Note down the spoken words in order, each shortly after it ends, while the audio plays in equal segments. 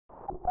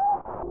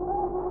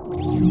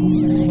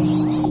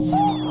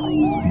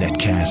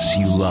Netcasts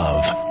you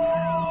love.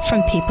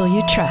 From people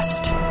you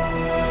trust.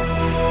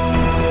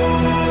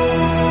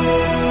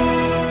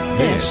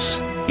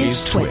 This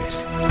is TWiT.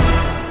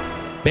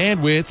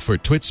 Bandwidth for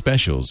TWiT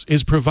specials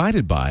is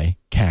provided by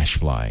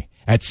CashFly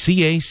at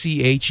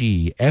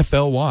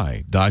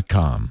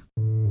CACHEFLY.com.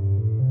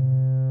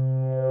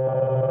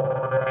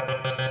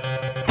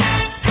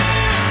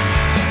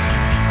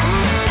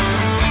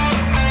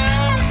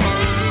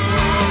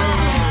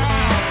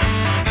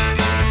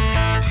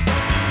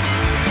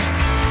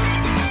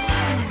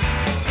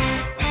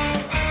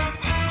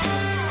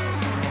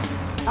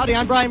 Howdy,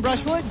 I'm Brian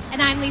Brushwood.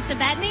 And I'm Lisa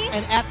Bettany.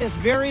 And at this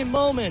very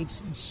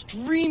moment,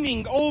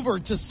 streaming over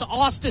to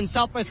Austin,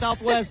 South by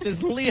Southwest,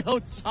 is Leo,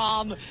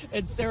 Tom,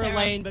 and Sarah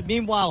Lane. But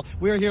meanwhile,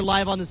 we're here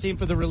live on the scene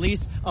for the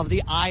release of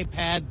the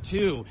iPad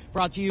 2.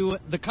 Brought to you,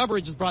 the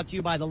coverage is brought to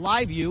you by the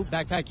LiveView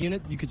backpack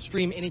unit. You could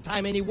stream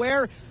anytime,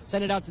 anywhere.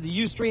 Send it out to the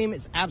Ustream.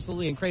 It's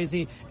absolutely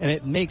crazy, and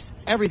it makes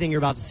everything you're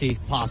about to see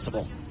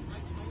possible.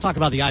 Let's talk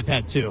about the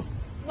iPad 2.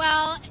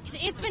 Well,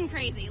 it's been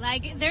crazy.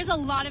 Like, there's a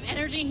lot of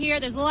energy here.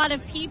 There's a lot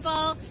of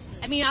people.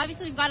 I mean,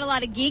 obviously, we've got a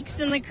lot of geeks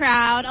in the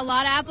crowd, a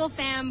lot of Apple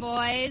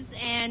fanboys,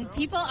 and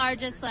people are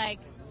just like,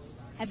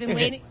 have been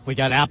waiting. We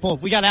got Apple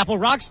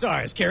rock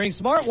stars carrying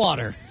smart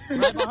water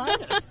right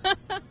behind us.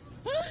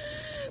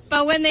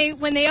 But when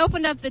they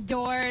opened up the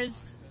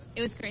doors,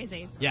 it was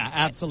crazy. Yeah,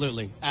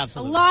 absolutely. A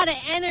lot of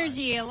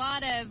energy, a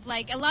lot of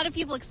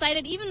people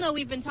excited, even though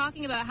we've been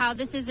talking about how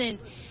this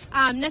isn't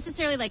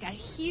necessarily like a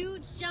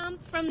huge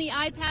jump from the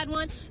iPad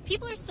 1.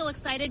 People are still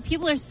excited.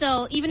 People are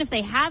still, even if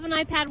they have an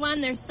iPad 1,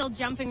 they're still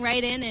jumping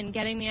right in and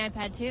getting the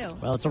iPad 2.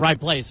 Well, it's the right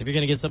place. If you're going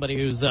to get somebody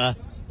who's,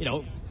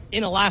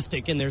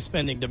 inelastic in their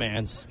spending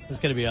demands, it's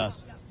going to be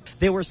us.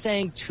 They were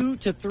saying 2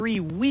 to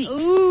 3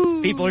 weeks.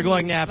 Ooh, people are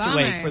going to have to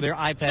wait for their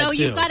iPad 2. So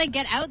you've got to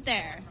get out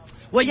there.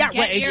 Well, yeah,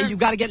 you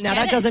got to get. Now,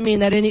 that doesn't mean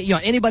that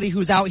anybody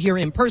who's out here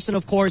in person,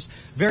 of course,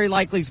 very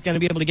likely is going to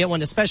be able to get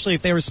one, especially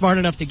if they were smart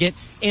enough to get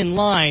in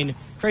line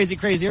crazy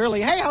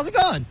early. Hey, how's it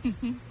going?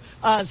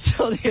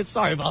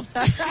 Sorry about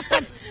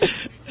that.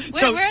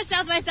 We're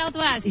South by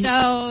Southwest,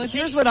 so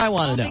here's what I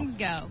want to know. Things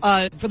go.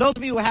 For those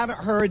of you who haven't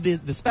heard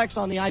the specs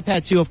on the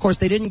iPad 2, of course,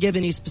 they didn't give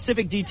any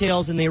specific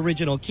details in the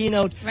original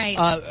keynote, right?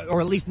 Or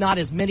at least not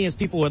as many as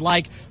people would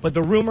like. But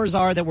the rumors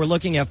are that we're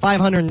looking at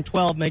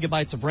 512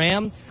 megabytes of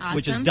RAM,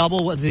 which is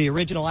double what the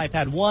original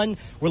iPad 1.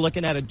 We're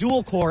looking at a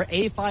dual-core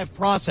A5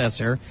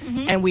 processor,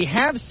 and we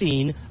have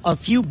seen a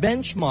few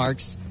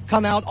benchmarks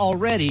come out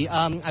already.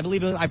 I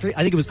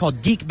think it was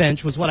called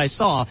Geekbench was what I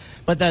saw.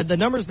 But the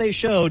numbers they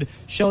showed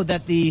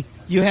that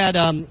you had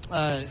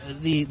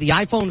the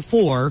iPhone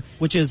 4,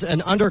 which is an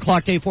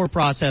underclocked A4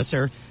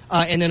 processor,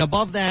 and then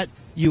above that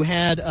you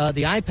had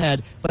the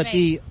iPad. But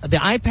the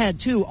iPad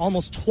 2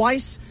 almost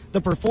twice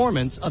the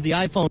performance of the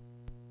iPhone.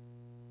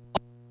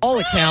 All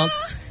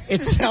accounts.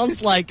 It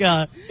sounds like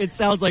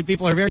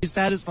people are very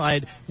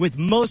satisfied with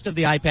most of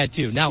the iPad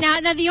 2. Now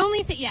the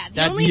only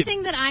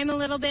thing that I'm a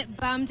little bit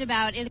bummed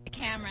about is the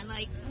camera.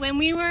 Like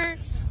when it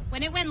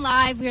went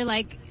live, we were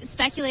like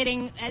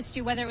speculating as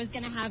to whether it was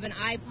going to have an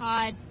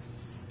iPod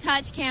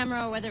Touch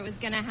camera or whether it was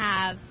going to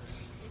have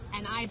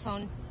an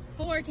iPhone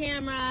 4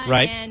 camera.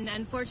 Right. And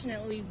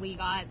unfortunately, we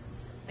got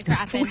the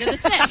crap end of the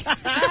stick.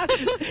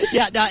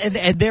 Yeah. Now,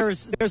 and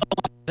there's a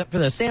lot for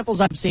the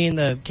samples I've seen.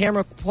 The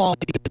camera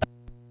quality is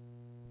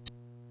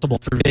for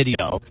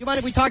video. You mind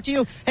if we talk to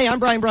you? Hey, I'm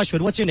Brian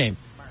Brushwood. What's your name?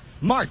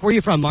 Mark. Where are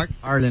you from, Mark?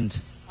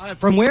 Ireland.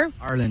 From where?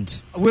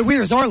 Ireland.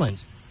 Where's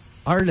Ireland?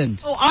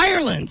 Ireland. Oh,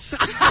 Ireland.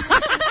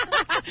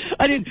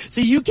 I didn't. So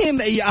you came.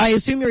 I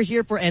assume you're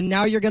here and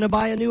now you're going to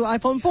buy a new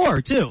iPhone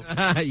 4 too.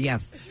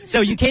 Yes.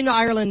 So you came to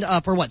Ireland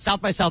for what?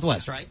 South by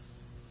Southwest, right?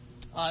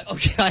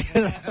 Okay.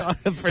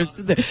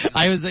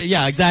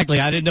 Yeah, exactly.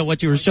 I didn't know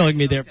what you were showing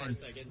me there for a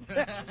second.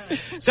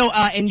 So,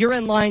 and you're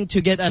in line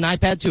to get an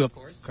iPad 2, of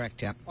course.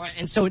 Correct, yeah. All right,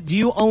 and so do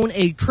you own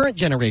a current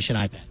generation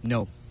iPad?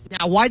 No.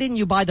 Now, why didn't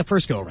you buy the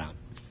first go-around?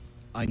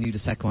 I knew the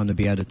second one to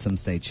be out at some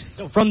stage.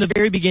 So from the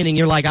very beginning,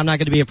 you're like, I'm not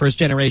going to be a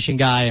first-generation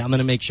guy. I'm going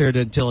to make sure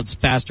until it's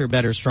faster,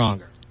 better,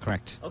 stronger.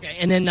 Correct. Okay,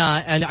 and then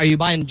and are you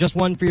buying just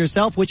one for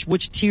yourself?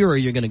 Which tier are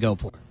you going to go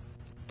for?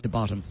 The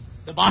bottom.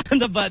 The bottom,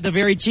 the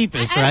very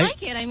cheapest, right? I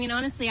like it. I mean,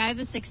 honestly, I have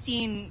a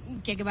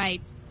 16 gigabyte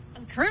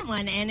current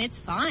one, and it's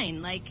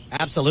fine. Like,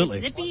 absolutely.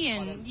 It's zippy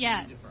and,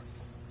 yeah.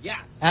 Yeah,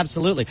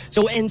 absolutely.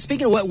 So, and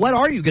speaking of what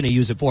are you going to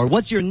use it for?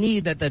 What's your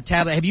need that the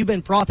tablet? Have you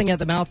been frothing at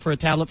the mouth for a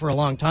tablet for a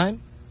long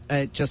time?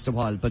 Just a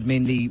while, but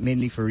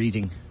mainly for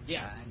reading.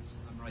 Yeah. And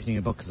I'm writing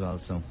a book as well,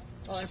 so.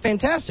 Oh, that's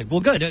fantastic.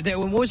 Well, good.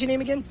 What was your name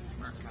again?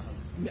 Mark.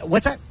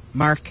 What's that?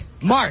 Mark.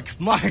 Mark.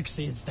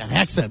 See, it's that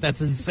accent.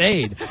 That's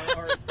insane.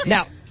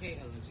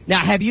 Now,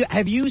 have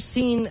you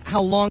seen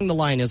how long the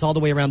line is all the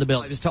way around the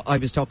building? I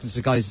was talking to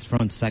the guys at the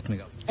front a second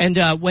ago. And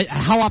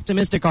how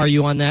optimistic are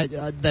you on that?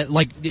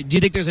 Do you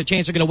think there's a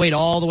chance you're going to wait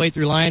all the way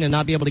through line and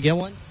not be able to get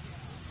one?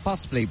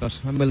 Possibly, but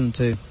I'm willing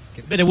to.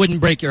 But it wouldn't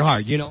break your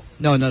heart, you know?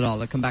 No, not at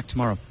all. I'll come back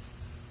tomorrow.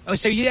 Oh,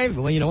 so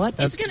well, you know what?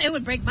 It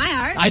would break my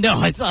heart. I know.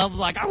 I'm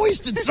like, I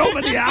wasted so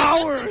many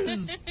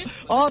hours.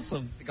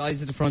 Awesome. The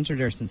guys at the front are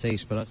there since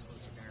 8, but I suppose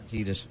you're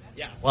guaranteed it.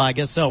 Yeah. Well, I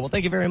guess so. Well,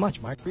 thank you very much,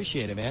 Mark.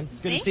 Appreciate it, man.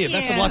 It's good to see you.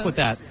 Best of you. luck with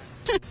that.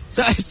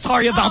 So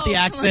sorry about the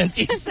accent.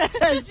 He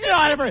says,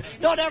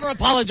 don't ever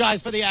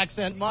apologize for the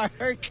accent, Mark.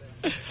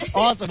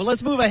 Awesome. Well,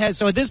 let's move ahead.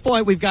 So at this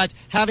point, we've got,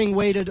 having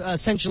waited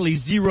essentially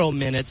 0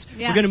 minutes,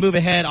 we're going to move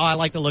ahead. Oh, I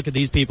like the look of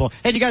these people.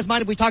 Hey, do you guys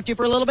mind if we talk to you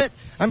for a little bit?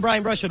 I'm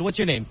Brian Brushwood. What's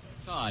your name?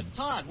 Todd.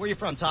 Todd. Where are you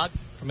from, Todd?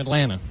 From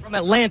Atlanta. From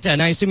Atlanta.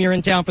 And I assume you're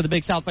in town for the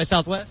big South by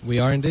Southwest? We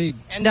are indeed.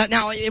 And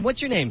now,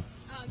 what's your name?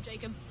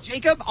 Jacob.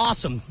 Jacob?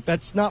 Awesome.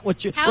 That's not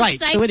what you... How right.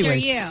 psyched So anyway. are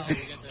you? I am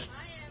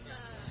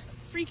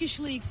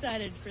freakishly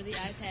excited for the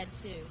iPad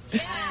 2.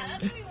 Yeah,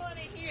 that's what we want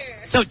to hear.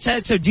 So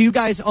do you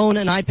guys own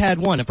an iPad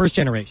 1, a first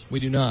generation? We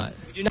do not.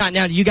 You do not.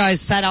 Now, you guys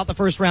sat out the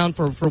first round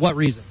for what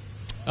reason?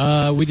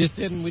 We just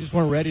didn't. We just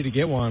weren't ready to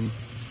get one.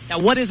 Now,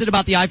 what is it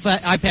about the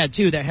iPad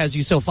 2 that has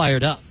you so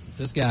fired up? It's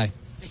this guy.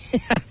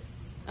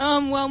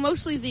 Well,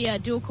 mostly the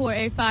dual-core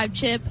A5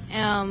 chip.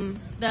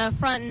 The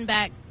front and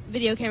back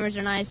video cameras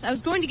are nice. I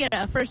was going to get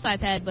a first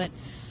iPad, but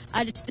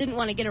I just didn't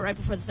want to get it right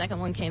before the second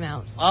one came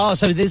out. Oh,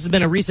 so this has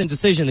been a recent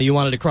decision that you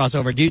wanted to cross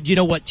over. Do you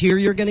know what tier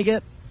you're going to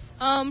get?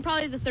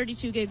 Probably the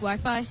 32 gig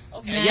Wi-Fi.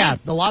 Okay, Nice. yeah,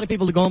 a lot of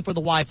people are going for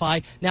the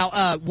Wi-Fi.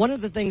 Now, one of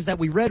the things that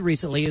we read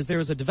recently is there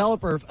was a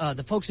developer,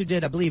 the folks who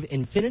did, I believe,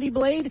 Infinity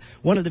Blade,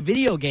 one of the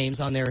video games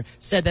on there,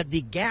 said that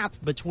the gap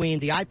between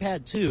the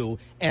iPad 2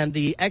 and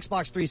the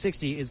Xbox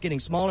 360 is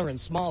getting smaller and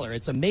smaller.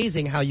 It's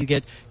amazing how you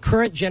get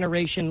current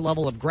generation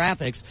level of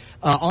graphics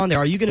on there.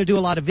 Are you going to do a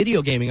lot of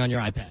video gaming on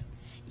your iPad?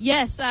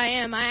 Yes, I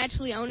am. I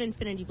actually own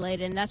Infinity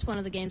Blade, and that's one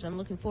of the games I'm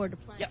looking forward to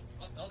playing. Yeah.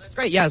 Oh, that's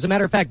great. Yeah, as a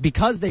matter of fact,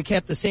 because they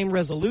kept the same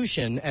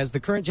resolution as the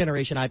current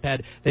generation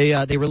iPad,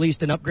 they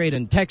released an upgrade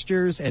in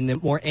textures and the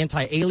more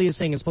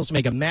anti-aliasing. It's supposed to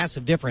make a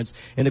massive difference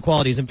in the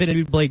quality. Is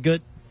Infinity Blade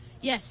good?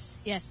 Yes.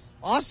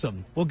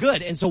 Awesome. Well,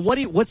 good. And so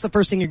what's the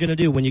first thing you're going to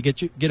do when you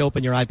get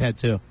open your iPad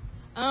 2?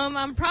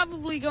 I'm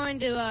probably going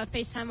to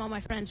FaceTime all my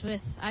friends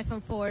with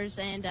iPhone 4s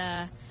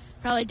and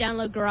probably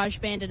download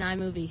GarageBand and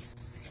iMovie.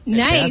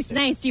 Nice.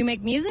 Do you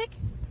make music?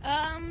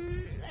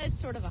 It's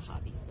sort of a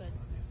hobby, but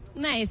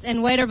Nice.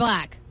 And white or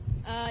black?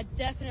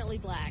 definitely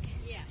black.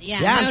 Yeah, Yeah,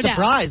 I'm no doubt.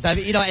 surprised. I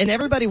mean, and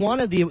everybody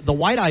wanted the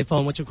white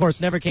iPhone, which of course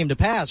never came to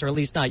pass, or at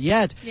least not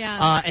yet.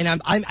 Yeah. And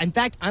I'm in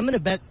fact, I'm going to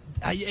bet.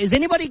 Is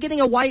anybody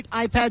getting a white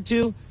iPad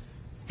 2?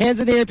 Hands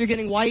in the air if you're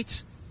getting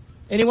white.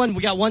 Anyone?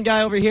 We got one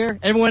guy over here.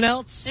 Everyone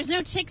else? There's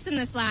no chicks in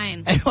this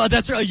line. Oh,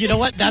 that's right. You know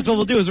what? That's what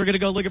we'll do is we're going to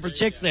go looking for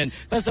chicks then.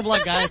 Best of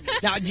luck, guys.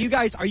 Now,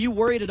 are you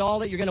worried at all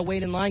that you're going to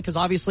wait in line? Because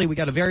obviously we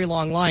got a very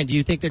long line. Do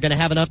you think they're going to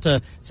have enough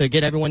to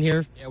get everyone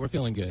here? Yeah, we're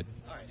feeling good.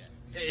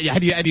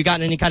 Have you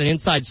gotten any kind of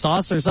inside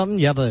sauce or something?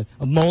 You have a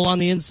mole on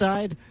the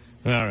inside?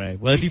 All right.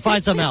 Well, if you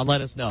find something out, let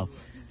us know.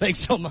 Thanks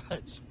so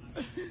much.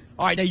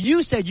 All right. Now,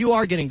 you said you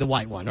are getting the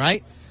white one,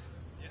 right?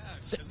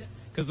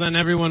 Because then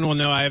everyone will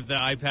know I have the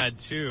iPad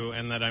 2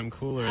 and that I'm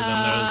cooler than those who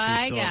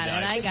I still got have it.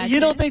 the I iPad. got You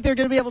don't think they're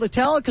going to be able to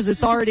tell? Because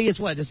it's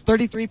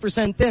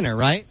 33% thinner,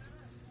 right?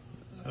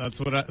 That's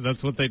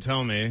what they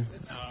tell me.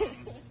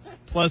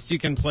 Plus, you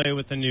can play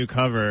with the new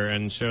cover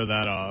and show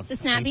that off. The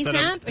Snappy Instead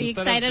of- Snap? Are you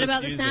instead of excited just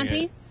about the using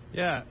Snappy? it.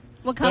 Yeah.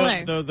 What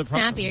color? The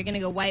Snappy. You're going to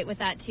go white with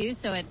that too,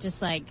 so it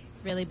just like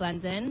really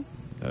blends in?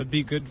 That would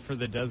be good for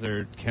the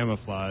desert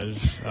camouflage.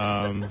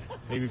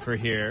 Maybe for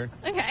here.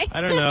 Okay.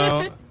 I don't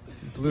know.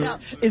 Blue.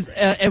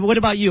 And what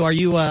about you? Are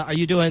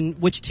you doing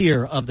which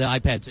tier of the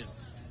iPad 2?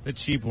 The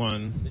cheap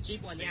one. The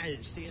cheap one, yeah.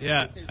 See,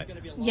 Yeah. there's going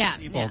to be a lot Yeah,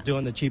 of people yeah.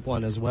 doing the cheap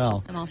one as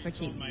well. I'm all for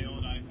cheap. My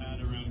old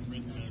iPad around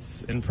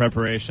Christmas in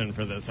preparation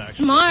for this. Actually,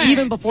 Smart.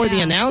 Even before the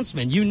Yeah.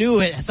 announcement, you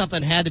knew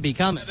something had to be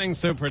coming. Everything's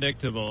so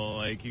predictable.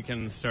 Like you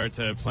can start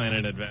to plan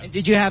in advance. And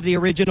did you have the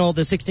original,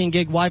 the 16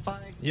 gig Wi-Fi?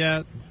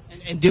 Yeah.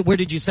 And where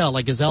did you sell?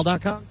 Like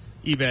Gazelle.com?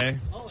 eBay.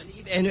 Oh,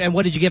 and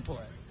what did you get for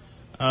it?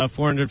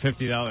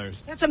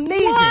 $450. That's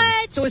amazing.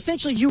 What? So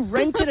essentially, you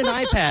rented an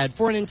iPad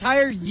for an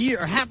entire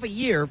year or half a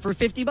year for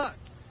 $50.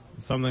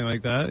 Something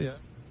like that. Yeah.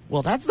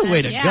 Well, that's the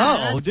way to Yeah, go,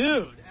 that's-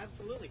 dude.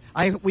 Absolutely.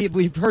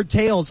 We've heard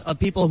tales of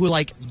people who,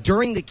 like,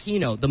 during the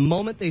keynote, the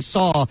moment they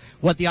saw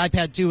what the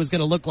iPad 2 was going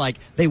to look like,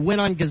 they went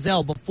on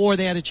Gazelle before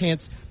they had a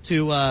chance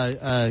to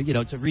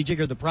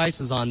rejigger the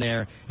prices on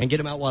there and get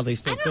them out while they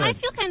still could. I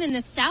feel kind of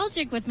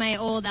nostalgic with my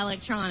old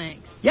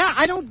electronics. Yeah,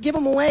 I don't give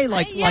them away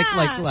like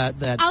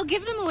that. I'll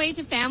give them away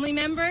to family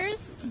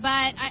members,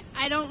 but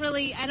I don't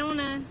want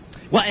to.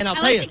 Well, and I'll I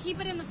tell like you. to keep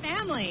it in the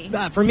family.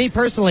 For me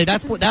personally,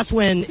 that's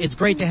when it's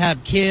great to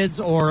have kids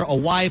or a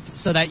wife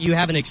so that you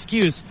have an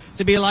excuse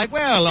to be like,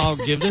 well, I'll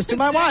give this to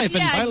my wife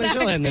and Yeah, finally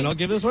exactly. and then I'll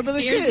give this one to the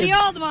Here's kids. the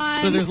old one.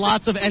 So there's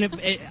lots of, and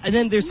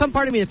then there's some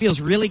part of me that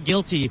feels really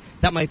guilty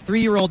that my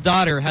 3-year-old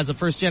daughter has a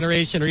first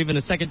generation or even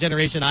a second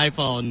generation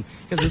iPhone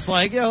because it's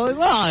like,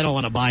 I don't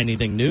want to buy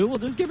anything new. We'll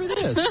just give her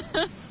this.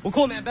 Well,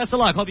 cool, man. Best of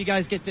luck. Hope you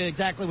guys get to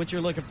exactly what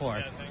you're looking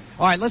for.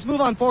 All right, let's move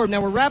on forward. Now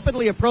we're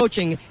rapidly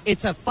approaching.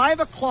 It's a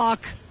 5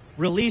 o'clock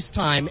release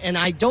time, and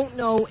I don't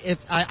know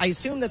if I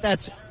assume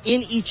that's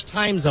in each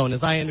time zone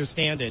as I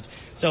understand it.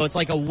 So it's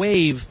like a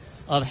wave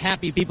of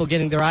happy people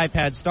getting their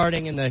iPads,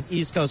 starting in the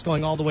East Coast,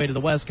 going all the way to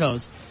the West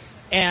Coast.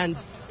 And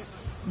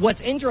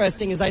what's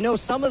interesting is I know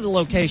some of the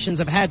locations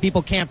have had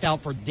people camped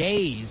out for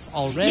days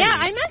already. Yeah,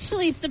 I'm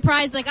actually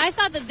surprised. Like, I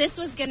thought that this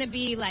was going to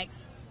be, like,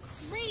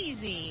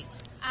 crazy.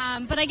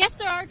 But I guess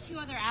there are 2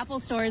 other Apple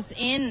stores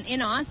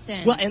in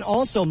Austin. Well, and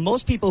also,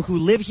 most people who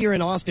live here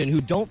in Austin who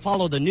don't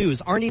follow the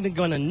news aren't even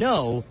going to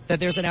know that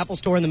there's an Apple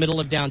store in the middle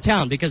of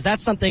downtown, because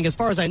that's something, as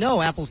far as I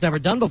know, Apple's never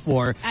done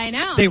before. I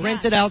know. They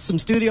rented out some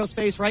studio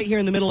space right here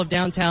in the middle of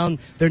downtown.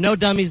 They're no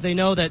dummies. They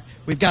know that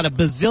we've got a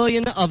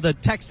bazillion of the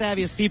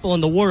tech-savviest people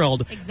in the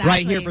world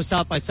right here for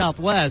South by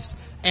Southwest.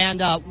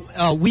 And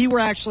we were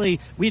actually,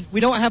 we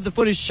don't have the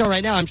footage to show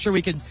right now. I'm sure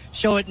we could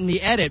show it in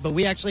the edit, but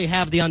we actually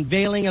have the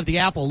unveiling of the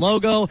Apple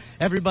logo.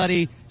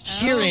 Everybody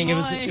cheering.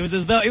 Oh, it was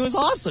as though it was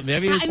awesome. I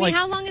mean,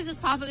 how long is this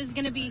pop-up? Is it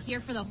going to be here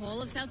for the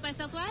whole of South by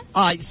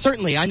Southwest?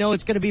 Certainly. I know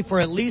it's going to be for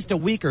at least a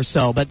week or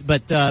so,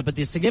 but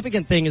the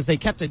significant thing is they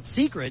kept it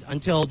secret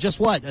until just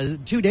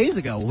 2 days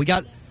ago. We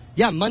got.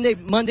 Yeah,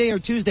 Monday or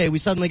Tuesday, we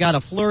suddenly got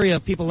a flurry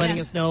of people letting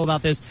us know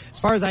about this. As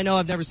far as I know,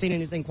 I've never seen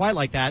anything quite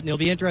like that, and it'll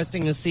be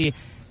interesting to see.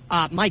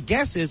 My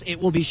guess is it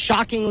will be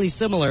shockingly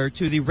similar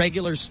to the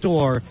regular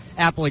store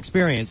Apple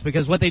experience,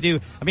 because what they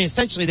do, I mean,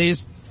 essentially they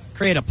just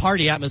create a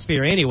party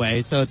atmosphere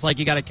anyway, so it's like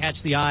you got to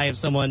catch the eye of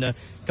someone to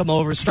come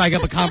over, strike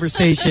up a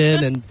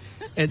conversation,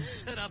 and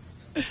set up.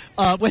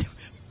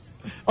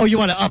 Oh, you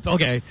want to up?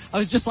 Okay. I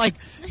was just like...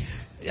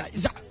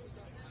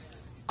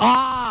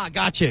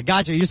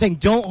 Gotcha. You're saying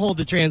don't hold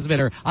the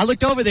transmitter. I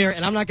looked over there,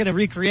 and I'm not going to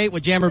recreate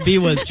what Jammer B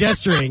was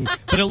gesturing,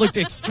 but it looked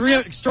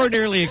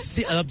extraordinarily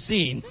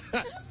obscene.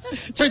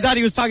 Turns out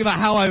he was talking about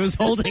how I was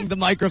holding the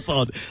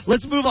microphone.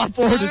 Let's move on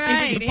forward and see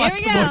if we can find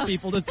some more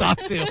people to talk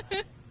to.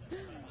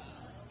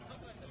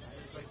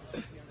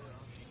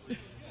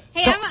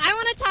 Hey, I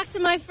want to talk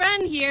to my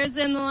friend here who's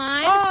in the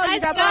line. Oh, Hi,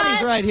 you got Scott.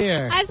 buddies right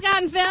here. Hi,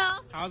 Scott and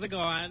Phil. How's it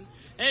going?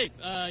 Hey,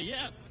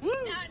 yeah. Woo.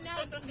 No,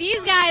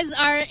 these guys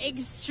are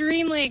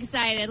extremely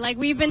excited. Like,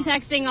 we've been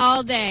texting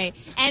all day.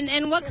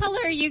 And what color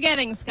are you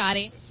getting,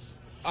 Scotty?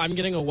 I'm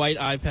getting a white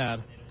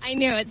iPad. I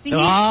knew it. See,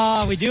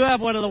 we do have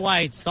one of the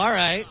whites. All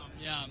right.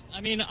 Yeah, I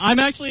mean, I'm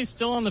actually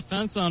still on the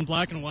fence on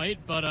black and white,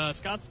 but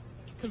Scott's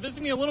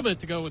convincing me a little bit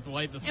to go with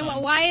white this time.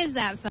 And why is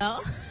that,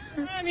 Phil?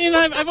 I mean,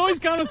 I've always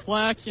gone with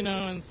black, and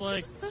it's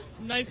like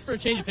nice for a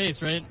change of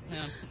pace, right?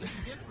 Yeah.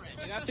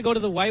 You have to go to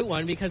the white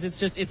one because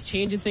it's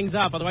changing things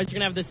up. Otherwise, you're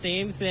going to have the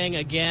same thing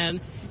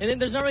again. And then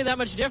there's not really that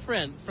much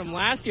different from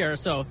last year.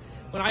 So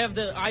when I have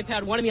the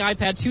iPad 1 and the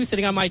iPad 2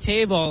 sitting on my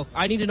table,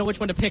 I need to know which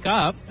one to pick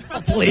up.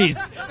 Oh,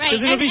 please. Right.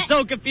 Because it'll be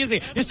so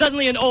confusing. You're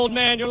suddenly an old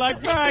man. You're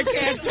like, I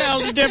can't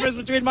tell the difference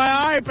between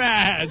my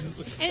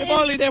iPads. If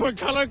only they were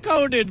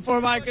color-coded for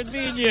my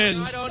convenience.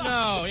 I don't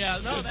know. Yeah,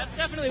 no, that's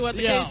definitely what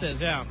the case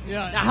is, yeah.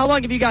 Now, how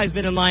long have you guys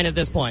been in line at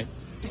this point?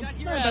 We got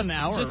here About an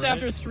hour, just right?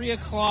 after 3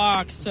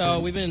 o'clock, so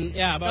we've been,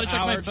 about an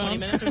hour, 20 phone.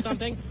 minutes or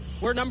something.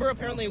 We're number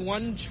apparently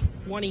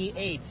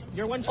 128.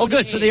 You're 128. Oh,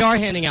 good. So they are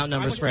handing out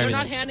numbers for They're everything.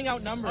 not handing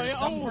out numbers.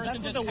 Some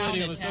person just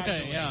counted.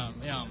 Okay,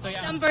 yeah. So,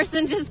 yeah. Some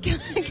person just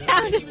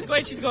counted.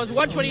 Wait, she goes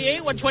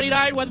 128,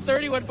 129,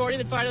 130, 140,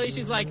 then finally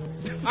she's like,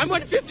 I'm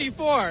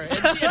 154.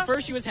 And at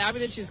first she was happy,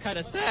 then she was kind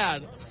of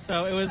sad.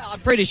 So it was... I'm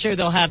pretty sure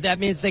they'll have... That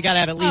means they got to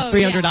have at least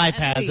 300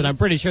 iPads, and I'm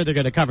pretty sure they're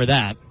going to cover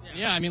that.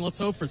 Yeah, I mean, let's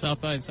hope for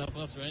South by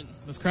Southwest, right?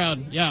 This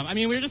crowd. Yeah, I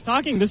mean, we were just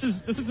talking. This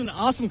is an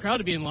awesome crowd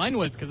to be in line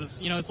with because it's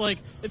it's like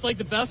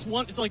the best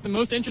one. It's like the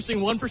most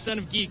interesting 1%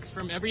 of geeks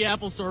from every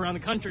Apple store around the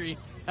country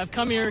have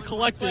come here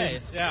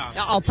collected. Yeah.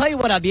 Now, I'll tell you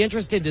what I'd be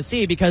interested to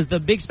see, because the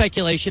big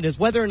speculation is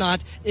whether or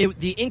not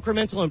the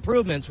incremental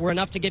improvements were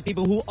enough to get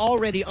people who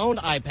already owned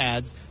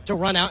iPads to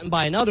run out and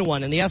buy another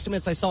one. And the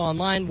estimates I saw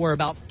online were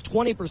about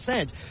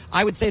 20%.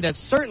 I would say that's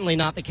certainly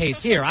not the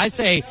case here. I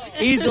say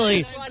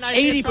easily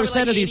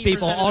 80% of these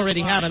people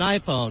already have an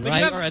iPhone,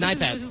 right? Or an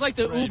iPad. This is like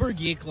the Uber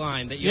geek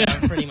line that you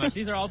have pretty much.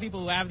 These are all people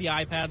who have the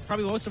iPads.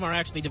 Probably most of them are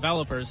actually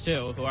developers,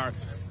 too, who are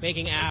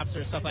making apps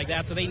or stuff like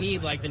that. So they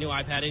need, like, the new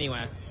iPad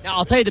anyway. Now,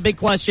 I'll tell you the big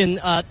question.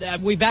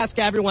 We've asked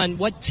everyone,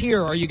 what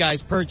tier are you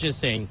guys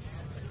purchasing?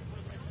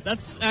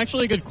 That's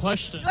actually a good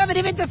question. You haven't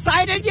even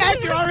decided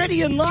yet? You're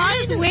already in line?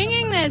 You're just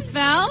winging this,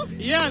 Phil.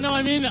 Yeah, no,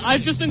 I mean,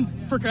 I've just been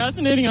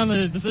procrastinating on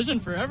the decision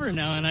forever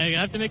now, and I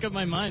have to make up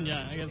my mind,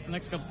 I guess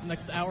next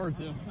hour or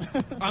two.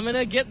 I'm going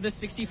to get the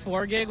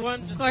 64 gig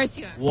one. Of course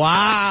you are.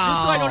 Wow.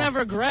 Just so I don't have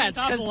regrets.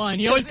 Top of the line.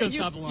 He always goes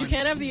top of the line. You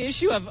can't have the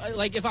issue of,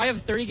 like, if I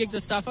have 30 gigs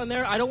of stuff on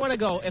there, I don't want to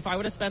go. If I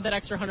would have spent that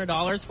extra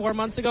 $100 4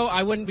 months ago,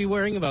 I wouldn't be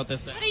worrying about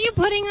this thing. What are you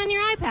putting on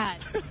your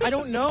iPad? I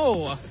don't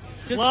know.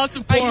 Just, lots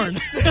of porn.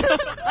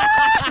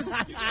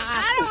 I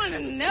don't want to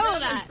know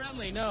that.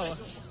 Friendly, no.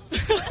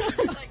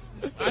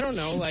 I don't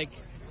know, like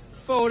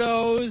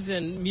photos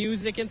and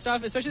music and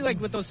stuff, especially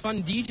like with those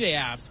fun DJ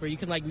apps where you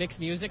can like mix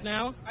music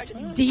now.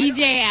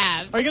 DJ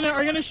apps. Are you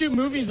gonna shoot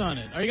movies on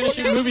it? Are you gonna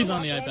shoot movies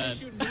on the I'm iPad? gonna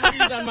shoot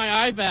movies on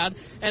my iPad,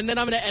 and then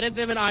I'm gonna edit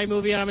them in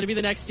iMovie, and I'm gonna be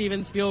the next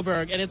Steven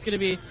Spielberg, and it's gonna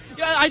be.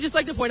 Yeah, I just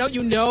like to point out,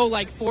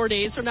 like 4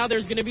 days from now,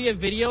 there's gonna be a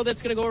video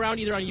that's gonna go around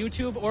either on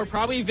YouTube or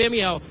probably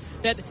Vimeo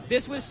that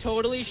this was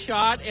totally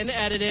shot and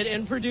edited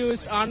and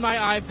produced on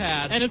my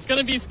iPad. And it's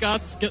gonna be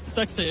Scott's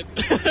sex tape.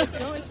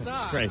 No, it's not.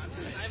 That's great.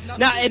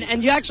 Now,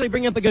 and you actually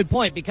bring up a good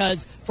point,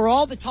 because for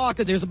all the talk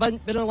that there's been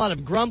a lot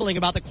of grumbling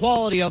about the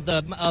quality of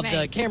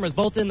the cameras,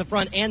 both in the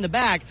front and the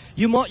back,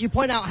 you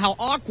point out how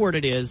awkward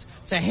it is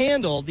to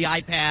handle the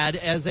iPad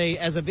as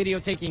a video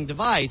taking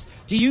device.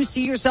 Do you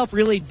see yourself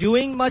really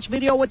doing much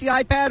video with the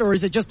iPad, or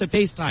is it just a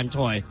FaceTime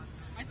toy?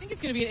 I think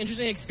it's going to be an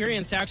interesting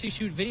experience to actually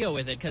shoot video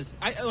with it, because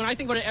when I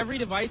think about it, every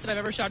device that I've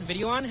ever shot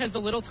video on has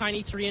the little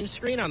tiny 3-inch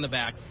screen on the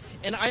back.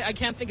 And I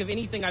can't think of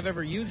anything I've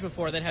ever used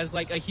before that has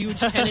like a huge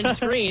 10-inch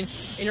screen,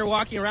 and you're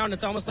walking around,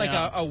 it's almost like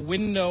a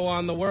window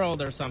on the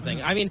world or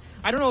something. I mean,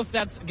 I don't know if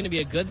that's going to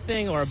be a good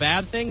thing or a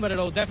bad thing, but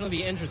it'll definitely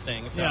be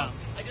interesting. So. Yeah.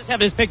 I just have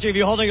this picture of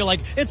you holding it like,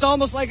 it's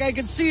almost like I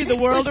can see the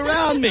world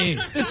around me.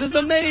 This is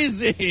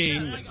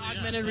amazing. Like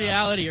augmented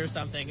reality or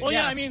something. Well,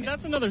 yeah, I mean,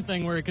 that's another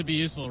thing where it could be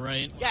useful,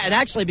 right? Yeah, and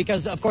actually,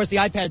 because, of course, the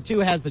iPad 2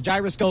 has the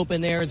gyroscope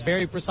in there. It's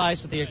very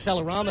precise with the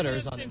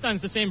accelerometers on it.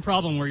 Sometimes the same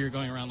problem where you're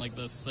going around like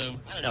this, so.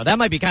 I don't know. That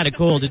might be kind of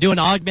cool to do an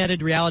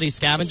augmented reality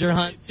scavenger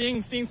hunt.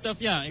 Seeing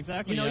stuff, yeah,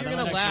 exactly. You know, yeah, you're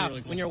going to laugh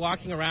really cool. when you're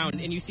walking around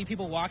and you see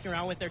people walking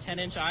around with their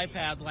 10-inch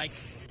iPad like,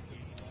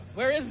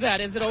 where is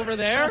that? Is it over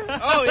there?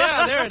 Oh,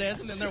 yeah, there it is.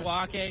 And then they're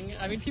walking.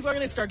 I mean, people are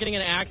going to start getting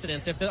in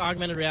accidents if the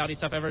augmented reality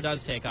stuff ever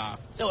does take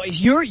off. So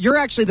you're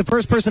actually the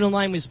first person in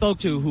line we spoke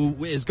to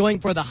who is going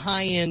for the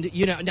high-end,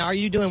 now are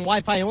you doing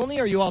Wi-Fi only,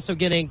 or are you also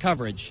getting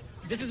coverage?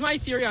 This is my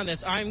theory on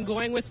this. I'm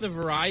going with the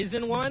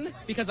Verizon one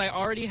because I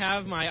already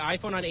have my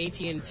iPhone on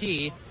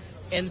AT&T.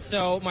 And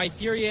so my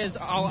theory is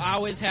I'll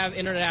always have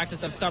internet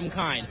access of some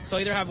kind. So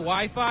I'll either have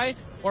Wi-Fi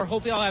or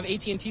hopefully I'll have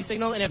AT&T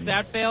signal. And if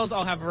that fails,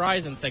 I'll have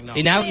Verizon signal.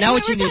 See, now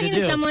what you need to do. We're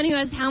talking to someone who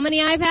has how many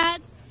iPads?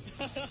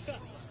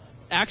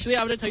 Actually,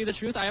 I'm going to tell you the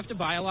truth. I have to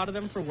buy a lot of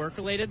them for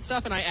work-related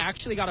stuff, and I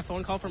actually got a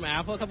phone call from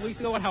Apple a couple weeks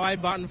ago about how I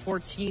had bought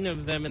 14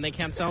 of them, and they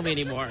can't sell me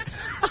anymore.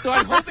 So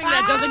I'm hoping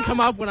that doesn't come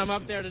up when I'm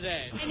up there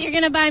today. And you're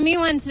going to buy me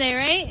one today,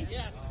 right?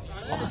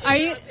 Yes. Are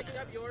you? Picking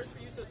up yours for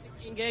you, so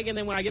 16 gig, and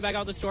then when I get back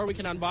out the store, we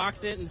can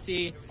unbox it and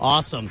see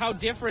how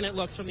different it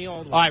looks from the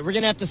old one. All right, we're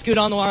going to have to scoot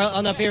on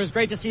up here. It's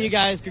great to see you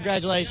guys.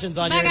 Congratulations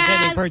on your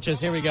intended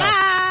purchase. Here we go.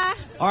 Bye.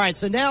 All right,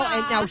 so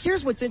now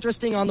here's what's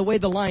interesting on the way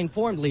the line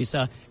formed,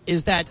 Lisa,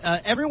 is that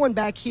everyone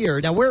back here,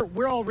 now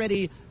we're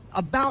already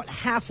about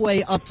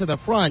halfway up to the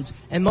front,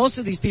 and most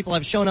of these people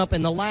have shown up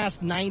in the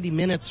last 90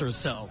 minutes or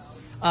so.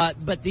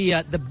 But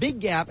the big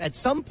gap, at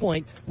some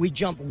point, we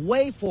jump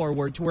way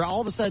forward to where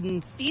all of a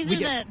sudden these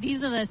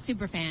are the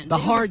super fans, the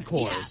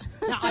hardcores.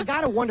 Yeah. Now I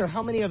gotta wonder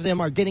how many of them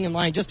are getting in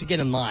line just to get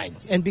in line,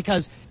 and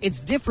because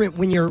it's different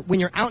when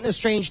you're out in a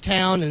strange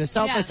town in a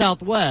South by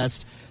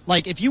Southwest.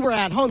 Like if you were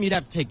at home, you'd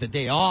have to take the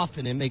day off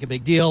and then make a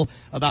big deal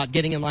about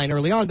getting in line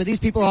early on. But these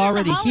people are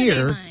already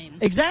here. Line.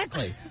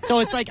 Exactly. So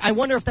it's like I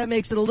wonder if that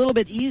makes it a little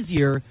bit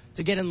easier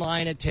to get in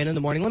line at 10 in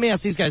the morning. Let me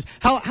ask these guys: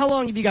 how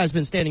long have you guys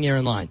been standing here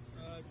in line?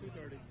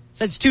 2:30.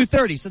 Since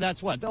 2:30. So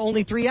that's what?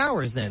 Only 3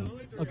 hours then.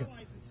 Okay.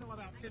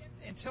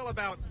 Until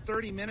about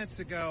 30 minutes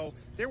ago,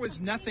 there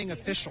was nothing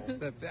official.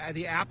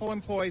 The Apple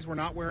employees were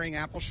not wearing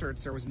Apple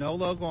shirts. There was no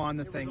logo on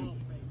the thing.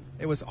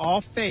 It was all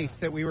faith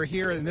that we were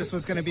here and this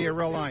was going to be a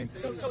real line.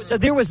 So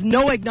there was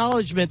no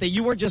acknowledgement that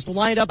you were just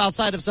lined up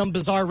outside of some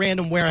bizarre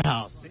random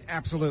warehouse?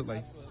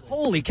 Absolutely.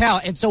 Holy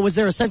cow. And so was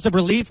there a sense of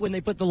relief when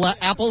they put the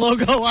Apple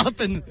logo up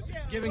and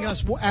giving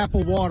us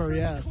Apple water?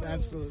 Yes,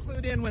 absolutely.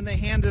 Included in when they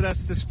handed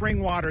us the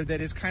spring water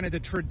that is kind of the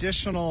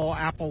traditional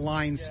Apple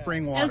line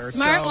spring water.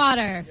 Smart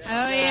water.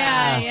 Oh,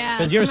 yeah.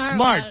 Because you're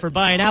smart for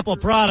buying Apple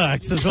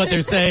products is what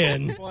they're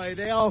saying. Boy,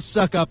 they all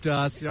suck up to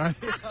us. You know?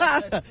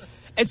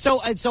 And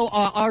so,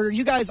 are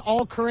you guys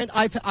all current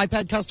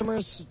iPad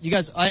customers? You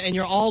guys, and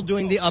you're all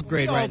doing the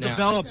upgrade right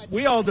now.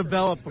 We all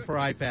develop for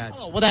iPad.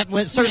 Oh, well, that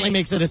certainly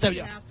makes it a.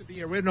 You have to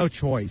be. We have no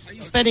choice. Are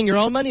you spending your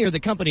own money or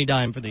the company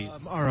dime for these?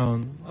 Our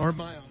own or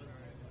my own.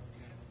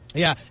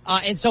 Yeah,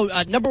 and so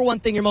number one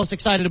thing you're most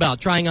excited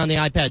about trying on the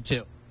iPad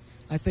 2?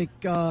 I think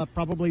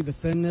probably the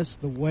thinness,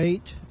 the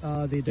weight,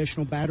 the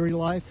additional battery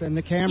life, and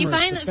the cameras. You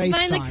find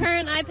FaceTime. the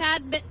current iPad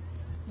a bit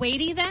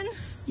weighty then?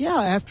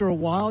 Yeah, after a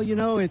while,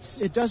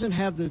 it doesn't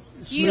have the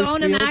smooth Do you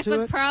own a feel to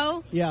MacBook it.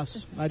 Pro?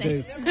 Yes, I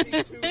do.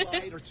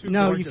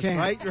 No, gorgeous, you can't.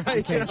 Right?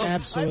 You can't,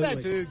 absolutely.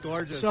 iPad 2,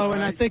 gorgeous. So,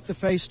 and I right? think the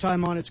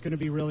FaceTime on it's going to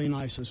be really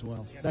nice as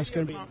well. That's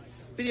going to be.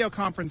 video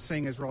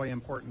conferencing is really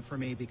important for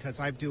me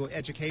because I do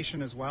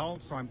education as well,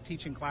 so I'm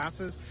teaching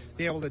classes.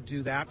 Be able to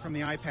do that from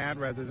the iPad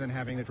rather than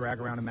having to drag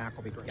around a Mac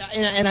will be great. Yeah,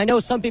 and I know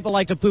some people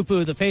like to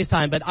poo-poo the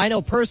FaceTime, but I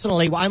know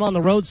personally, I'm on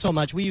the road so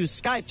much, we use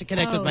Skype to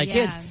connect with my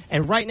kids,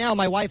 and right now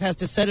my wife has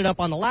to set it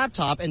up on the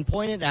laptop and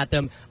point it at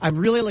them. I'm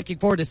really looking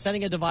forward to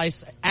setting a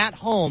device at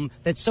home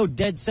that's so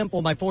dead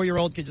simple my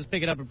 4-year-old could just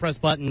pick it up and press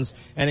buttons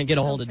and then get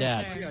a hold of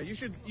Dad. Sure.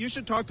 Yeah, you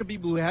should talk to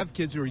people who have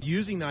kids who are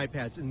using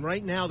iPads, and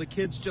right now the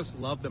kids just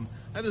love them.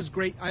 I have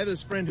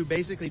this friend who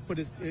basically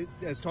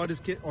taught his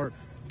kid or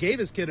gave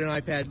his kid an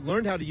iPad,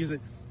 learned how to use it.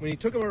 When he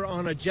took her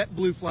on a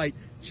JetBlue flight,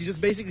 she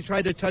just basically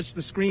tried to touch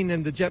the screen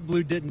and the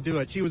JetBlue didn't do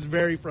it. She was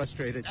very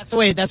frustrated. That's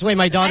the way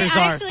my daughters are.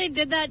 I actually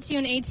did that to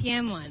an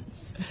ATM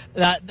once.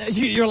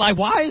 You're like,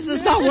 why is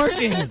this not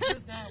working?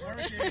 It's not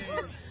working.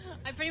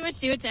 I pretty much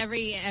do it to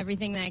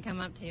everything that I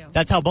come up to.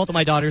 That's how both of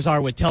my daughters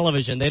are with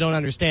television. They don't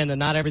understand that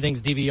not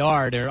everything's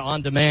DVR'd or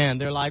on demand.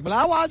 They're like, but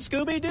I want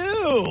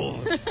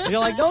Scooby-Doo. You're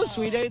like, no,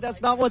 sweetie,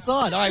 that's not what's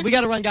on. All right, we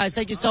got to run, guys.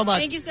 Thank you so much.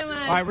 Thank you so much.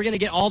 All right, we're going to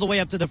get all the way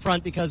up to the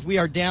front because we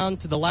are down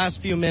to the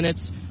last few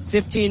minutes,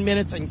 15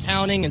 minutes and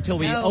counting until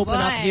we open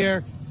up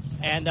here.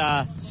 And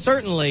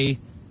certainly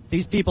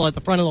these people at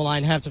the front of the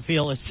line have to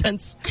feel a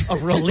sense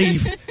of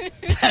relief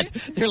that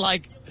they're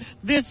like,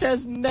 this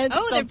has meant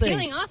something. They're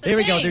peeling off the There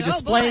we go. thing. They're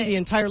displaying the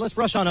entire. Let's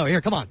rush on over here.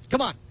 Come on.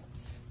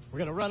 We're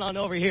going to run on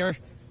over here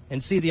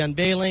and see the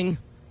unveiling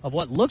of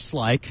what looks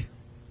like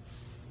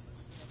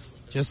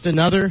just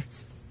another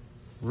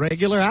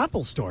regular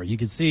Apple store. You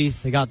can see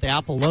they got the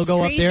Apple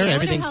logo up there.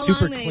 Everything's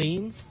super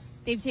clean.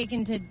 They've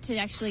taken to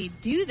actually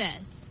do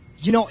this.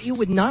 You know, it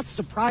would not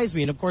surprise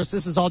me, and of course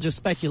this is all just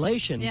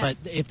speculation, but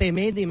if they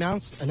made the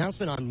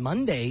announcement on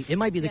Monday, it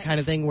might be the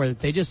kind of thing where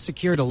they just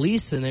secured a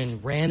lease and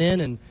then ran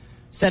in and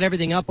set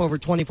everything up over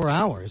 24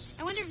 hours.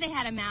 I wonder if they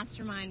had a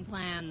mastermind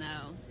plan,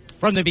 though.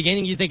 From the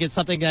beginning, you think it's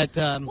something that...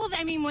 Well,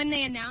 I mean, when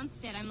they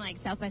announced it, I'm like,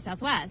 South by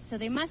Southwest, so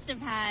they must have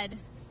had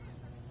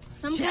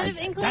some kind of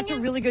inkling. That's a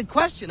really good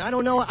question. I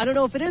don't know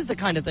if it is the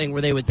kind of thing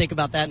where they would think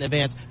about that in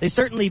advance. They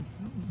certainly...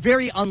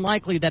 very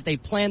unlikely that they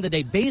planned the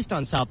day based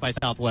on South by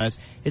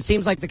Southwest. It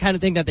seems like the kind of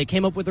thing that they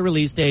came up with a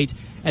release date,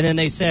 and then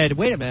they said,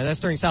 wait a minute,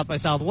 that's during South by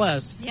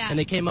Southwest. Yeah. And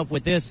they came up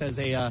with this as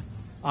a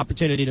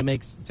opportunity to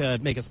make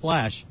a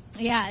splash.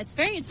 Yeah, it's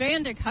very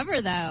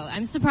undercover, though.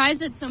 I'm surprised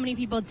that so many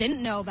people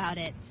didn't know about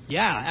it.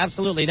 Yeah,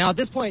 absolutely. Now, at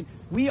this point,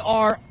 we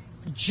are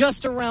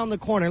just around the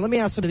corner. Let me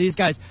ask some of these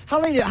guys.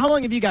 How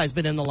long have you guys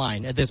been in the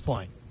line at this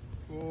point?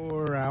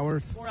 4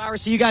 hours. 4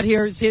 hours. So you got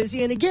here,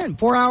 see, and again,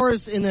 4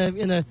 hours in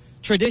the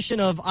tradition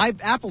of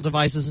Apple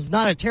devices is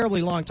not a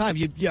terribly long time.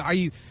 Did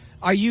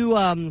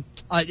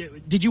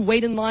you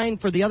wait in line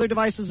for the other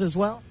devices as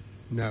well?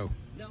 No.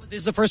 No, this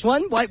is the first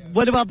one?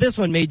 What about this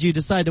one made you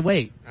decide to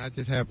wait? I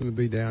just happened to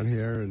be down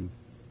here and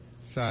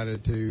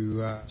decided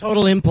to...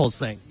 Total impulse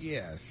thing.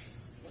 Yes.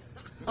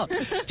 Oh.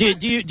 Do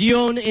you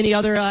own any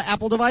other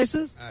Apple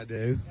devices? I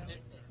do.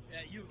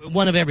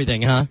 One of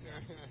everything, huh?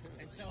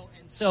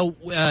 So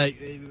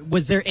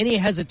was there any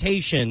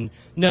hesitation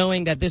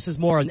knowing that this is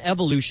more an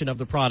evolution of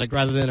the product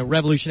rather than a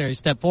revolutionary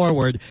step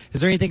forward? Is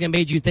there anything that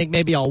made you think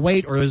maybe I'll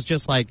wait, or it was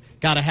just like,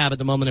 got to have it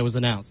the moment it was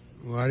announced?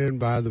 Well, I didn't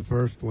buy the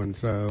first one,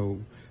 so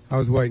I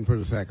was waiting for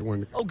the second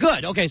one. Oh,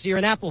 good. Okay, so you're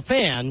an Apple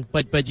fan,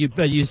 but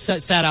you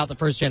sat out the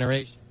first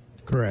generation.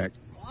 Correct.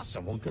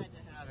 Awesome. Well, good.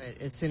 Have it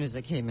as soon as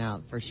it came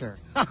out, for sure.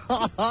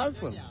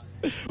 Awesome.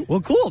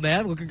 Well, cool,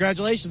 man. Well,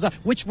 congratulations.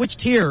 Which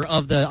tier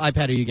of the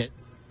iPad are you getting?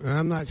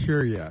 I'm not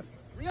sure yet.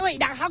 Really?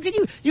 Now, how can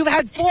you've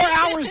had 4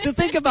 hours to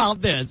think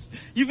about this.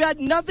 You've had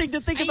nothing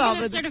to think about. Are you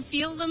going to sort of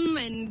feel them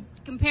and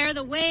compare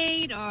the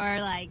weight, or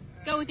like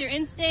go with your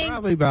instinct?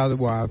 Probably by the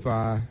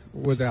Wi-Fi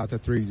without the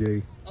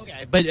 3G.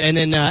 Okay, but and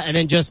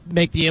then just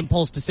make the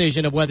impulse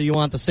decision of whether you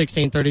want the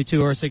 16,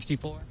 32, or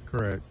 64?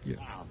 Correct, yeah.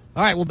 Wow.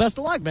 All right, well, best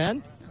of luck,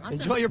 man.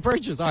 Awesome. Enjoy your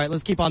purchase. All right,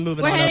 let's keep on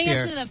moving We're on up heading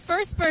here. up to the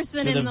first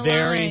person to in the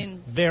very,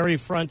 line. very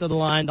front of the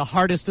line, the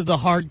hardest of the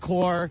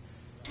hardcore.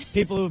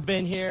 People who've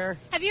been here.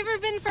 Have you ever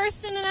been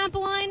first in an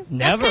Apple line?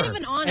 Never. That's kind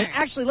of an honor. And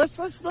actually,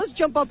 let's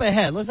jump up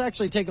ahead. Let's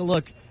actually take a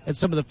look at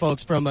some of the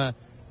folks from. And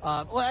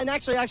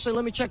actually,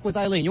 let me check with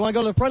Eileen. You want to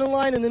go to the front of the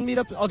line and then meet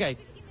up? Okay,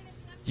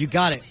 you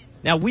got it.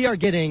 Now we are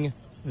getting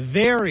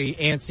very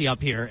antsy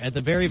up here at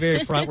the very,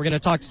 very front. We're going to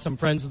talk to some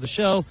friends of the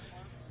show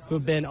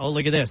who've been. Oh,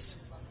 look at this!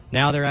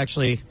 Now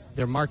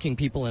they're marking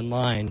people in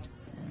line.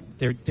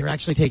 They're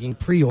actually taking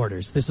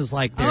pre-orders. This is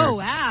like oh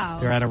wow!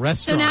 They're at a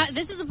restaurant. So now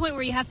this is the point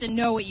where you have to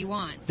know what you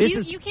want. So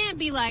you can't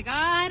be like,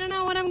 I don't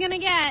know what I'm gonna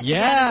get.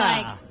 Yeah.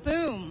 You gotta, like,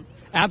 boom.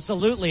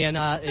 Absolutely, and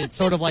it's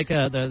sort of like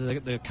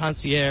the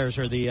concierge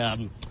or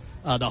the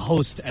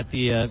host at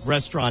the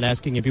restaurant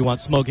asking if you want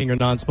smoking or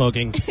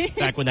non-smoking.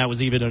 Back when that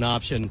was even an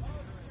option.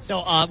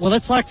 So well,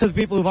 let's talk to the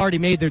people who've already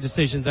made their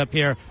decisions up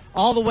here.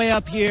 All the way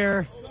up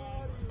here.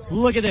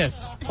 Look at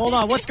this. Hold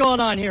on. What's going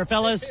on here,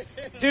 fellas?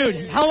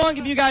 Dude, how long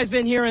have you guys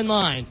been here in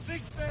line?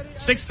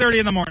 6:30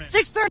 in the morning.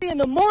 6:30 in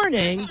the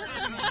morning?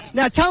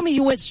 Now tell me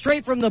you went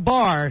straight from the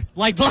bar,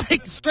 like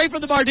straight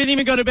from the bar, didn't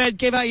even go to bed,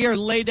 came out here,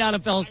 laid down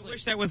and fell asleep. I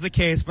wish that was the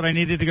case, but I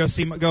needed to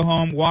go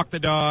home, walk the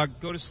dog,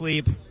 go to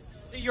sleep.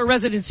 So your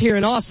residence here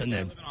in Austin,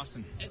 then? I live in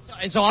Austin.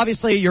 And so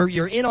obviously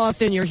you're in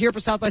Austin. You're here for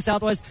South by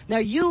Southwest. Now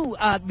you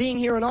being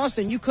here in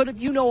Austin,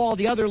 you know all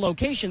the other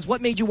locations.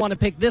 What made you want to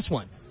pick this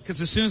one? Because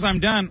as soon as I'm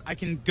done, I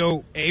can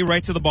go A,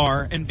 right to the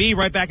bar, and B,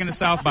 right back into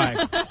South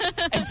by.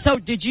 And so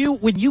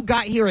when you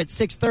got here at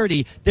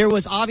 6:30, there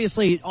was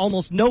obviously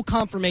almost no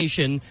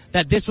confirmation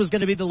that this was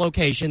going to be the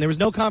location. There was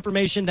no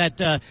confirmation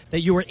that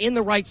you were in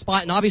the right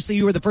spot, and obviously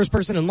you were the first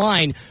person in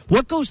line.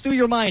 What goes through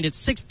your mind at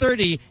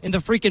 6:30 in the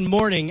freaking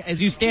morning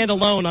as you stand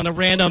alone on a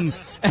random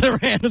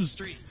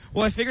street?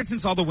 Well, I figured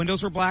since all the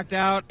windows were blacked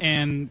out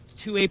and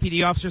 2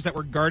 APD officers that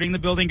were guarding the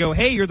building go,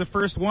 hey, you're the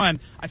first one,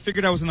 I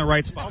figured I was in the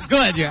right spot.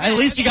 Good. At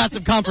least you got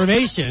some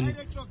confirmation.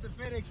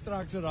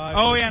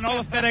 Oh, yeah, and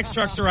all the FedEx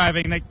trucks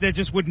arriving. They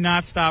just would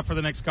not stop for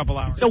the next couple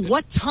hours. So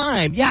what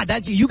time? Yeah,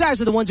 you guys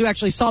are the ones who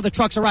actually saw the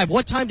trucks arrive.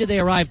 What time did they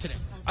arrive today?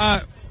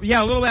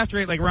 Yeah, a little after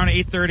 8, like around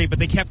 8:30, but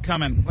they kept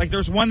coming. Like,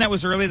 there's one that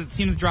was early that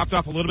seemed to dropped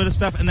off a little bit of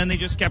stuff, and then they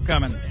just kept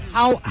coming.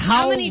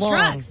 How many long?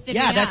 trucks did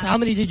you that's have? how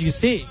many did you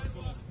see?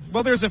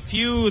 Well, there's a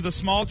few of the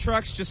small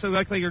trucks, just so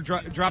likely you're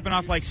dropping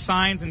off like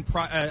signs and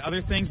other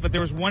things. But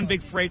there was one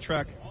big freight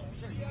truck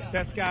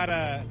that's got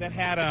that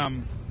had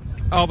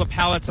all the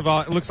pallets of all.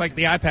 It looks like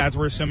the iPads,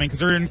 we're assuming, because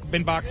they're in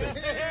bin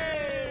boxes.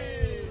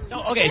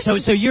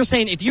 So you're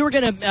saying if you were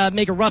going to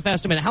make a rough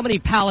estimate, how many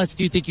pallets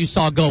do you think you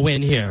saw go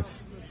in here?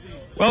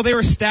 Well, they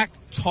were stacked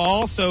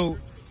tall, so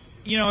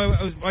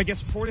I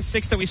guess 4 to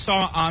 6 that we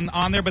saw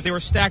on there, but they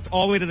were stacked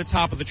all the way to the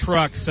top of the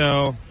truck.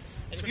 So.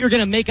 If you're going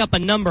to make up a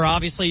number,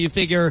 obviously you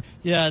figure,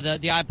 the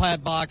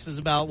iPad box is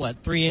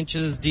about, 3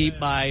 inches deep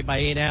by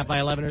 8.5 by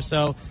 11 or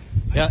so.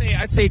 Yeah.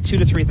 I'd say 2,000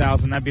 to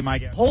 3,000. That'd be my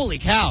guess. Holy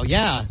cow!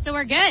 Yeah. So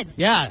we're good.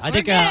 Yeah, I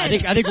think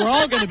we're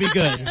all going to be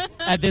good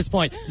at this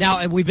point.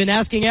 Now we've been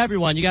asking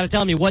everyone. You got to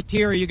tell me what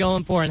tier are you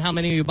going for and how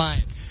many are you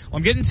buying? Well,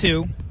 I'm getting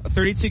 2, a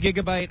 32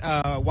 gigabyte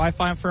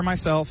Wi-Fi for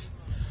myself,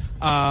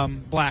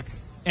 black,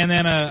 and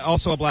then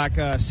also a black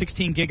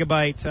 16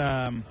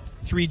 gigabyte.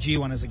 3G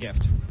one as a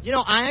gift.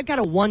 I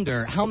gotta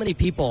wonder how many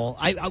people.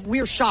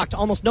 We're shocked.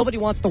 Almost nobody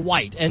wants the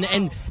white,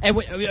 and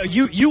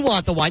you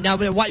want the white now.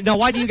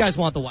 Why do you guys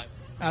want the white?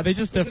 They're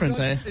just different,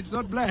 It's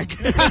not black.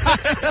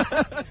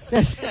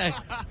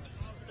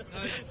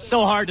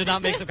 So hard to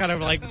not make some kind of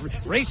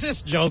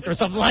racist joke or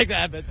something like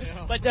that.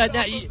 But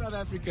now South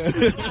Africa.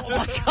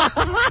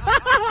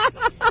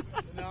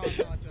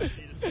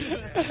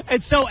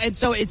 And so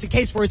it's a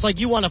case where it's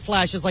like you want to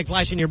flash. It's like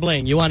flashing your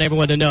bling. You want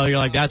everyone to know. You're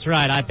like, that's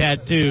right,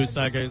 iPad 2,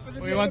 suckers.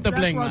 We want the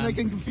bling, man. They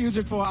can confuse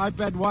it for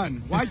iPad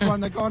 1. White one,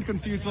 they can't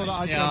confuse for the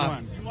iPad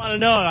 1. You want to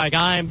know, like,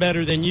 I'm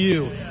better than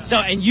you. So,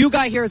 and you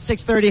got here at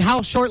 6:30.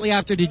 How shortly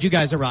after did you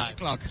guys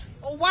arrive?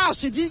 Oh, wow.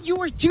 So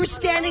you're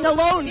standing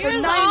alone for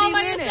 90 all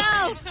by minutes.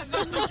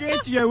 yourself.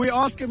 Get you. We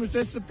ask him, is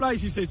this the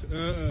place? He says,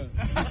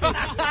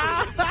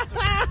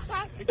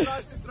 He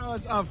tries to throw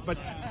us off, but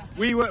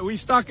we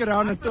stuck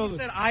around until... He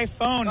said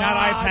iPhone, not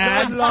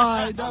iPad. Don't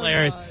lie.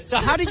 Hilarious. So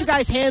how did you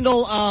guys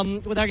handle,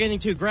 without getting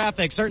too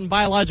graphic, certain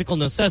biological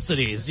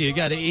necessities? You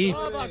got to eat.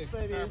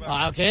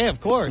 Okay,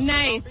 of course.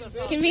 Nice.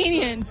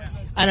 Convenient.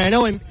 And I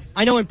know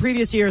in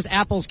previous years,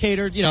 Apple's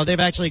catered. They've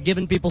actually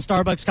given people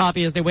Starbucks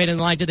coffee as they wait in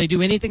line. Did they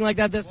do anything like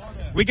that this time?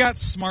 We got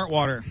smart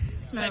water.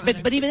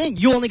 But even then,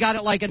 you only got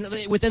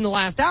it within the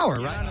last hour,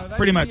 right?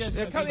 Pretty much.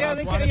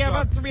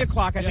 About 3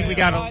 o'clock. I think we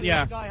got it.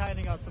 Yeah. Guy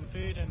hiding out some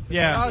food.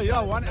 Oh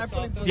yeah, one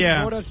Apple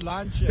bought us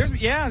lunch.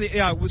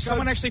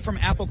 Someone actually from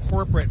Apple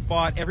Corporate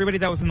bought everybody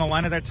that was in the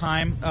line at that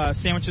time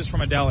sandwiches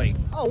from a deli.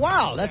 Oh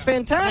wow, that's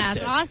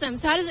fantastic. That's awesome.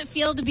 So how does it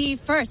feel to be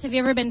first? Have you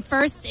ever been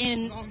first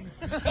in?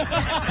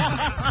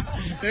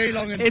 Very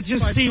long. It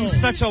just seems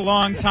such a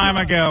long time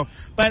ago.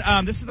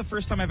 But this is the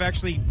first time I've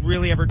actually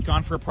really ever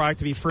gone for a product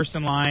to be first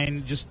in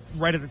line, just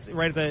right at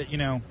the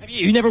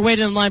You never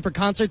waited in line for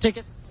concert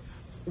tickets?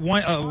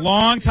 A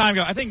long time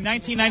ago. I think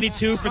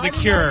 1992 for The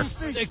Cure.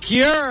 The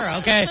Cure.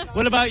 Okay.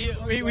 What about you?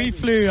 We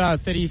flew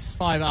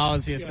 35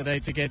 hours yesterday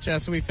to get here,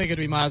 so we figured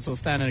we might as well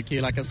stand in a queue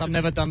like this. I've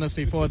never done this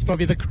before. It's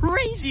probably the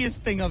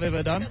craziest thing I've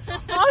ever done.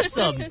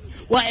 Awesome.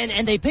 Well,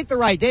 and they picked the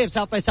right day of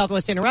South by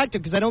Southwest Interactive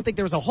because I don't think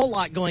there was a whole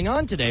lot going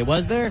on today,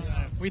 was there?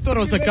 We thought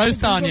it was a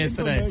ghost town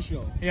yesterday.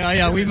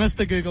 Yeah, we missed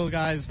the Google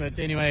guys, but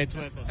anyway, it's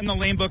worth it. And the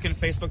Lane Book and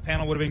Facebook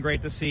panel would have been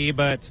great to see,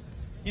 but...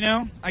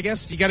 I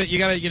guess you gotta,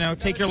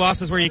 take your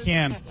losses where you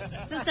can. It's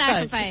a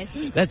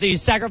sacrifice. That's a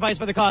sacrifice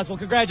for the cause. Well,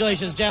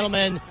 congratulations,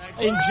 gentlemen.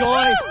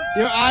 Enjoy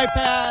your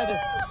iPad.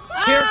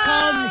 Here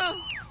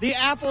come the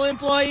Apple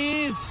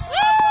employees.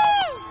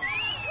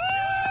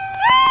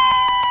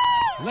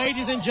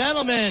 Ladies and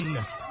gentlemen,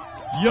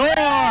 your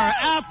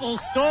Apple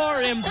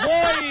Store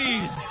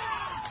employees.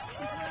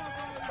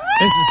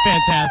 This is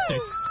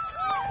fantastic.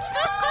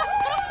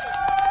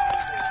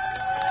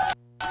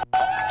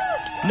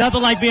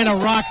 Nothing like being a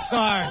rock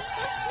star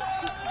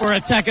for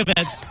a tech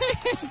event.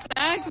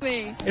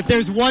 Exactly. If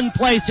there's one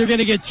place you're going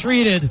to get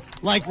treated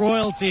like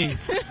royalty,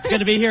 it's going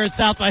to be here at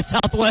South by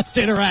Southwest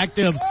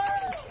Interactive.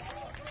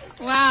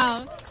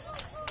 Wow.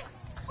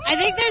 I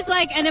think there's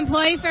like an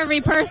employee for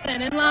every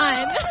person in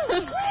line.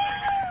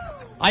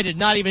 I did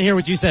not even hear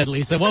what you said,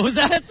 Lisa. What was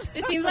that?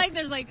 It seems like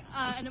there's like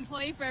an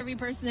employee for every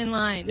person in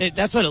line.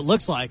 That's what it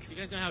looks like. Do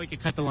you guys know how we could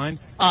cut the line?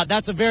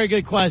 That's a very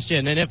good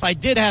question. And if I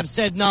did have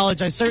said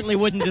knowledge, I certainly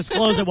wouldn't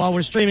disclose it while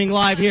we're streaming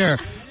live here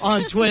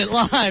on TWiT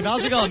Live.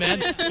 How's it going,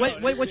 man?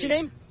 Wait, what's your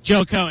name?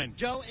 Joe Cohen.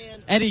 Joe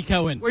and Eddie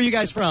Cohen. Where are you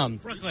guys from?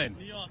 Brooklyn.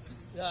 New York.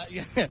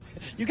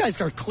 You guys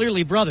are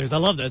clearly brothers. I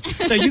love this.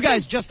 So you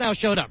guys just now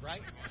showed up,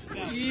 right?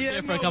 Yeah,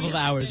 for a couple of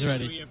hours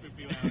already.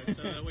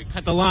 So we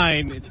cut the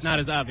line, it's not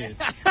as obvious.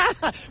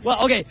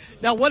 Well, okay.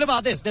 Now, what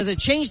about this? Does it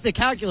change the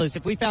calculus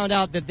if we found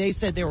out that they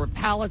said there were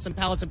pallets and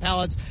pallets and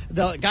pallets?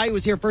 The guy who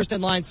was here first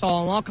in line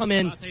saw them. I'll come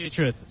in. I'll tell you the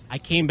truth. I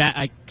came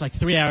back, like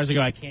 3 hours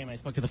ago, I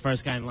spoke to the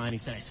first guy in line. He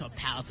said, I saw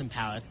pallets and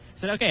pallets. I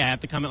said, okay, I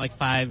have to come at like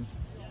 5,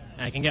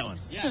 and I can get one.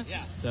 Yeah.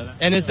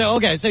 And it's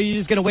okay, so you're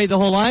just going to wait the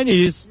whole line?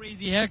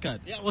 Crazy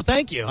haircut. Yeah, well,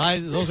 thank you.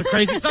 Those are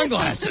crazy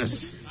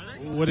sunglasses.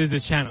 What is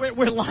this channel?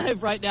 We're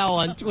live right now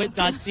on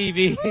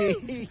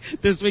TWiT.tv,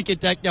 This Week in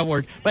Tech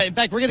Network. But in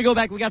fact, we're going to go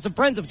back. We got some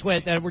friends of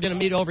TWiT that we're going to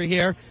meet over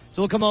here.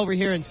 So we'll come over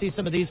here and see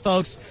some of these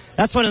folks.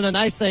 That's one of the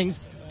nice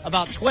things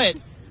about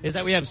TWiT is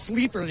that we have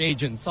sleeper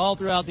agents all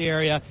throughout the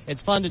area.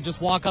 It's fun to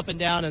just walk up and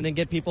down and then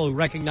get people who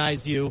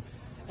recognize you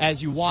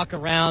as you walk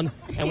around.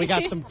 And we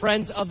got some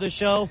friends of the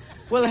show.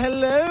 Well,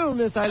 hello,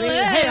 Miss Eileen.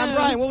 Hello. Hey, I'm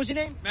Brian. What was your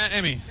name? Matt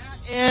Emmy.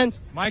 And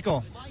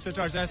Michael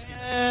Sitarzeski.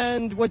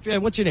 And what's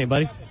your name,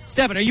 buddy?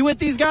 Stefan, are you with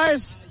these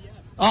guys?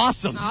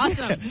 Awesome.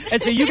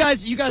 And so you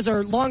guys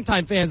are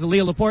longtime fans of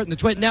Leah Laporte and the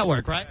TWiT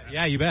Network, right?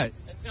 Yeah, you bet.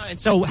 And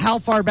so how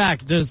far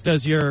back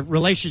does your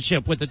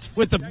relationship with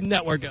the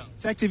network go?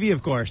 Tech TV,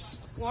 of course.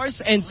 Of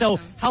course. And so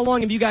how long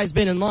have you guys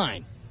been in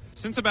line?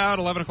 Since about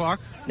 11 o'clock.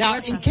 Now,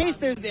 in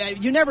case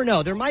you never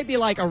know, there might be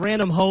like a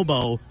random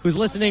hobo who's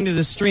listening to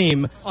the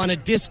stream on a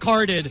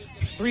discarded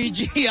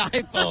 3G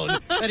iPhone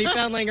that he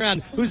found laying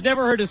around who's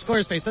never heard of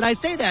Squarespace. And I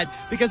say that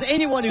because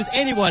anyone has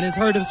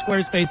heard of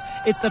Squarespace.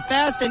 It's the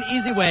fast and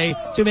easy way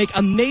to make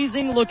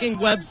amazing looking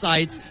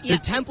websites.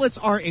 Yep. Their templates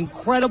are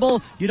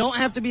incredible. You don't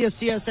have to be a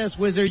CSS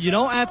wizard. You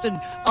don't have to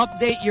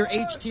update your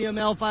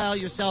HTML file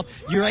yourself.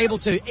 You're able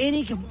to,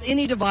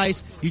 any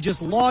device, you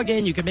just log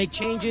in, you can make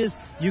changes,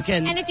 you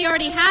can... And if you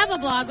already have a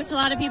blog, which a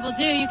lot of people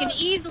do, you can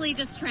easily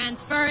just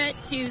transfer it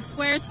to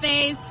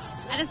Squarespace.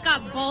 I just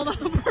got bowled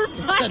over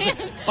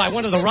by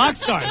one of the rock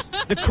stars,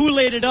 the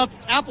Kool-Aided up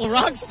Apple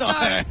rock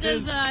star.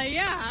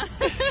 Yeah.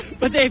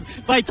 But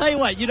I tell you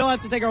what, you don't have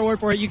to take our word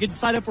for it. You can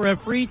sign up for a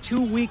free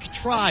 2-week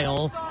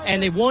trial,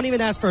 and they won't even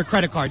ask for a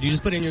credit card. You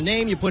just put in your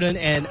name, you put in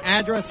an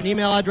address, an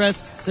email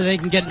address, so they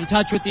can get in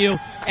touch with you,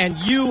 and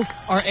you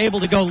are able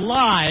to go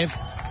live,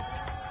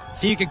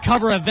 so you can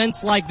cover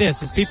events like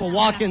this as people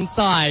walk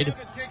inside.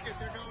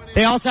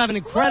 They also have an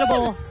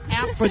incredible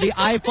app for the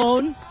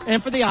iPhone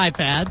and for the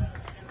iPad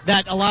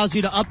that allows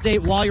you to update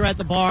while you're at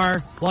the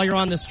bar, while you're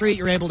on the street.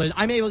 You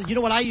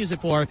know what I use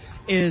it for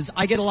is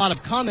I get a lot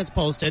of comments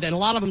posted, and a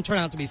lot of them turn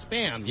out to be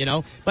spam, you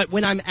know. But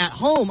when I'm at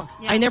home,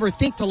 I never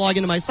think to log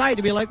into my site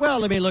to be like, well,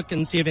 let me look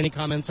and see if any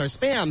comments are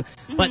spam.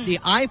 Mm-hmm. But the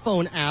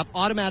iPhone app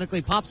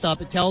automatically pops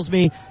up. It tells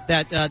me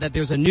that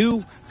there's a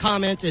new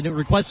comment and it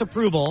requests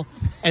approval.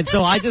 And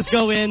so I just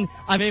go in.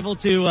 I'm able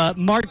to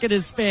mark it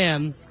as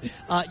spam.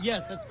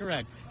 Yes, that's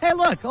correct. Hey,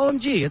 look,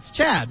 OMG, it's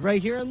Chad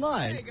right here in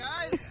line. Hey,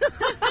 guys.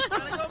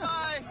 Gotta go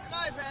by.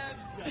 Bye, man.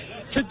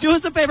 So do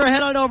us a favor,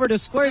 head on over to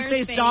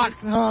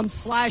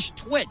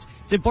squarespace.com/twit.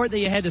 It's important that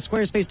you head to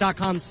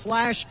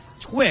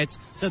squarespace.com/twit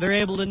so they're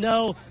able to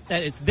know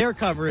that it's their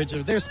coverage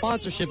or their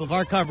sponsorship of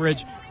our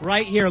coverage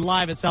right here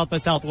live at South by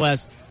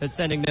Southwest that's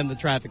sending them the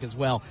traffic as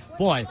well.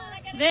 Boy,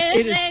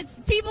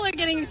 people are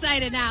getting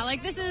excited now.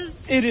 Like, this is...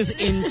 It is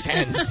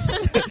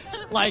intense.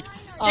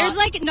 There's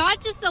like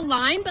not just a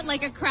line, but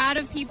like a crowd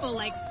of people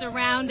like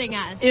surrounding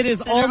us. It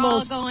is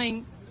almost all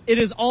going. It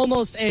is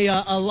almost a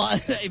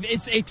lot.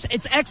 It's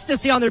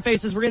ecstasy on their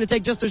faces. We're going to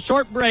take just a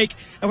short break,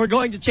 and we're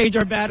going to change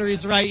our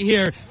batteries right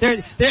here.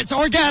 It's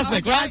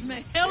orgasmic, right?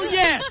 Hell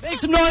yeah! Make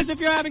some noise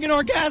if you're having an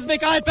orgasmic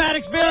iPad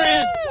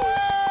experience.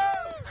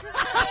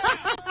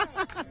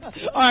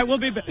 All right, we'll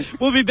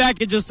be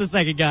back in just a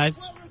second,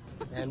 guys.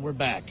 And we're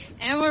back.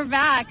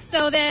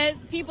 So the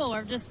people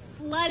are just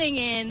flooding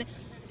in.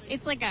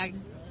 It's like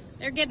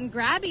they're getting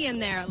grabby in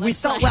there. We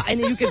saw,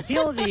 and you can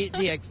feel we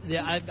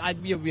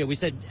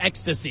said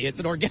ecstasy. It's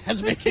an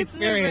orgasmic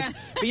experience.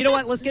 But you know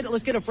what? Let's get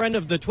a friend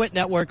of the TWiT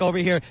Network over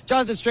here,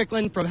 Jonathan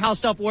Strickland from How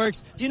Stuff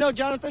Works. Do you know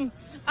Jonathan?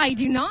 I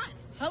do not.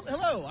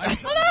 Hello.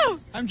 Hello.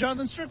 I'm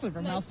Jonathan Strickland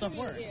from How Stuff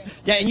Works.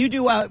 Yeah, and you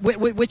do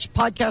which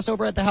podcast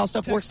over at the How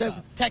Stuff Works?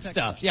 Tech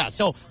Stuff. Yeah,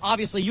 so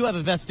obviously you have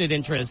a vested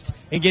interest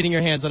in getting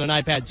your hands on an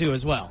iPad too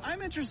as well.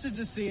 I'm interested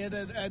to see it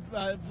at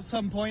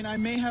some point. I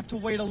may have to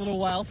wait a little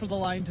while for the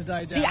line to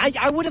die down. See,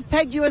 I would have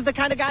pegged you as the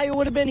kind of guy who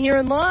would have been here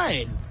in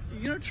line.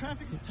 You know,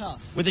 traffic is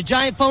tough. With a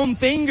giant foam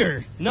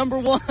finger, number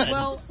one.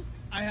 Well,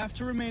 I have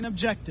to remain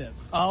objective.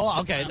 Oh,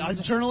 okay. It's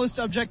journalist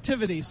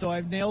objectivity, so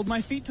I've nailed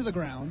my feet to the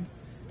ground.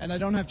 and I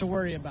don't have to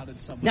worry about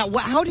it so much. Now,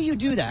 how do you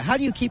do that? How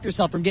do you keep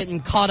yourself from getting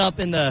caught up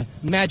in the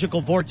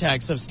magical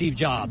vortex of Steve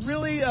Jobs?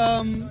 Really,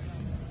 how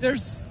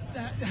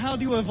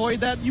do you avoid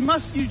that?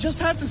 You just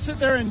have to sit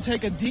there and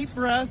take a deep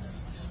breath,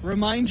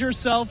 remind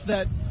yourself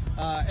that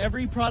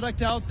every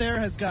product out there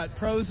has got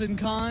pros and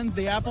cons.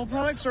 The Apple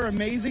products are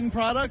amazing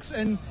products,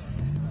 and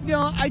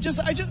I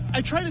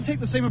try to take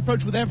the same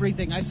approach with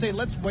everything. I say,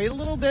 let's wait a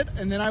little bit,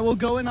 and then I will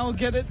go and I'll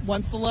get it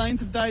once the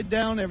lines have died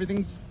down,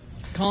 everything's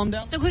calmed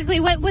down. So quickly,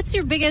 what's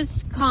your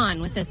biggest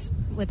con with the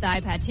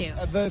iPad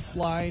 2? This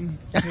line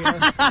here.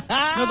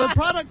 No, the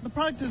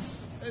product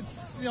is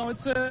it's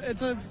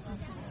a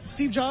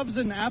Steve Jobs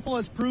and Apple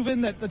has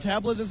proven that the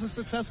tablet is a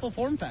successful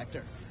form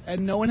factor,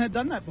 and no one had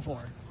done that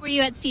before. Were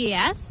you at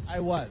CES? I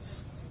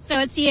was. So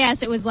at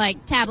CES, it was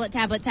like tablet.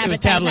 It was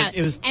tablet.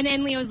 It was, and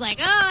then Leo was like,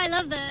 "Oh, I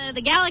love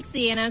the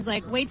Galaxy," and I was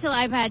like, "Wait till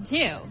iPad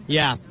 2."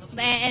 Yeah.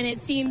 And it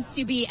seems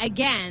to be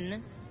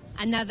again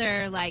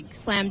another like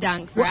slam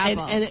dunk for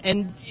Apple.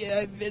 And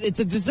it's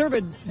a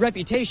deserved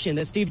reputation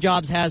that Steve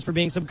Jobs has for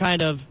being some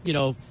kind of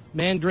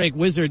mandrake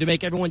wizard to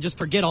make everyone just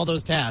forget all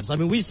those tabs. I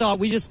mean, we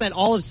just spent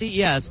all of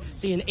CES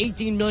seeing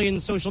 18 million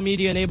social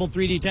media enabled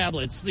 3D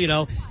tablets,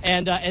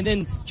 and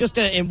then just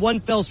in one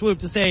fell swoop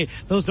to say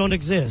those don't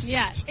exist.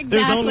 Yeah, exactly.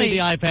 There's only the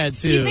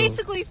iPad 2. He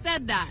basically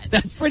said that.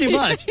 That's pretty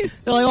much. They're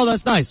like, oh,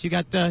 that's nice. You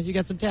got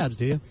some tabs,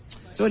 do you?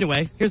 So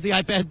anyway, here's the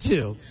iPad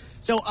 2.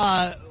 So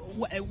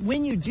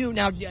when you do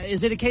now,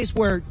 is it a case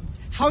where?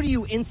 How do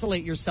you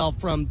insulate yourself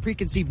from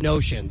preconceived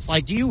notions?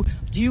 Like, do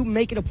you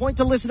make it a point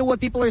to listen to what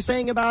people are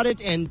saying about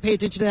it and pay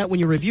attention to that when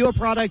you review a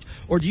product,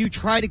 or do you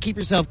try to keep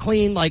yourself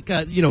clean, like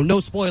no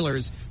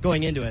spoilers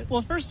going into it?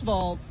 Well, first of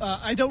all,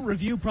 I don't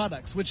review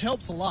products, which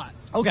helps a lot.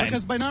 Okay.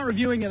 Because by not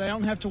reviewing it, I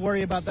don't have to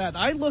worry about that.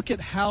 I look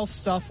at how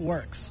stuff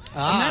works,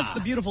 and that's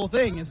the beautiful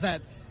thing is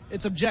that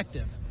it's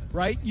objective.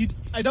 Right?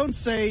 I don't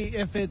say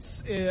if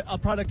a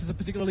product is a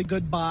particularly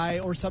good buy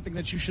or something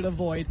that you should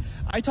avoid.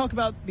 I talk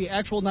about the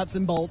actual nuts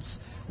and bolts,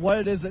 what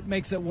it is that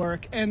makes it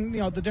work, and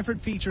the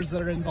different features that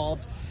are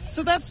involved.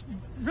 So that's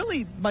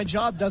really my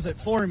job does it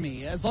for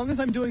me. As long as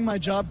I'm doing my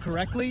job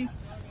correctly,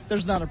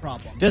 there's not a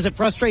problem. Does it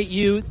frustrate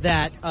you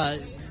that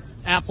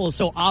Apple is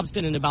so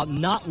obstinate about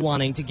not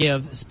wanting to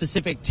give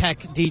specific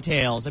tech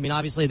details? I mean,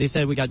 obviously they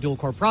said we got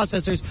dual-core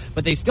processors,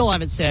 but they still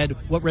haven't said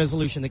what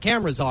resolution the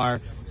cameras are,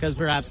 because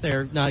perhaps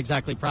they're not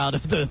exactly proud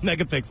of the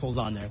megapixels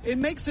on there. It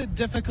makes it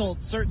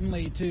difficult,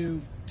 certainly,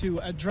 to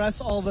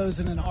address all those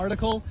in an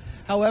article.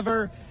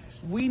 However,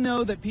 we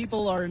know that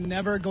people are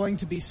never going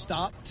to be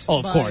stopped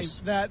of by course.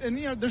 That. And,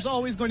 there's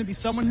always going to be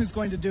someone who's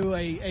going to do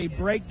a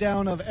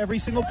breakdown of every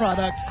single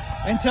product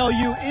and tell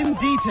you in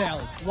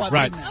detail what's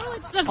in there. Oh,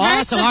 it's the first.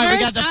 Awesome. All right, we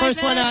got the iPad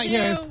first one out 2.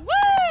 here. Woo!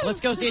 Let's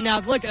go see it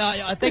now. Look,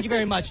 thank you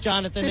very much,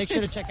 Jonathan. Make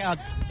sure to check out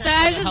So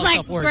I was just how like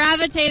stuff works.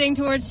 gravitating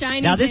towards shiny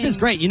Now, this things. is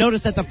great. You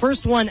notice that the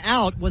first one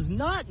out was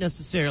not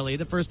necessarily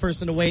the first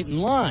person to wait in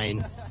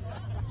line.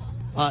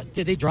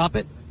 Did they drop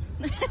it?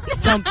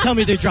 Tell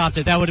me they dropped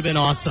it. That would have been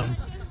awesome.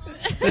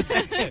 Nice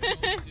one.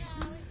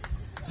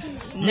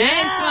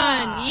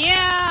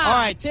 Yeah. All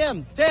right,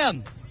 Tim,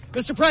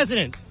 Mr.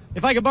 President,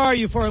 if I could borrow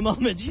you for a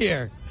moment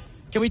here.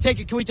 Can we take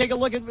a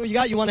look at what you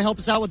got? You want to help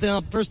us out with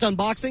the first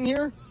unboxing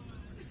here?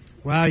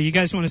 Wow, you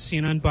guys want to see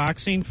an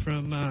unboxing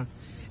from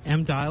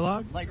M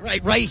Dialogue? Like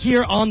right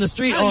here on the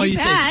street. Oh, you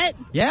bet.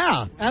 say?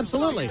 Yeah,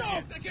 absolutely.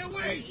 I can't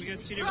wait. We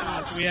got two different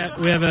ones. We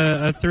have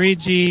a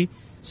 3G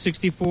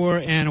 64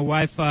 and a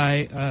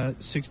Wi-Fi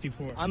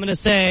 64. I'm going to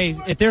say,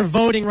 if they're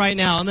voting right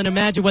now, I'm going to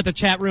imagine what the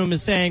chat room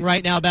is saying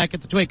right now back at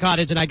the TWiT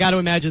Cottage, and I got to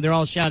imagine they're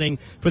all shouting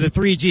for the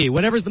 3G.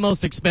 Whatever's the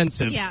most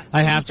expensive, Yeah,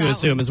 I have to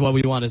assume is what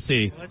we want to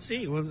see. Let's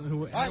see. All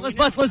right, let's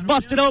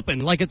bust it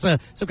open like it's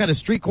some kind of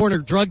street corner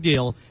drug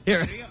deal.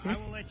 Here. I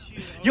will let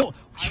you. You're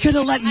going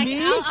to let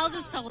me? I'll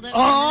just hold it.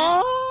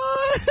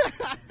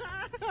 Oh!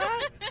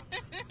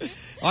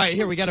 All right,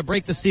 here, we got to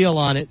break the seal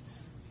on it.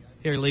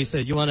 Here,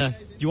 Lisa, you want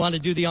to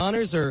do the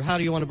honors, or how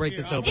do you want to break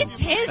this open? It's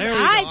his there we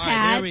go. iPad. All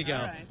right, there we go.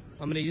 Right.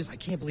 I'm going to use. I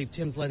can't believe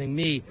Tim's letting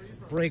me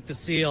break the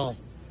seal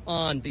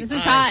on the This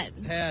is hot.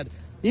 iPad.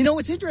 You know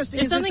what's interesting?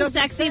 There's is something it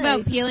doesn't sexy say,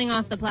 about peeling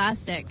off the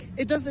plastic.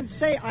 It doesn't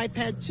say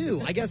iPad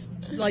 2. I guess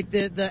like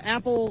the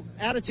Apple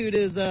attitude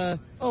is there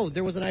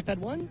was an iPad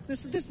 1.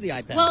 This is the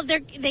iPad. Well,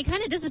 they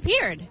kind of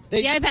disappeared.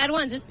 The iPad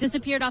 1 just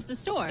disappeared off the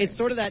store. It's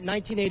sort of that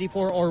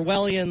 1984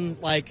 Orwellian,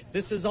 like,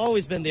 this has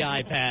always been the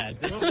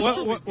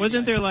iPad.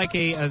 Wasn't there like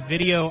a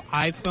video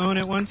iPhone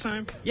at one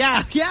time?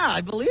 Yeah,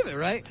 I believe it,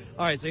 right?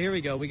 All right, so here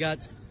we go. We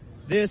got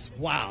this.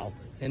 Wow.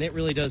 And it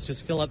really does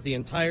just fill up the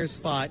entire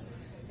spot.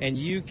 And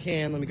you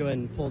can, let me go ahead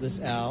and pull this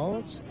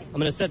out. I'm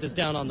going to set this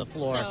down on the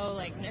floor. So,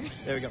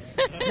 there we go.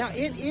 Now,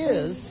 it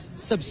is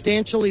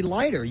substantially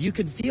lighter. You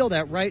can feel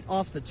that right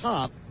off the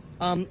top.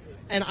 And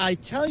I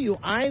tell you,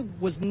 I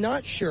was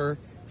not sure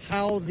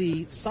how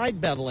the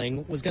side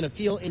beveling was going to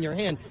feel in your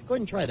hand. Go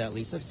ahead and try that,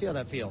 Lisa. See how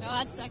that feels.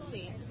 Oh, that's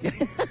sexy.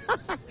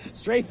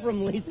 Straight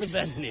from Lisa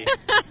Bethany.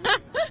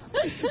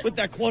 Put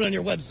that quote on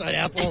your website,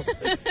 Apple.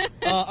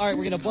 All right,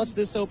 we're going to bust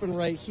this open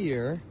right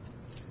here.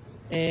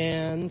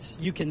 And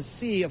you can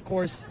see, of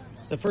course,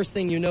 the first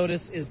thing you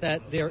notice is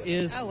that there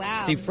is Oh,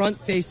 wow. the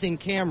front-facing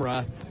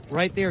camera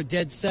right there,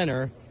 dead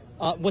center.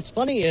 What's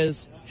funny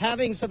is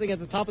having something at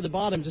the top of the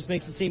bottom just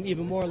makes it seem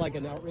even more like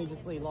an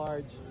outrageously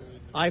large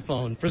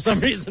iPhone. For some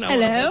reason, I want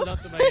to Hello? hold it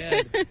up to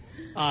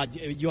my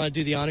head. You want to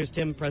do the honors,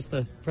 Tim? Press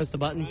the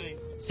button.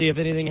 See if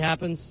anything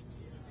happens.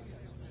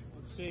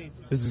 Let's see.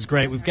 This is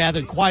great. We've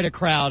gathered quite a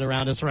crowd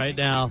around us right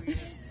now.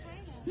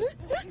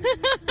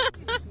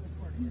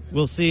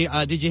 We'll see.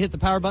 Did you hit the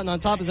power button on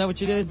top? Is that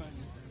what you did?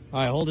 All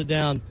right, hold it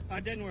down. Oh,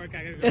 it didn't work.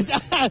 I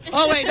gotta go.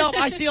 Oh, wait, no.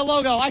 I see a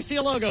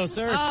logo,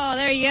 sir. Oh,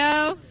 there you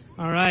go.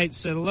 All right,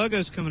 so the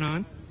logo's coming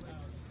on.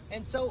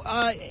 And so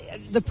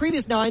the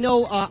previous, now I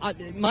know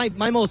my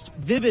most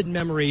vivid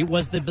memory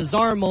was the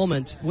bizarre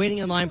moment waiting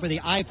in line for the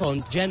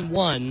iPhone Gen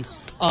 1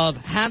 of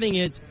having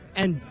it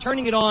and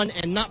turning it on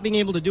and not being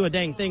able to do a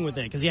dang thing with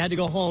it because you had to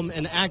go home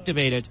and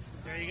activate it.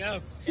 There you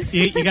go.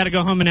 You got to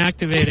go home and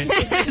activate it.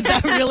 Is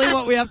that really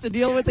what we have to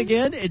deal with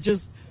again? It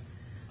just...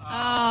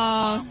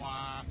 Oh.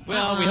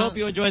 Well, we hope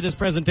you enjoyed this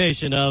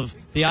presentation of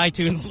the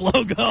iTunes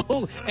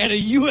logo and a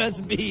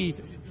USB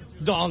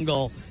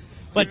dongle.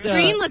 But The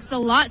screen looks a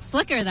lot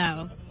slicker,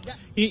 though.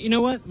 You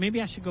know what? Maybe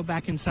I should go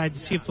back inside to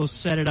see if they'll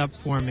set it up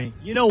for me.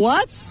 You know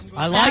what?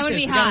 I like That would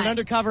this. be We got an hot.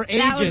 undercover That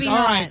would agent. be All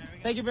hot. right.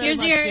 Thank you very Here's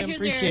much, your- Tim.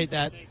 here's Appreciate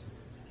your- that.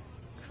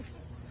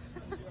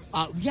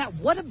 Yeah,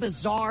 what a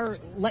bizarre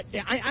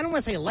letdown. I don't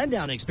want to say a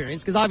letdown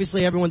experience because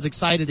obviously everyone's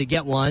excited to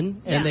get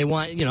one and Yeah. they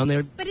want, and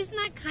they're. But isn't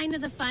that kind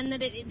of the fun that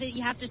that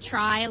you have to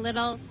try a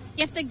little?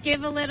 You have to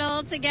give a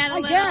little to get a I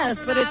little. guess,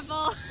 from but it's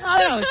Apple. I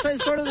don't know.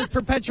 It's sort of this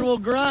perpetual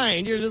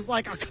grind. You're just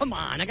like, oh, come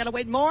on, I gotta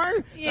wait more.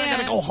 I Yeah.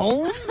 gotta go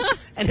home.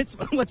 And it's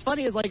what's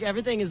funny is like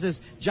everything is this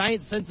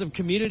giant sense of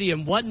community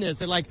and oneness.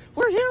 They're like,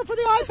 we're here for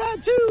the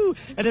iPad too.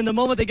 And then the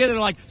moment they get it, they're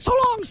like, so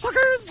long,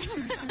 suckers.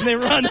 And they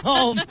run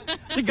home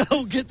to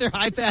go get their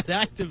iPad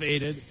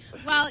activated.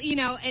 Well,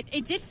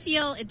 it did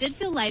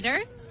feel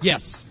lighter,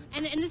 Yes.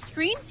 and the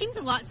screen seemed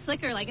a lot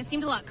slicker. Like it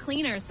seemed a lot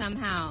cleaner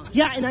somehow.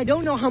 Yeah, and I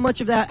don't know how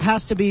much of that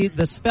has to be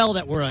the spell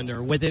that we're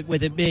under with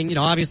it being,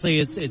 obviously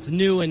it's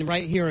new and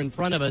right here in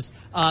front of us.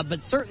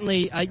 But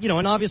certainly,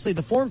 and obviously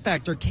the form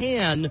factor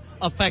can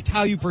affect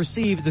how you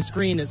perceive the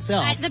screen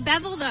itself. The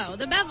bevel,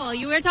 though,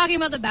 you were talking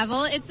about the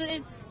bevel.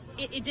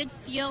 It did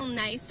feel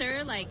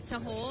nicer, like to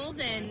hold,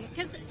 and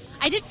because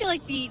I did feel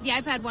like the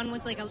iPad 1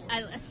 was like a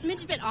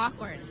smidge bit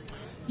awkward.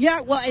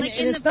 Yeah, well, and, Like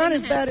and in it's the not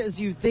as hand. bad as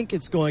you think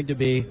it's going to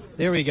be.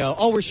 There we go.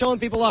 Oh, we're showing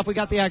people off. We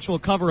got the actual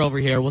cover over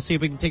here. We'll see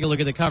if we can take a look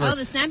at the cover. Oh,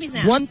 the Snappy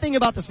Snap. One thing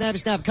about the Snappy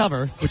Snap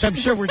cover, which I'm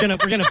sure we're gonna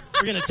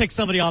tick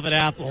somebody off at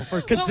Apple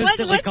for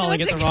consistently calling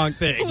it the wrong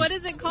thing. What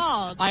is it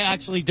called? I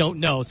actually don't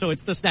know. So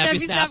it's the Snappy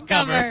Snap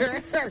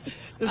cover. The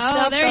Oh,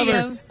 Snap there you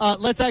cover.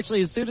 Let's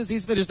actually, as soon as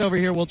he's finished over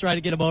here, we'll try to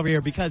get him over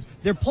here because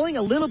they're pulling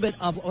a little bit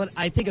of what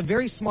I think a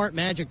very smart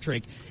magic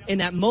trick in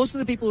that most of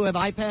the people who have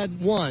iPad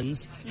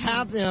 1s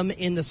have them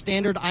in the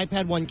standard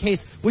iPad 1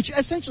 case, which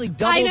essentially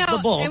doubles I know, the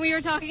bulk. and we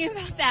were talking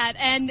about that,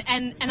 and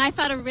I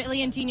thought a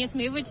really ingenious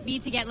move would be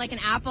to get like an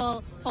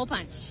Apple hole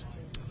punch.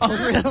 Oh,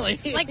 really?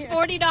 Like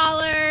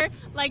 $40,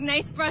 like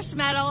nice brushed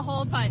metal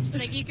hole punch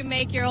that you can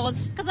make your old.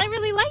 Because I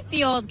really like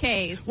the old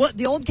case. Well,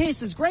 the old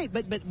case is great,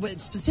 but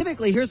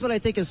specifically, here's what I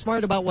think is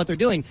smart about what they're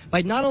doing.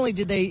 By not only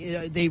did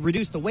they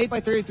reduce the weight by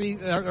 33,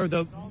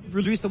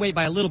 reduce the weight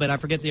by a little bit, I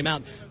forget the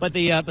amount, but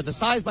the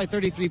size by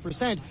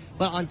 33%.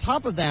 But on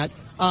top of that,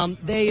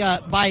 they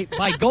by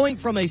going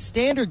from a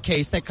standard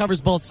case that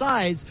covers both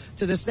sides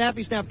to the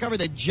Snappy Snap cover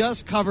that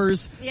just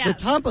covers the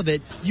top of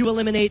it, you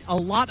eliminate a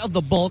lot of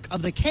the bulk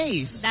of the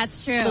case.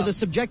 That's true. So the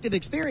subjective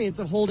experience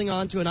of holding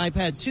on to an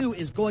iPad 2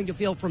 is going to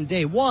feel from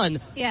day one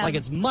like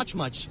it's much,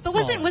 much But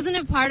smaller. wasn't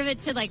it part of it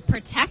to like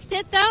protect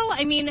it though?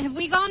 I mean, have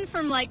we gone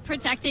from like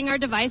protecting our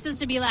devices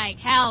to be like,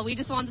 hell, we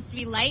just want this to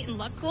be light and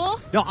look cool?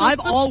 No,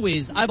 I've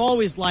always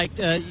liked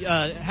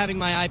having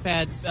my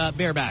iPad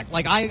bareback.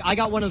 Like I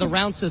got one of the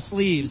Rounce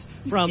sleeves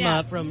from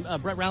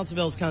Brett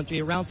Rounceville's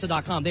country,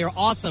 Rounce.com. They are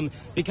awesome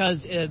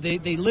because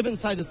they live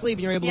inside the sleeve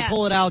and you're able to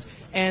pull it out.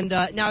 And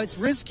now it's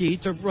risky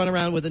to run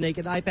around with a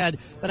naked iPad,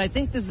 but I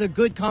think this is a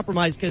good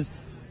compromise because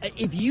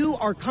if you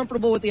are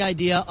comfortable with the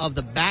idea of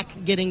the back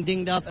getting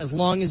dinged up as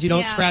long as you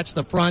don't scratch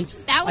the front,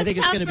 That was I think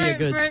it's tough going to be a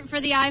good...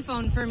 for the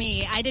iPhone for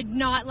me. I did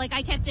not,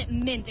 I kept it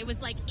mint. It was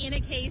like in a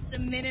case the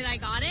minute I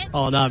got it.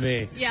 Oh, not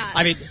me. Yeah.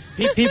 I mean,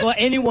 people,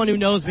 anyone who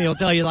knows me will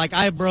tell you,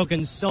 I've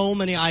broken so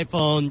many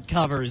iPhone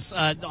covers.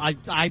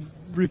 I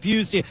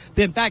refuse to.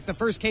 In fact, the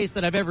first case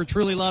that I've ever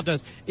truly loved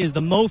is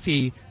the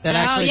Mophie that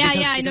actually because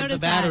I the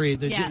noticed battery,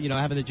 that.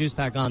 having the juice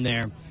pack on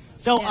there.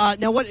 So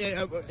now, what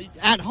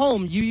at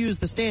home you use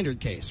the standard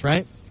case,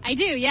 right? I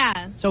do,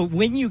 yeah. So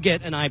when you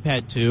get an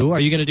iPad 2, are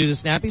you going to do the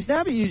Snappy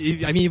Snap?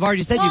 You've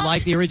already said you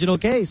like the original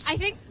case. I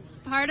think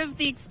part of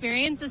the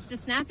experience is to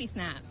Snappy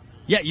Snap.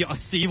 Yeah,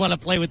 you want to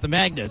play with the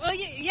magnets. Well,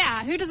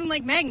 yeah, who doesn't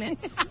like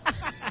magnets?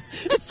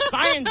 It's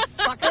science,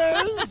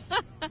 suckers!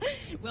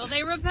 Will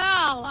they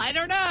repel? I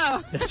don't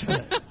know. That's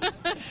right.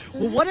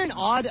 Well, what an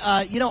odd,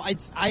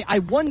 I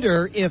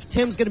wonder if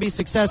Tim's going to be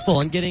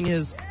successful in getting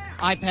his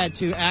iPad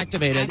 2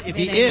 activated. If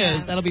he Activated, is,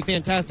 yeah. that'll be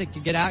fantastic to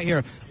get out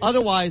here.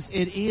 Otherwise,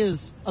 it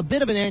is a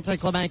bit of an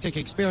anticlimactic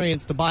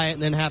experience to buy it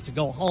and then have to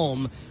go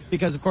home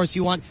because, of course,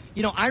 you want...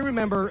 I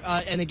remember,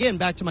 and again,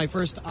 back to my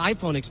first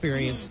iPhone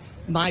experience,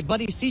 my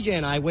buddy CJ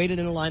and I waited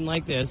in a line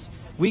like this.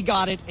 We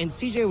got it, and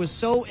CJ was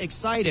so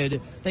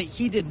excited that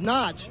he did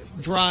not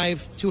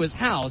drive to his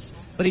house,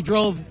 but he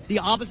drove the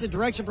opposite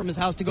direction from his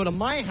house to go to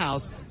my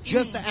house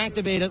just to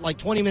activate it like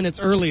 20 minutes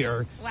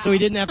earlier, so he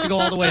didn't have to go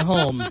all the way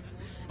home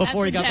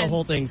before he got the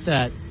whole thing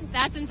set.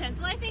 That's intense.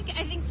 Well, I think,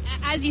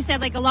 as you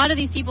said, like a lot of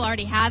these people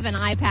already have an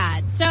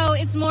iPad, so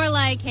it's more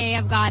like, hey,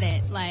 I've got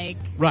it. Like,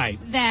 right.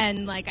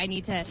 Then, like, I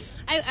need to.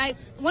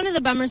 One of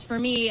the bummers for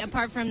me,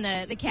 apart from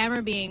the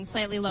camera being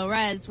slightly low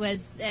res,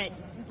 was that,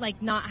 like,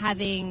 not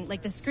having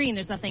like the screen.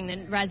 There's nothing.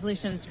 The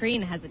resolution of the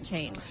screen hasn't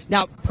changed.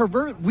 Now,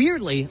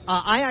 weirdly,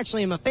 I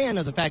actually am a fan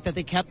of the fact that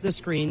they kept the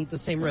screen the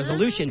same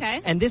resolution.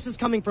 Okay. And this is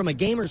coming from a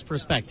gamer's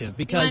perspective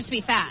because You want it to be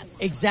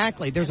fast.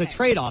 Exactly. There's a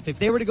trade-off. If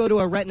they were to go to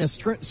a Retina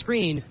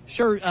screen,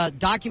 sure,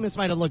 documents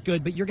might have looked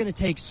good, but you're going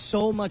to take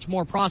so much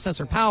more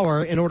processor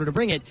power in order to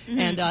bring it. Mm-hmm.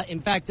 And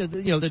in fact,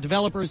 the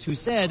developers who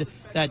said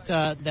that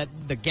that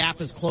the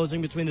gap is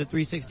closing between the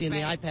 360 and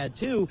the iPad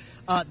 2,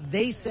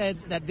 they said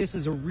that this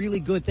is a really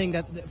good thing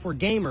that for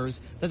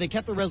gamers that they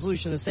kept the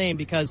resolution the same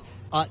because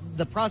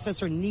the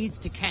processor needs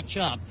to catch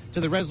up to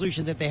the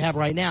resolution that they have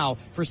right now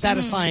for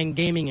satisfying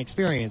gaming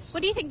experience.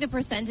 What do you think the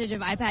percentage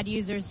of iPad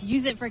users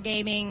use it for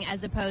gaming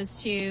as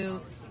opposed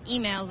to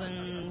emails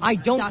and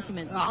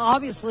documents?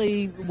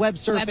 Obviously, web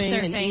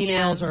surfing and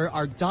emails yeah.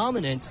 are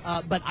dominant,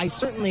 but I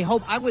certainly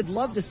hope, I would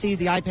love to see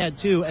the iPad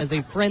 2 as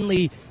a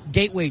friendly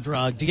gateway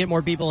drug to get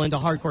more people into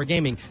hardcore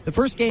gaming. The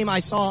first game I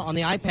saw on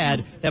the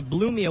iPad that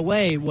blew me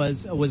away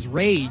was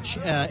Rage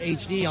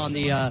HD on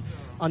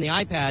the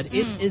iPad.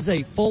 It is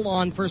a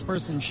full-on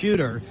first-person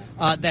shooter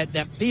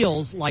that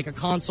feels like a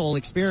console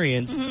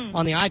experience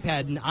on the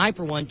iPad. And I,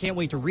 for one, can't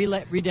wait to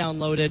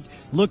re-download it,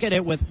 look at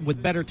it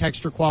with better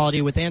texture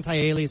quality, with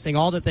anti-aliasing,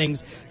 all the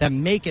things that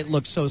make it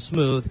look so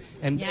smooth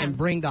and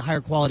bring the higher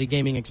quality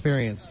gaming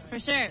experience. For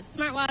sure.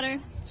 Smart water.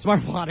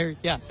 Smart water,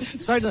 yeah.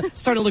 Starting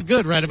to look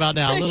good right about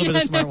now. A little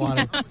bit of smart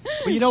water.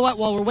 But you know what?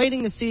 While we're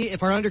waiting to see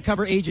if our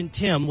undercover agent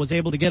Tim was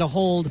able to get a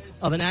hold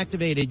of an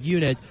activated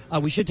unit,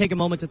 we should take a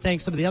moment to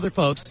thank some of the other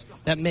folks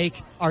that make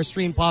our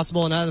stream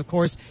possible. And that, of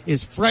course,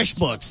 is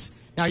FreshBooks.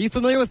 Now, are you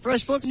familiar with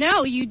FreshBooks?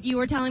 No, you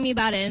were telling me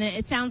about it, and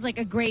it sounds like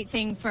a great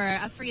thing for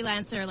a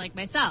freelancer like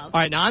myself.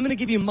 All right, now I'm going to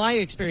give you my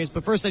experience,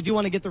 but first I do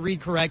want to get the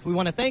read correct. We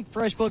want to thank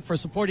FreshBooks for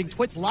supporting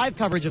TWiT's live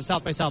coverage of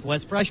South by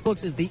Southwest.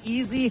 FreshBooks is the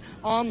easy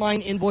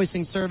online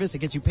invoicing service. It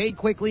gets you paid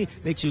quickly,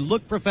 makes you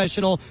look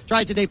professional.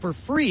 Try it today for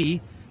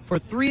free for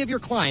 3 of your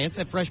clients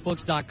at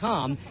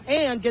freshbooks.com.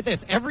 And get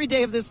this, every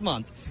day of this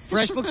month,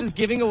 FreshBooks is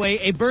giving away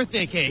a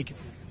birthday cake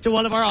to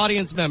one of our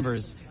audience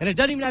members. And it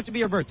doesn't even have to be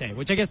your birthday,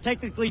 which I guess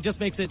technically just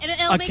makes it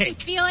It'll a make cake. you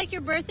feel like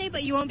your birthday,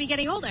 but you won't be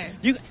getting older.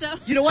 You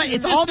know what?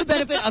 It's all the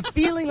benefit of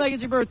feeling like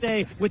it's your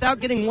birthday without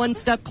getting one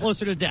step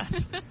closer to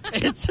death.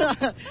 That's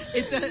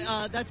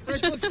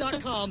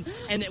freshbooks.com,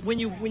 and when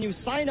you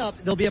sign up,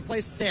 there'll be a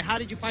place to say, how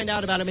did you find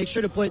out about it? Make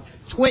sure to put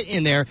TWiT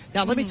in there.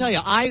 Now, let me tell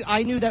you,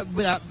 I knew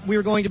that we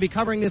were going to be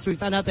covering this. We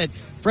found out that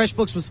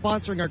FreshBooks was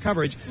sponsoring our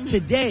coverage.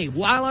 Today,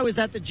 while I was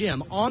at the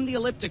gym, on the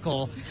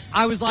elliptical,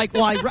 I was like,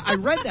 well, I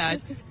read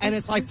that, and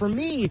it's like, for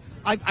me,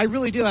 I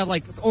really do have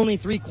like only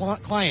 3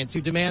 clients who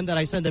demand that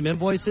I send them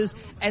invoices,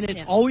 and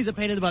it's always a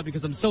pain in the butt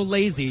because I'm so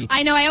lazy.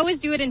 I know. I always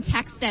do it in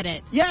text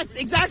edit. Yes,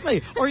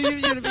 exactly. Or you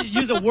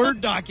use a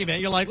Word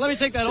document. You're like, let me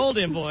take that old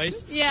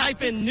invoice,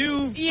 type in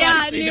new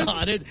pricing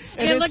on it,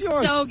 and it looks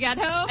yours. so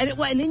ghetto.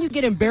 And then you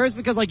get embarrassed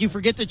because like you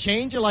forget to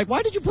change. You're like,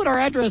 why did you put our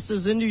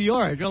addresses in New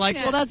York? You're like,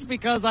 well, that's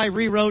because I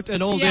rewrote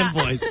an old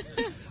invoice.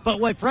 But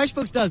what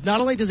FreshBooks does,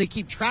 not only does it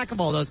keep track of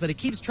all those, but it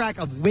keeps track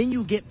of when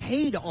you get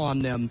paid on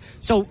them.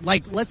 So,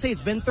 like, let's say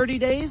it's been 30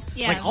 days.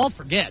 Like, I'll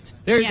forget.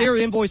 There are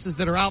invoices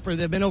that are out for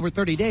that have been over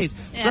 30 days.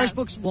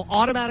 FreshBooks will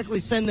automatically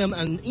send them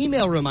an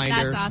email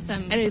reminder. That's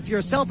awesome. And if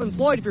you're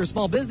self-employed, if you're a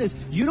small business,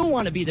 you don't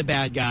want to be the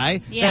bad guy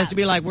that has to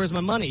be like, where's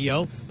my money,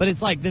 yo? But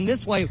it's like, then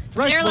this way,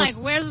 FreshBooks... They're like,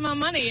 where's my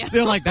money?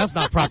 They're like, that's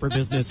not proper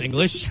business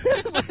English.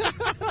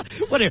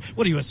 What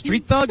are you, a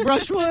street thug,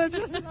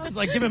 Brushwood? I was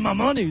like, give me my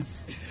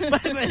monies.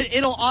 But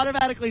it'll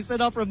automatically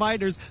send off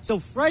reminders so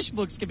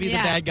FreshBooks can be the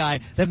bad guy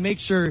that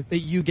makes sure that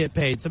you get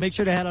paid. So make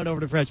sure to head on over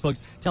to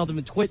FreshBooks, tell them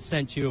that TWiT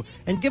sent you,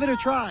 and give it a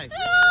try.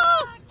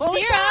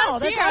 Holy cow,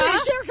 that's how you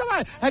share. Come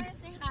on. Hi.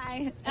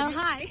 Oh,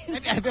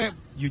 hi.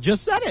 You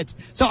just said it.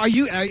 So are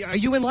you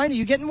in line? Are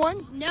you getting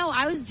one? No,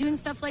 I was doing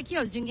stuff like you.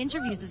 I was doing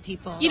interviews with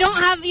people. You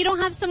don't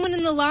have someone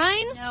in the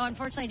line? No,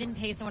 unfortunately, I didn't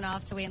pay someone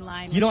off to wait in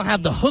line. You don't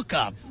have the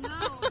hookup. No.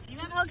 Do you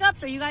have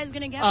hookups? Are you guys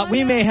going to get one?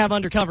 We may have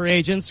undercover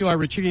agents who are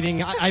retrieving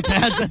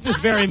iPads at this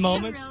very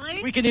moment.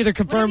 Really? We can neither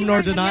confirm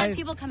nor deny. Have you had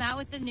people come out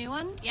with the new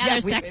one? Yeah,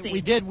 they're sexy.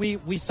 We did.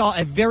 We saw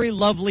a very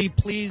lovely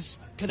please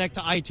connect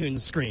to iTunes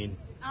screen.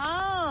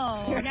 Oh.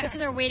 Oh, yeah, so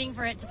they're waiting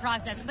for it to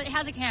process. But it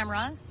has a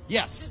camera.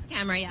 Yes.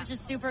 Camera, yeah. Which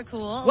is super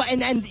cool. Well,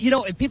 and you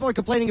know, people are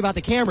complaining about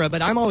the camera,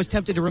 but I'm always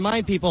tempted to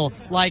remind people,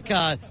 like,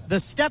 the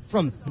step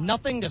from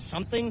nothing to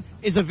something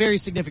is a very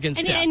significant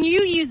step. And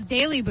you use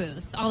Daily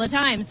Booth all the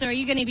time, so are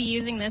you going to be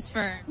using this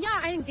for... Yeah,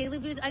 I think Daily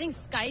Booth, I think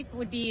Skype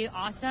would be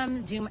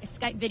awesome. Do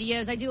Skype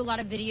videos. I do a lot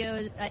of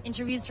video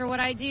interviews for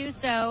what I do,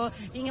 so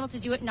being able to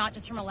do it not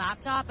just from a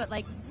laptop, but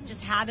like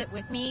just have it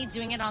with me,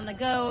 doing it on the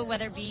go,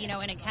 whether it be, you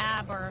know, in a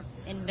cab or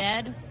in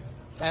bed.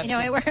 You know,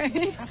 I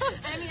mean,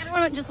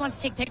 everyone just wants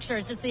to take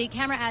pictures. Just the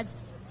camera adds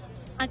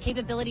a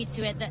capability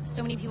to it that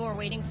so many people are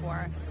waiting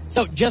for.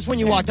 So just when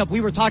you walked up,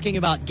 we were talking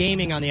about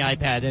gaming on the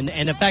iPad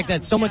and the fact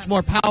that so much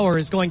more power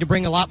is going to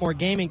bring a lot more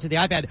gaming to the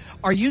iPad.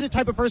 Are you the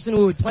type of person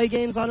who would play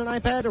games on an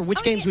iPad, or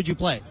which games would you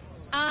play?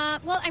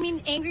 Well, I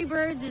mean, Angry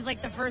Birds is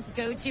like the first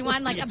go-to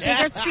one, like a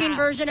bigger screen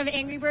version of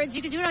Angry Birds.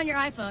 You could do it on your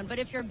iPhone, but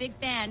if you're a big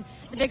fan,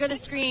 the bigger the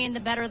screen,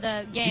 the better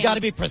the game. You got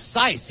to be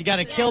precise. You got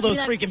to kill those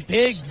freaking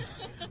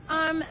pigs.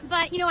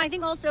 But, you know, I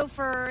think also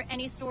for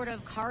any sort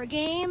of car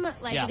game,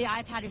 like the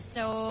Yeah. iPad is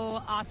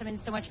so awesome and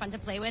so much fun to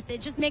play with.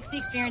 It just makes the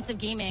experience of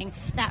gaming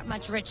that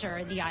much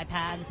richer, the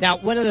iPad. Now,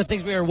 one of the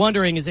things we were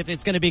wondering is if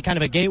it's going to be kind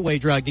of a gateway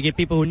drug to get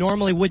people who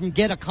normally wouldn't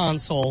get a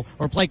console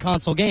or play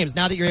console games.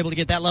 Now that you're able to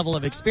get that level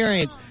of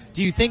experience,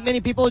 do you think many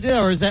people do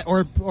that, or is that,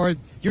 or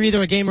you're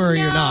either a gamer or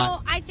you're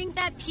not? No, I think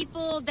that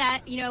people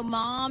that, you know,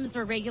 moms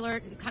or regular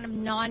kind of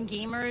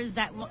non-gamers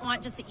that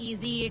want just the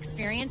easy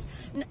experience,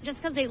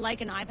 just because they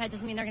like an iPad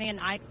doesn't mean they're going to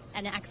get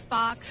an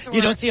Xbox. Or,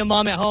 You don't see a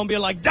mom at home be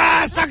like,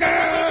 "Da suckers!"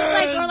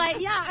 Or like,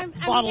 yeah, I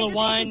Bottle mean, of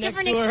wine it's a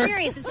different next to her.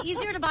 experience. It's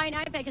easier to buy an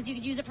iPad because you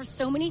could use it for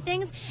so many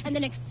things and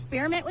then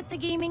experiment with the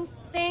gaming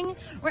thing.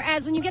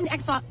 Whereas when you get an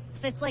Xbox,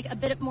 it's like a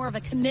bit more of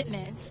a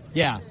commitment.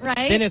 Yeah.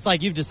 Right? Then it's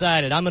like you've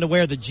decided I'm going to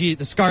wear the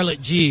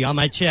Scarlet G on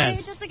my It's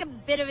chest. just like a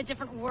bit of a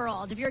different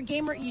world. If you're a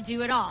gamer, you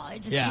do it all. It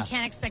just, Yeah. you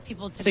can't expect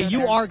people to. So go you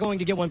there. are going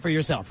to get one for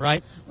yourself,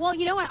 right? Well,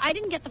 you know what? I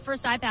didn't get the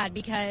first iPad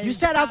because You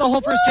sat out the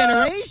whole first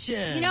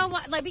generation. You know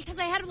what? Like, because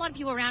I had a lot of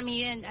people around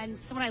me,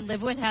 and someone I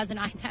live with has an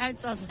iPad,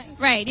 so I was like,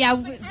 right, yeah,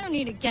 I don't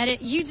need to get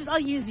it. I'll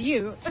use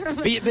you.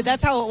 But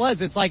that's how it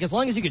was. It's like as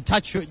long as you could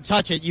touch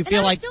it, you feel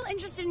and I like. was still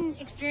interested in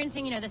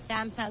experiencing, you know, the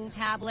Samsung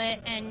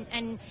tablet and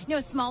you know,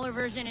 a smaller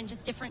version and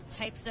just different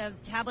types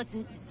of tablets.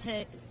 And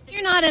to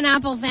You're not an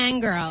Apple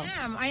fangirl. I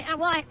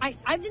am.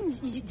 I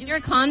didn't do. You're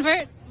a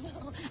convert?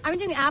 No, I've been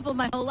doing Apple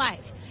my whole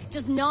life.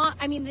 Just not.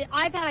 I mean, the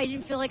iPad I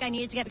didn't feel like I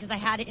needed to get because I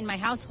had it in my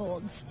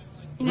household.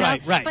 You know?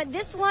 Right. But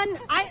this one,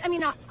 I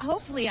mean,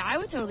 hopefully I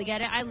would totally get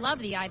it. I love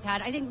the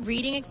iPad. I think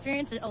reading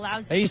experience, it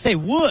allows. You say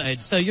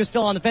would, so you're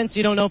still on the fence.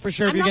 You don't know for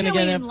sure if I'm you're not going to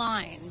gonna get wait it. in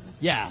line.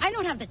 Yeah. I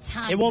don't have the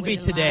time. It won't to be wait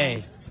in today.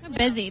 line.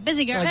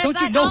 Busy girl.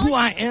 Don't you know who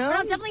I am? But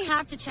I'll definitely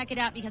have to check it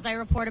out because I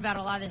report about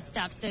a lot of this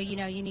stuff. So, you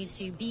know, you need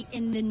to be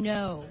in the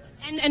know.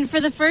 And for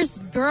the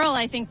first girl,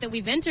 I think, that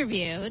we've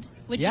interviewed,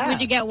 would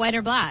you get white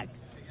or black?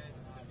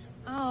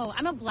 Oh,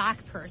 I'm a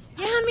black person.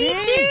 Yeah, me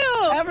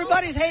too.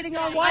 Everybody's hating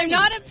on white. I'm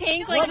not a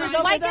pink. Like,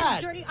 white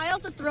gets dirty. I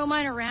also throw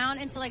mine around,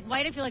 and so like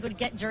white, I feel like would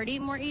get dirty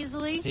more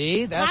easily.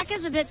 See, that's- black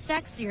is a bit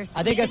sexier.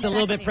 I think that's a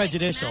little bit sexy.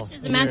 prejudicial.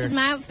 It matches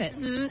my outfit.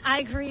 I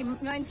agree.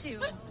 Mine too.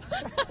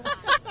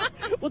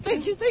 Well,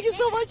 thank you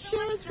so much,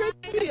 Sharon. It's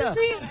great to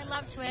see you. I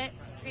love TWiT.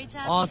 Great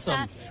job.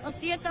 Awesome. We'll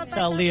see you at South by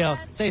Tell Leo.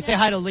 Southwest. Say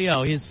hi to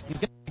Leo. He's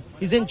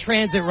in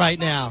transit right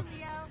now.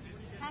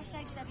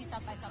 Hashtag Chevy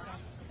South by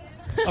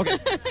Southwest. Okay.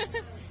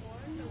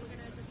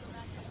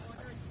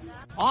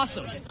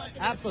 Awesome.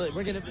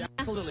 Absolutely.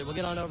 We'll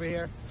get on over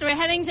here. So we're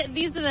heading to,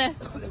 these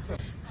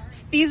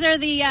are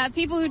the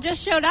people who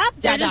just showed up.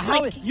 They're Yeah, just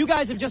now like, you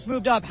guys have just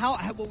moved up.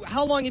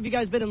 How long have you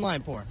guys been in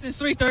line for? Since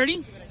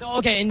 3:30. So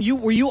okay,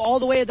 and were you all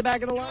the way at the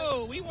back of the line?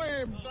 Oh, we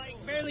were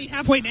like barely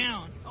halfway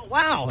down. Oh,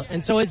 wow.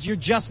 And so you're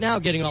just now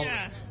getting all.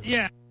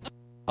 Yeah.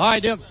 All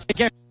right, dude. Take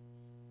care.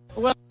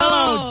 Well,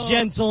 hello,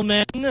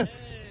 gentlemen.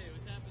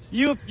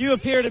 You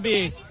appear to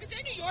be.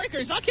 They're New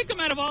Yorkers. I'll kick them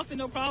out of Austin,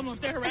 no problem,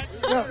 if they're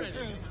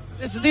harassing.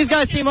 These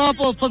guys seem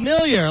awful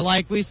familiar.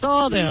 Like we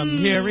saw them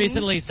here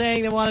recently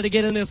saying they wanted to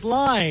get in this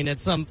line at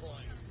some point.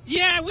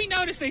 Yeah, we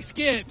noticed they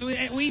skipped.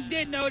 We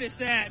did notice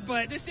that,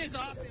 but this is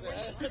Austin.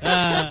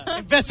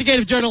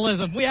 Investigative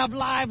journalism. We have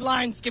live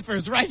line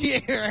skippers right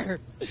here.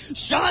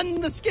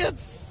 Shun the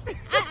skips.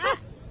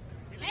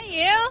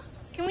 hey, you.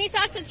 Can we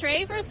talk to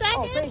Trey for a second?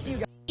 Oh, thank you,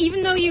 guys.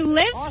 Even though you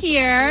live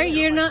here,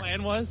 you're not.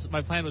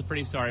 My plan was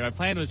pretty sorry. My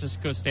plan was just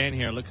to go stand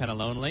here and look kind of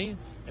lonely,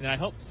 and then I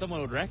hoped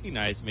someone would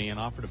recognize me and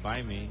offer to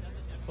buy me.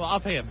 Well, I'll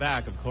pay it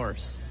back, of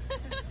course.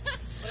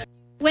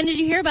 When did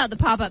you hear about the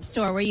pop-up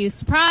store? Were you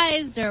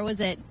surprised, or was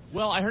it?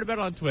 Well, I heard about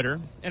it on Twitter,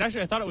 and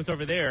actually I thought it was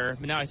over there,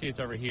 but now I see it's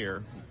over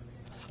here.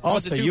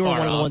 Also, you were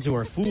one of the ones who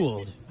were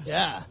fooled.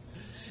 Yeah.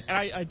 And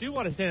I do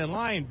want to stand in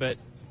line, but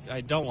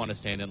I don't want to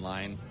stand in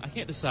line. I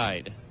can't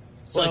decide.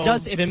 Well, it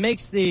does. If it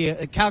makes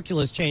the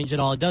calculus change at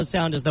all, it does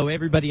sound as though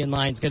everybody in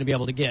line is going to be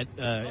able to get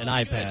an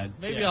iPad.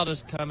 Maybe I'll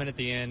just come in at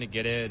the end and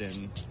get it.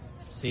 And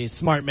see,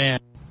 smart man.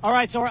 All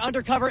right, so our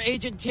undercover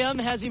agent Tim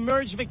has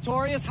emerged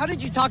victorious. How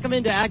did you talk him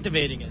into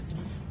activating it?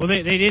 Well,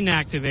 they didn't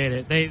activate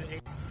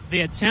it.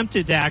 they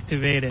attempted to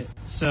activate it.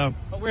 So,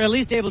 but we're at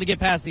least able to get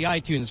past the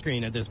iTunes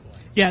screen at this point.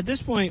 Yeah, at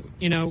this point,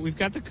 we've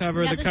got the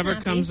cover. Yeah, the cover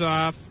snappy. comes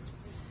off,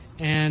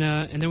 and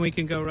then we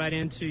can go right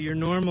into your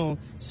normal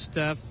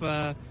stuff,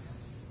 and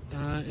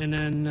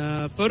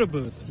then photo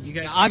booth. You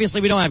guys,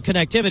 Obviously, we don't have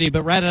connectivity,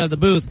 but right out of the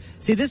booth.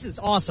 See, this is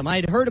awesome. I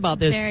had heard about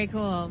this. Very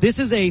cool. This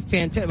is a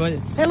fantastic.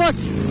 Hey, look,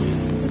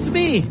 it's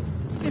me.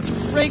 It's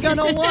Raygun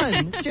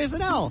 01. It's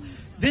Jason L.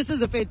 This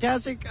is a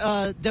fantastic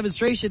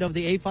demonstration of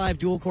the A5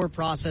 dual-core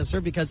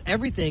processor because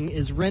everything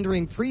is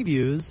rendering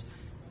previews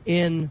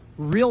in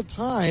real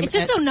time. It's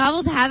just so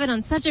novel to have it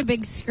on such a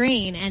big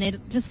screen, and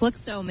it just looks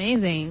so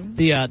amazing.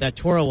 The that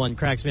Toro one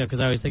cracks me up because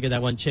I always think of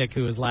that one chick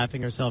who was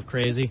laughing herself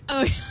crazy.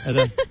 Oh, And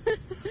then-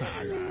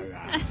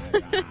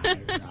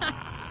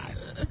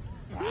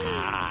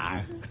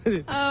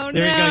 oh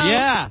there no! you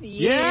go.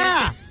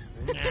 Yeah.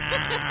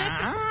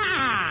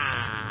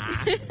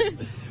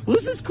 Well,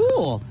 this is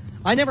cool.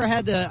 I never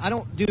had I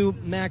don't do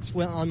Macs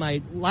on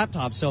my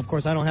laptop, so of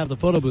course I don't have the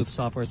photo booth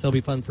software, so it'll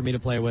be fun for me to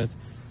play with.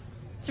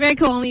 It's very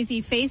cool. We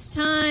see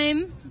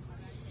FaceTime.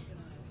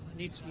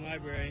 need some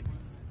library.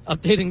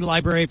 Updating the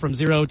library from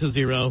 0 to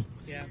 0.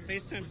 Yeah,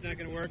 FaceTime's not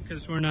going to work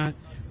because we're not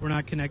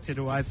connected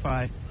to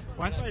Wi-Fi.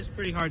 Wi-Fi is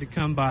pretty hard to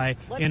come by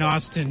in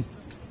Austin.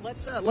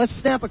 Let's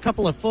snap a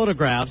couple of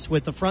photographs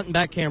with the front and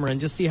back camera and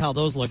just see how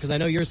those look, because I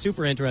know you're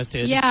super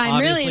interested. Yeah, I'm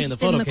obviously really in the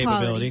interested photo in the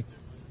capability.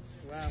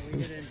 Wow, we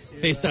get into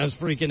FaceTime's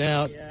freaking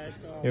out. Yeah,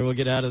 it's all. Here, we'll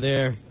get out of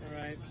there.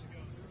 All right.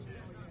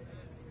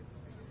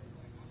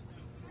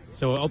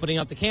 So we're opening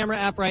up the camera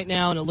app right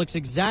now, and it looks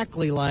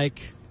exactly like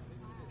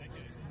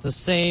the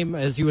same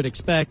as you would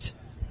expect.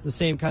 The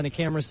same kind of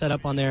camera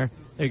setup on there.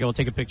 There you go. We'll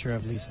take a picture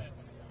of Lisa.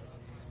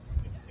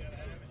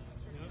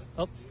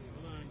 Oh.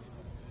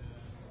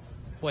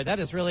 Boy, that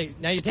is really...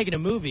 Now you're taking a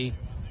movie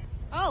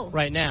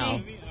right now.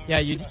 Hey. Yeah,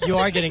 you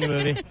are getting a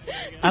movie.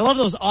 I love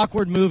those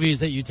awkward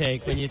movies that you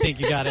take when you think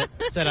you got it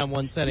set on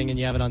one setting and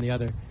you have it on the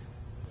other.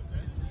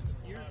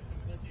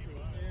 Let's see.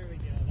 There we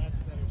go. That's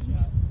a better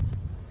shot.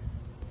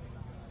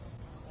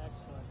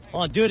 Excellent.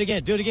 Hold on, do it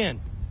again. Do it again.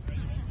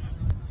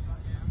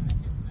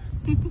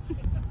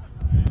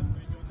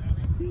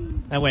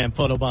 That way I'm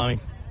photobombing.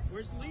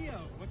 Where's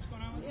Leo? What's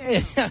going on with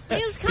Yeah.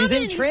 Leo's coming, He's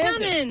in he's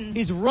transit. coming.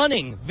 He's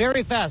running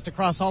very fast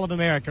across all of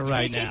America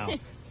right now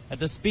at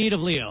the speed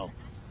of Leo.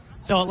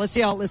 So let's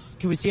see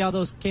can we see how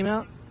those came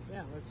out?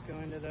 Yeah, let's go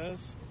into those.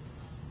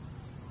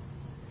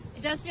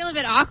 It does feel a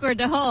bit awkward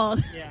to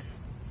hold. Yeah.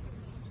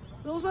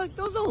 Those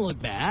don't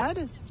look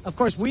bad. Of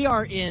course, we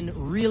are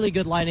in really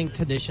good lighting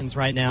conditions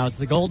right now. It's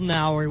the golden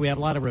hour. We have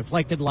a lot of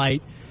reflected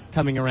light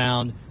coming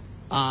around.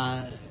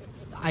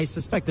 I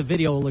suspect the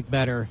video will look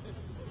better,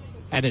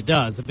 and it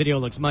does. The video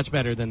looks much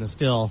better than the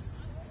still.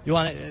 You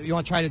want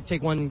to try to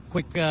take one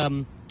quick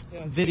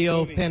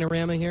video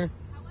panorama here?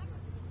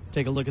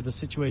 Take a look at the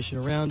situation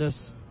around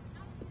us.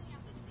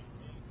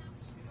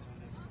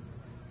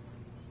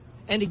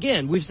 And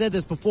again, we've said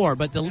this before,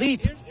 but the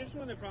leap... Here's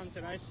one of the problems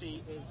that I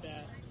see is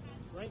that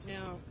right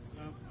now,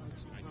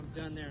 I'm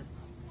done there.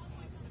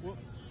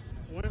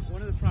 One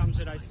of the problems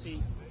that I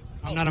see...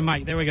 I'm not a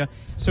mic. There we go.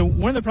 So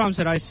one of the problems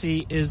that I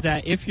see is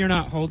that if you're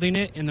not holding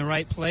it in the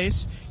right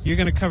place, you're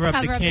going to cover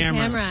up the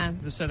camera.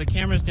 So the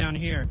camera's down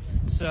here.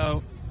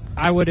 So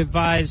I would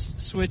advise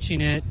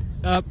switching it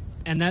up,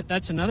 and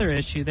that's another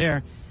issue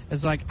there.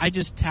 It's like I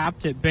just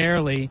tapped it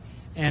barely,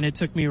 and it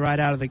took me right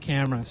out of the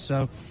camera.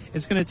 So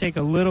it's going to take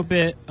a little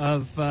bit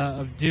of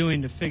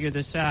doing to figure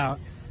this out.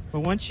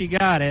 But once you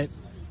got it,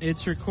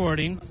 it's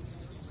recording.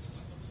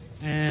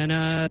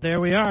 And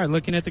there we are,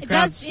 looking at the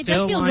crowd still It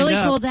does feel lined really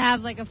up. cool to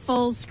have like a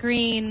full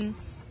screen.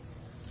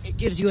 It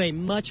gives you a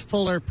much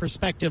fuller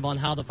perspective on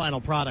how the final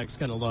product's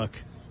going to look.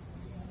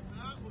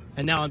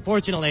 And now,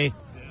 unfortunately,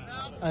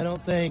 I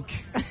don't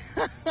think...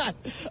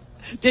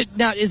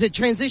 Now, is it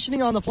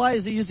transitioning on the fly?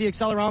 Does it use the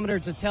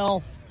accelerometer to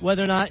tell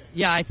whether or not...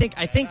 Yeah, I think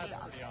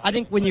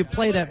when you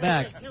play that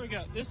back... Here we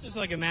go. This is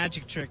like a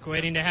magic trick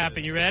waiting to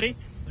happen. You ready?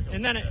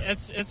 And then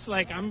it's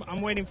like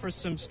I'm waiting for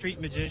some street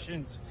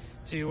magicians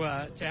to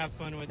have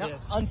fun with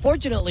this.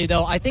 Unfortunately,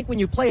 though, I think when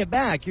you play it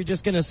back, you're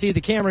just going to see the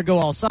camera go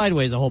all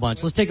sideways a whole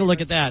bunch. Let's take a look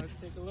at that.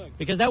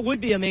 Because that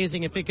would be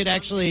amazing if it could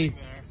actually...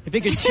 If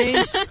it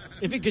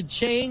could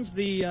change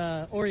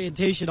the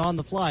orientation on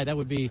the fly, that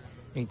would be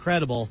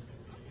incredible.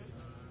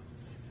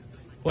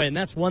 Boy, and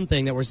that's one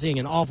thing that we're seeing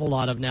an awful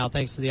lot of now,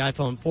 thanks to the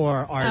iPhone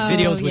 4, are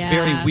videos with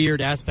very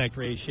weird aspect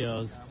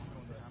ratios.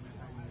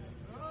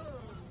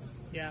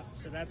 Yeah,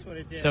 so that's what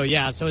it did. So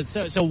yeah,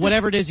 so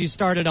whatever it is you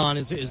started on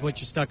is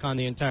what you're stuck on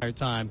the entire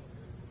time.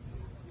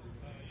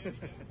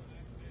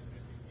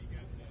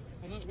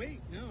 Wait,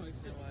 no.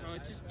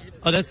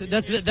 Oh,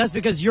 that's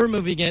because you're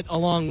moving it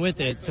along with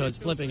it, so it's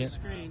flipping it.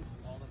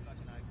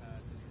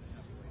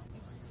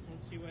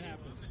 Let's see what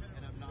happens.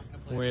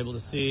 We're able to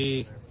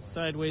see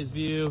sideways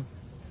view.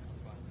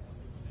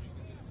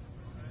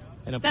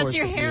 And of That's course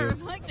your the hair view.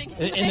 reflecting.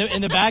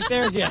 In the back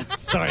there? Yeah,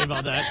 sorry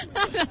about that.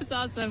 That's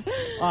awesome.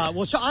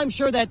 Well, I'm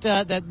sure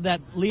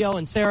that Leo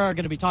and Sarah are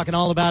going to be talking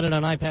all about it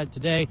on iPad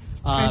today.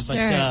 For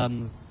sure.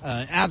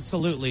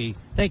 Absolutely.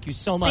 Thank you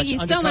so much.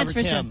 Thank you so much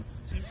for Tim.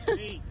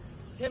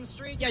 Tim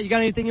Street, yeah, you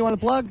got anything you want to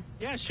plug?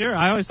 Yeah, sure.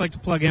 I always like to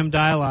plug M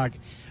Dialogue.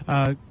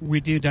 We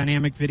do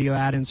dynamic video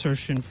ad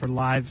insertion for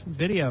live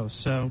video,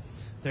 so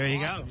there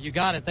you go. You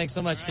got it. Thanks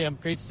so much, Tim.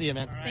 Great to see you,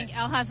 man.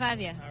 I'll high five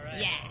you.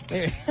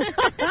 Yeah.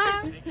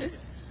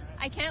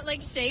 I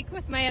can't shake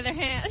with my other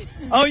hand.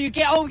 Oh, you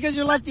can't. Oh, because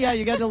you're lefty. Yeah,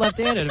 you got the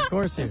left-handed, of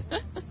course. You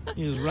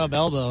just rub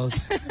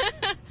elbows. Well,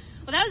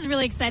 that was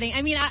really exciting.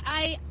 I mean,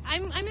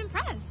 I'm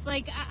impressed.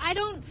 I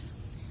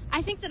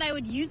think that I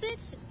would use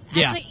it.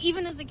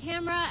 Even as a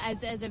camera,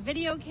 as a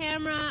video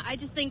camera. I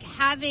just think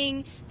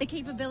having the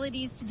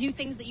capabilities to do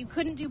things that you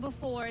couldn't do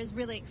before is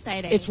really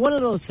exciting. It's one of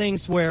those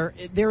things where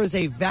there is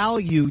a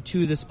value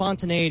to the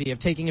spontaneity of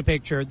taking a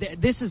picture.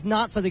 This is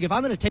not something, if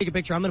I'm going to take a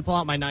picture, I'm going to pull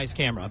out my nice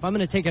camera. If I'm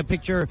going to take a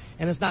picture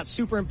and it's not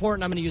super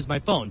important, I'm going to use my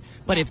phone.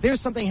 But if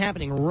there's something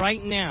happening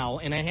right now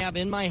and I have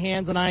in my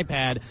hands an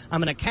iPad, I'm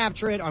going to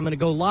capture it, I'm going to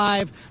go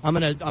live, I'm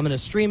going to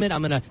stream it,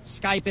 I'm going to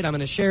Skype it, I'm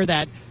going to share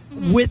that.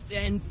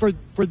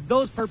 For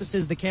those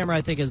purposes, the camera,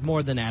 I think, is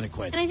more than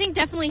adequate. And I think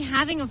definitely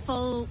having a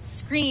full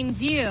screen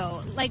view,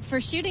 like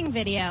for shooting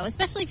video,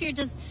 especially if you're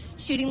just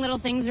shooting little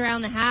things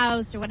around the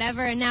house or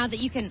whatever, and now that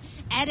you can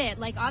edit,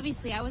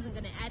 obviously I wasn't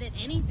going to edit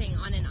anything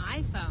on an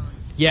iPhone.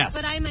 Yes.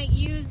 But I might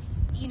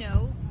use,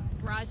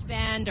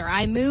 GarageBand or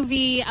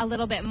iMovie a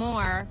little bit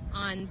more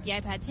on the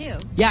iPad too.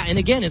 Yeah, and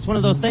again, it's one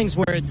of those things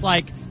where it's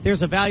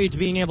there's a value to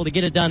being able to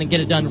get it done and get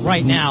it done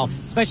right now,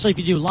 especially if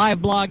you do live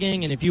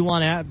blogging and if you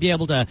want to be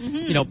able to,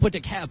 put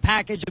a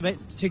package of it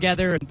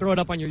together and throw it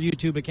up on your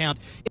YouTube account.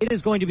 It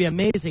is going to be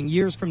amazing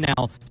years from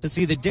now to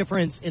see the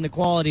difference in the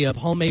quality of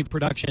homemade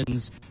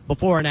productions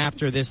before and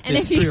after this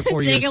 3 or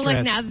 4 years. Take a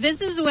look now.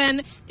 This is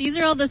when these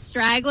are all the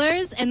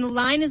stragglers, and the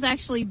line is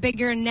actually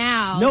bigger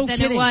now than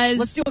kidding. It was.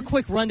 Let's do a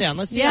quick rundown.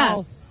 Let's see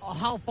how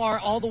far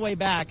all the way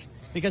back.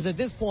 Because at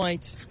this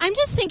point, I'm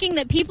just thinking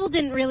that people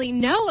didn't really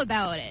know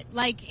about it.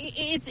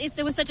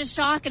 It was such a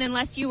shock, and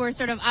unless you were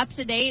sort of up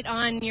to date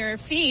on your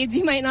feeds,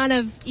 you might not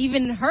have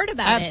even heard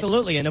about it.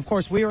 Absolutely, and of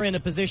course, we were in a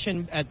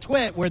position at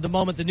TWiT where the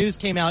moment the news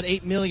came out,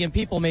 8 million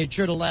people made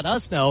sure to let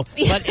us know.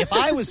 But if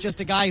I was just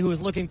a guy who was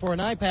looking for an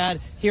iPad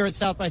here at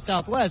South by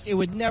Southwest, it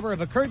would never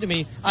have occurred to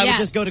me. I would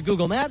just go to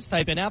Google Maps,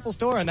 type in Apple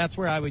Store, and that's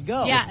where I would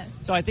go. Yeah.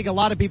 So I think a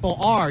lot of people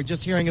are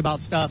just hearing about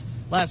stuff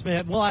last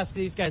minute. We'll ask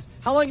these guys,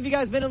 how long have you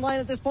guys been in line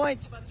at this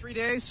point? About 3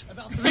 days.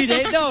 About 3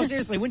 days? No,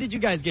 seriously, when did you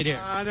guys get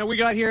here? No, we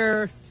got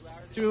here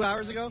 2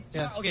 hours ago.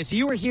 Yeah. Okay, so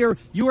you were here,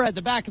 you were at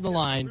the back of the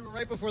line. We were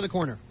right before the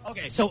corner.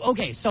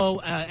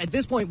 So at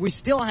this point, we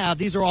still have,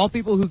 these are all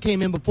people who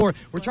came in before.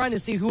 We're trying to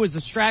see who was the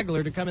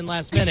straggler to come in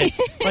last minute.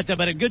 but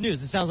good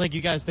news, it sounds like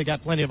you guys, they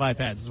got plenty of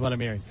iPads, is what I'm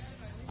hearing.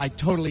 I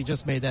totally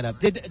just made that up.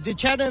 Did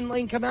Chad and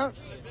Lane come out?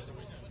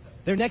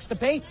 They're next to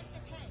pay?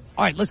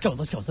 All right, let's go.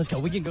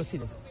 We can go see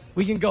them.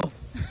 We can go.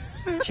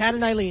 Chad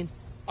and Eileen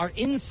are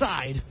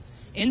inside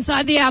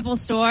the Apple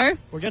Store.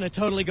 We're going to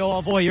totally go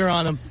all voyeur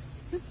on them.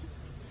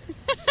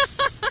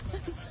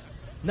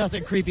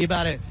 Nothing creepy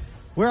about it.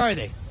 Where are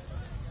they?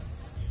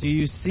 Do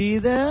you see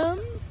them?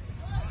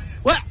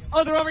 What?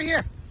 Oh, they're over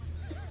here.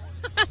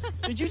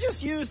 Did you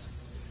just use...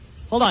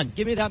 Hold on.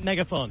 Give me that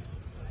megaphone.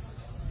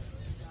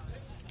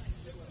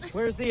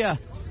 Where's the...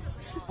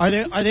 Are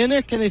they in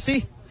there? Can they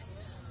see?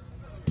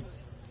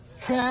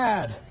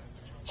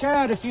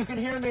 Chad, if you can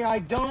hear me, I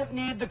don't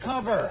need the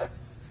cover.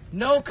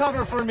 No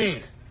cover for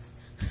me.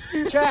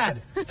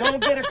 Chad, don't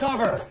get a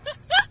cover.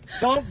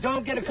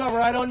 Don't get a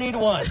cover. I don't need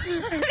one.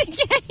 I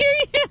can't hear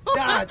you.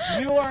 God,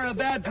 you are a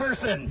bad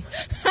person.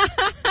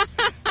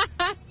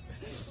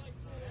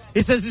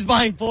 He says he's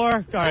buying 4.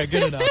 All right,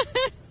 good enough.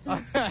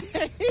 All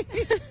right.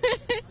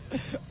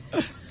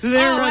 So they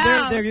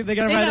got him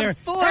right there.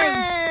 4.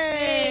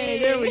 Hey,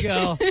 there we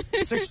go.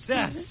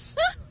 Success.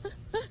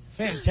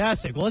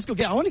 Fantastic. Well, let's go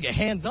I want to get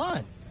hands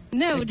on.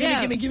 No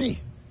doubt. Give me.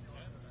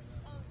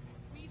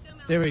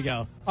 There we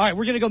go. All right,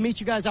 we're going to go meet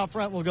you guys out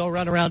front. We'll go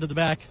run around to the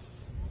back.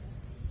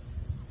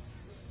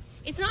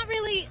 It's not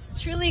really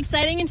truly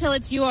exciting until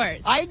it's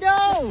yours. I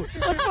know.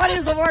 What's funny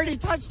is I've already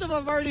touched them.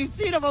 I've already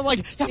seen them. I'm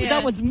like, but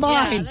that one's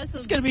mine. Yeah,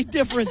 it's going to be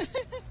different.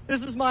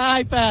 This is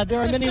my iPad. There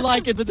are many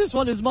like it, but this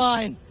one is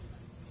mine.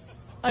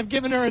 I've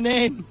given her a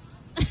name.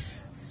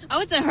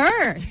 Oh, it's a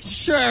her.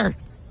 Sure.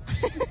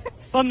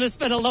 If I'm going to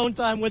spend alone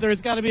time with her,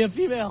 it's got to be a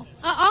female.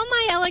 All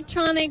my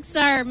electronics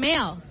are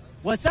male.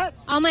 What's that?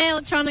 All my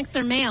electronics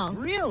are male.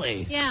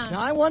 Really? Yeah. Now,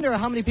 I wonder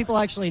how many people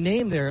actually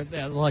name their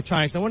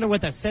electronics. I wonder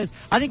what that says.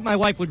 I think my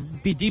wife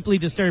would be deeply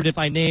disturbed if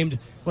I named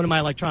one of my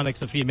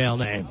electronics a female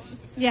name.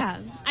 Yeah.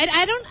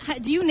 I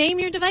don't... Do you name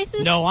your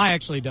devices? No, I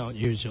actually don't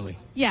usually.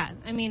 Yeah,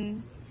 I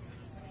mean...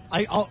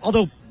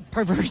 Although,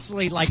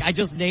 perversely, I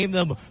just name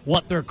them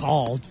what they're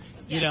called.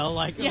 Yes. You know,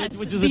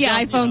 which is the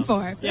dumb, iPhone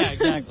 4. Yeah,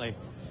 exactly.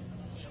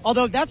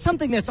 Although that's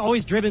something that's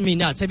always driven me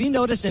nuts. Have you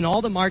noticed in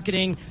all the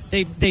marketing,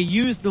 they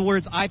use the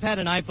words iPad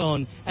and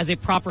iPhone as a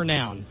proper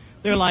noun,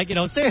 They're like,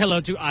 say hello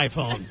to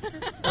iPhone.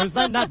 Or it's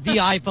not the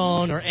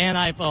iPhone or an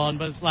iPhone,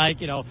 but it's like,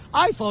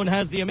 iPhone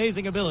has the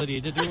amazing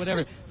ability to do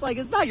whatever. It's like,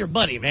 it's not your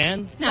buddy,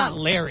 man. It's not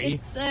Larry.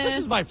 This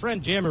is my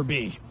friend Jammer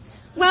B.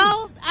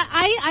 Well,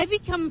 I've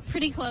become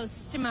pretty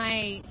close to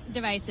my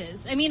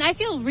devices. I mean, I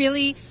feel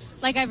really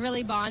like I've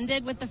really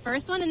bonded with the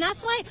first one, and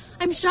that's why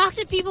I'm shocked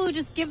at people who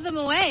just give them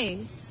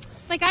away.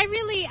 Like, I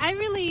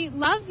really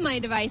love my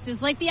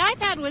devices. Like, the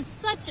iPad was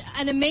such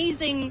an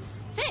amazing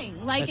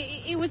thing. Like,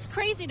 it was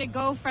crazy to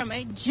go from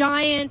a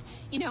giant,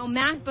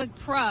 MacBook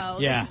Pro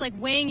that's just like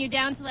weighing you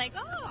down to like,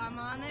 oh, I'm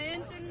on the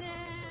internet.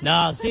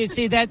 No, see,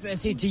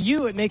 to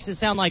you, it makes it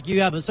sound like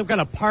you have some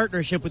kind of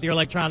partnership with your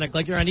electronic,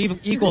 like you're on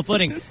equal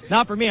footing.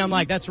 Not for me. I'm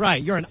like, that's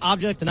right. You're an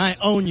object, and I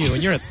own you,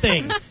 and you're a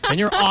thing, and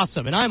you're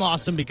awesome, and I'm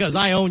awesome because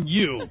I own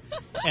you.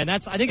 And I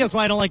think that's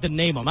why I don't like to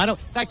name them. In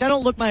fact, I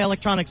don't look my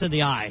electronics in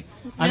the eye.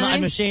 Really?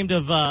 I'm ashamed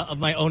of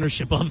my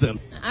ownership of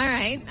them. All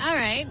right.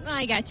 Well,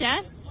 I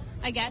gotcha.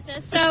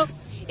 So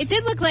it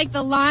did look like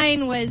the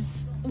line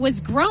was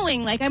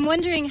growing. Like, I'm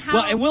wondering how.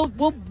 Well, and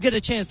we'll get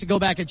a chance to go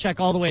back and check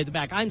all the way at the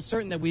back. I'm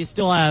certain that we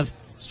still have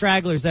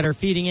stragglers that are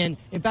feeding in.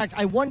 In fact,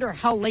 I wonder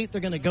how late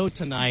they're going to go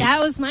tonight.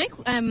 That was my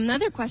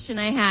another question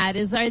I had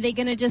is, are they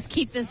going to just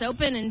keep this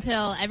open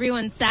until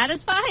everyone's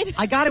satisfied?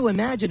 I got to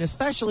imagine,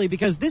 especially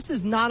because this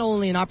is not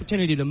only an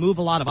opportunity to move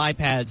a lot of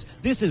iPads,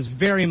 this is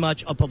very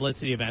much a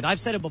publicity event. I've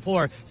said it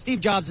before, Steve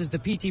Jobs is the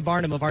P.T.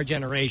 Barnum of our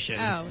generation.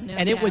 Oh, no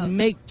and it would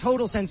make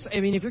total sense. I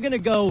mean, if you're going to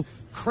go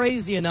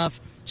crazy enough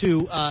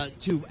to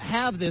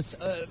have this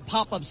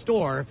pop-up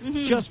store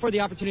just for the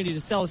opportunity to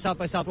sell South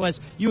by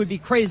Southwest, you would be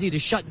crazy to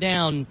shut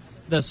down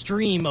the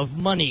stream of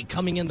money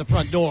coming in the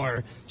front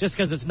door just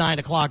because it's 9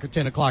 o'clock or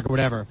 10 o'clock or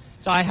whatever.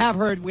 So I have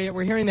heard,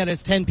 we're hearing that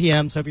it's 10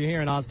 p.m., so if you're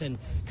here in Austin,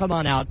 come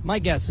on out. My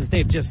guess is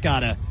they've got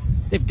to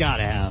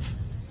have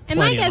and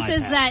my plenty of guess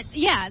is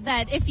iPads.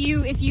 that if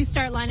you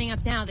start lining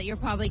up now, that you're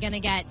probably going to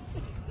get.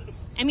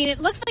 I mean, it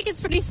looks like it's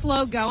pretty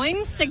slow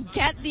going to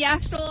get the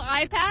actual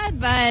iPad,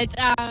 but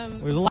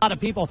there's a lot of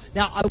people.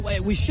 Now,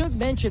 we should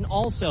mention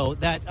also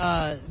that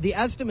the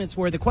estimates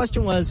were, the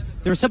question was,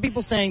 there were some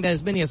people saying that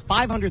as many as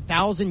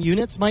 500,000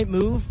 units might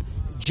move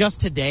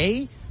just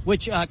today,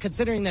 which,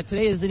 considering that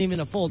today isn't even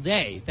a full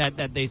day,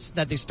 that they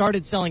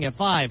started selling at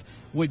 5,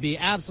 would be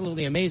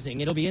absolutely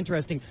amazing. It'll be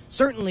interesting.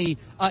 Certainly,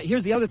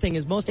 here's the other thing,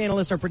 is most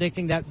analysts are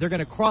predicting that they're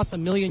going to cross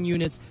 1 million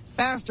units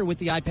faster with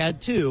the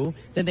iPad 2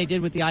 than they did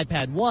with the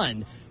iPad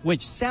 1,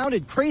 which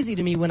sounded crazy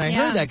to me when I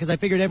heard that, because I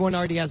figured everyone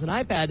already has an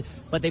iPad,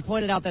 but they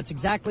pointed out that's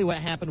exactly what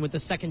happened with the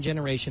second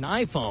generation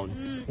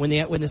iPhone. When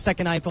the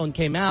second iPhone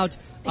came out,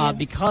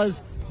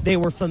 because they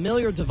were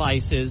familiar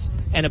devices,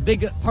 and a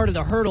big part of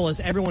the hurdle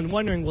is everyone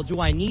wondering, well, do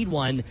I need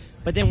one?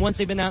 But then once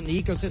they've been out in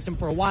the ecosystem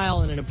for a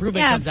while and an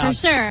improvement comes out,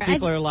 sure.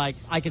 people are like,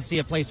 I can see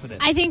a place for this.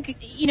 I think,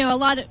 a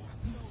lot of.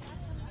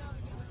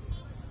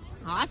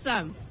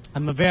 Awesome.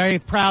 I'm a very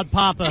proud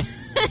papa.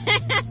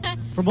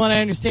 From what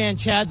I understand,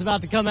 Chad's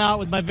about to come out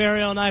with my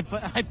very own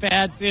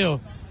iPad,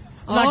 too.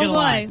 I'm not gonna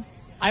lie.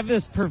 I have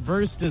this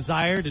perverse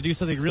desire to do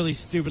something really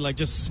stupid, like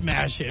just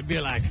smash it. Be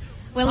like,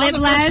 will I'm it the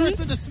blend? first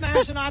person to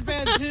smash an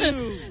iPad,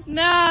 too.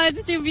 No,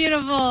 it's too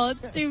beautiful.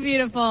 It's too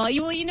beautiful.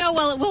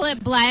 Will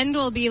it blend?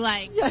 Will be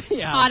like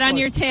hot on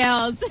your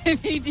tails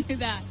if you do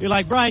that. You're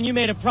like, Brian, you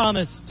made a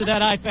promise to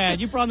that iPad.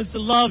 You promised to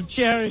love,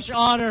 cherish,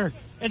 honor,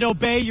 and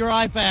obey your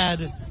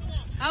iPad.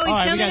 Oh, he's all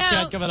right, coming we got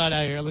out. Chad coming on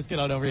out here. Let's get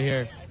on over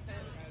here.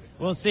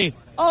 We'll see.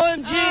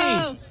 OMG!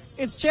 Oh.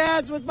 It's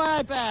Chad's with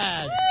my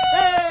iPad.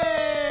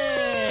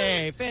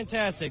 Hey!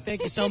 Fantastic.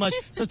 Thank you so much.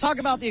 So talk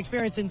about the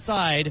experience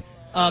inside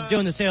of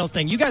doing the sales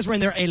thing. You guys were in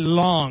there a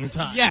long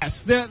time.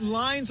 Yes, the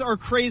lines are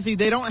crazy.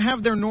 They don't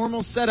have their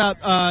normal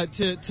setup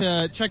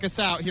to check us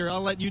out. Here,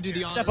 I'll let you do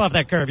the honors. Step off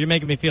that curve. You're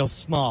making me feel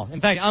small.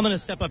 In fact, I'm going to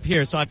step up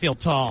here so I feel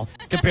tall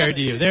compared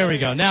to you. There we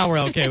go. Now we're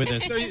okay with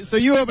this. So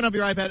you open up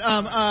your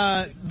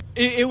iPad.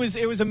 It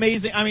was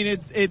amazing. I mean,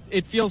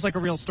 it feels like a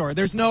real store.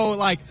 There's no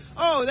like,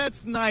 oh,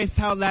 that's nice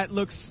how that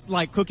looks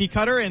like cookie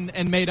cutter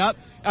and made up.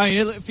 I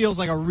mean, it feels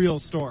like a real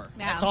store.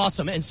 That's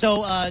awesome. And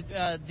so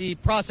the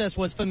process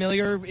was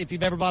familiar if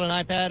you've ever bought an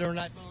iPad or an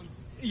iPhone?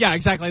 Yeah,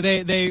 exactly.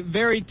 They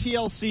very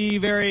TLC,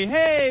 very,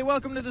 hey,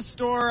 welcome to the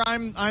store.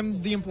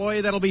 I'm the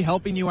employee that'll be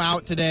helping you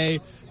out today.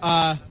 Look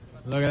at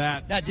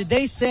that. Now, did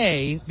they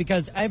say,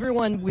 because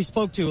everyone we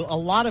spoke to, a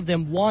lot of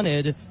them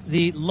wanted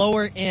the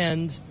lower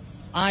end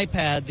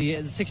iPad,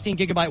 the 16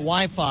 gigabyte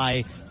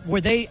Wi-Fi. Were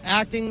they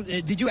acting?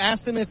 Did you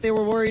ask them if they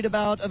were worried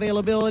about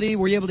availability?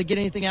 Were you able to get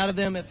anything out of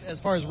them as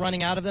far as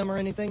running out of them or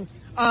anything?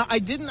 I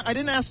didn't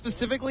ask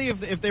specifically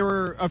if they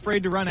were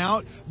afraid to run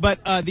out,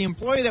 but the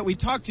employee that we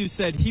talked to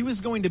said he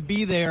was going to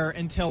be there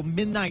until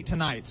midnight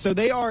tonight. So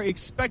they are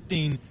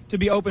expecting to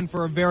be open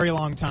for a very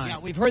long time. Yeah,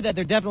 we've heard that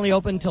they're definitely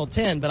open until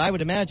 10, but I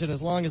would imagine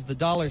as long as the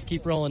dollars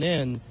keep rolling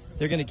in,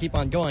 they're going to keep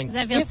on going. Does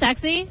that feel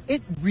sexy?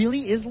 It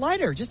really is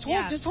lighter. Just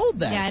hold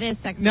that. Yeah, it is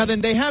sexy. Now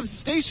then, they have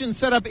stations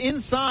set up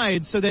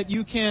inside so that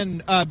you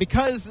can,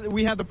 because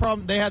we had the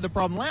problem. They had the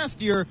problem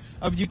last year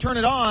of you turn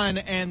it on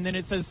and then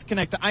it says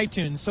connect to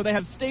iTunes. So they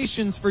have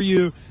stations for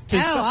you to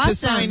awesome.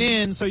 sign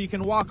in, so you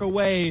can walk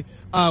away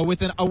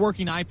with a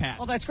working iPad.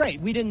 Well, that's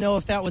great. We didn't know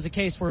if that was a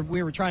case where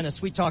we were trying to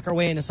sweet talk our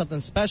way into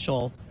something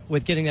special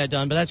with getting that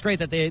done, but that's great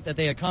that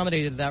they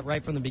accommodated that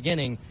right from the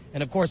beginning.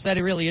 And of course, that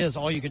it really is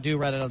all you could do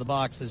right out of the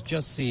box is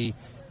just see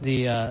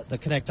the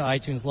Connect to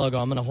iTunes logo.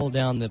 I'm going to hold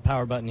down the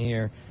power button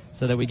here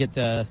so that we get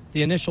the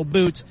initial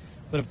boot.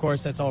 But of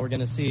course, that's all we're going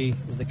to see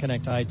is the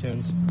Connect to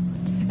iTunes.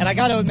 And I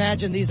got to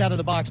imagine these out of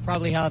the box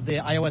probably have the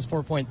iOS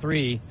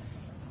 4.3.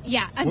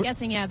 Yeah, I'm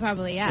guessing. Yeah,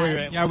 probably.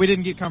 Yeah. Yeah, we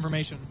didn't get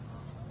confirmation.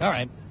 All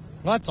right.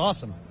 Well, that's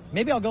awesome.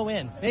 Maybe I'll go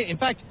in. In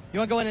fact, you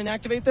want to go in and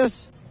activate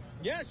this?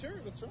 Yeah, sure.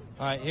 Let's try.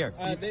 All right, here.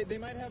 They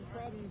might have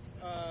problems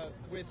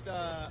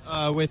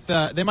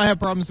they might have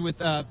problems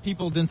with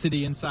people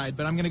density inside,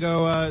 but I'm going to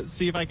go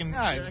see if I can. All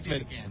right, see if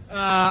you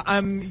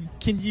can.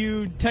 Can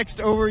you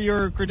text over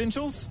your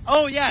credentials?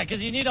 Oh yeah,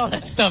 because you need all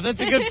that stuff.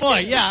 That's a good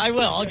point. Yeah, I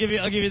will. I'll give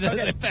you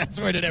the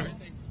password and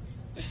everything.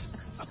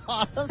 That's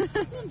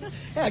awesome.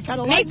 Yeah, I kind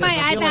of like Make my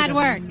iPad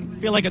work. I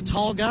feel like a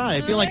tall guy.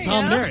 I feel like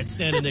Tom Merritt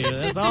standing there.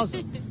 That's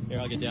awesome. Here,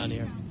 I'll get down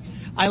here.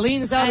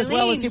 Eileen's out as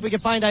well. Let's see if we can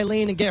find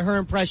Eileen and get her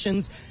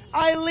impressions.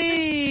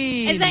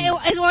 Eileen! Is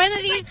one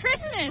of these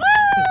Christmas?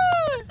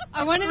 Woo!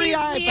 Are one of these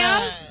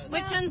Leos?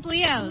 Which one's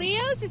Leo's?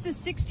 Leo's is the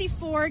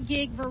 64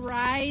 gig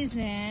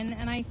Verizon,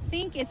 and I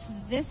think it's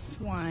this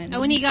one.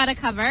 Oh, and he got a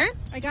cover?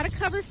 I got a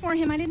cover for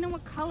him. I didn't know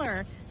what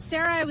color.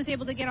 Sarah, I was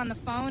able to get on the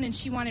phone, and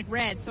she wanted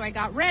red, so I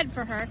got red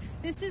for her.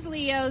 This is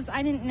Leo's.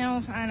 I don't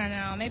know.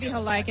 Maybe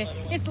he'll like it.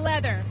 It's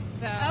leather,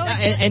 though.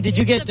 And did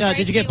you get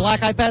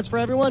black iPads for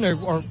everyone,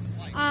 or?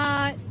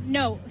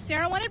 No.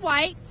 Sarah wanted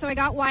white, so I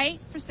got white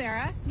for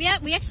Sarah. We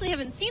actually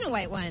haven't seen a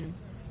white one.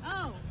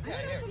 Oh, I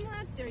don't know if I'm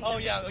allowed. There you Oh go.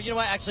 yeah, you know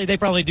what? Actually, they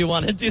probably do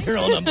want to do their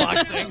own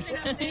unboxing.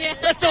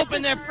 Let's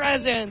open their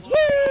presents. Woo!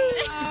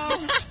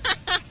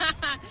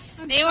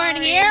 They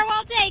weren't here.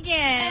 We'll take it.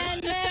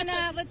 And then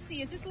let's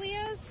see. Is this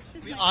Leo's?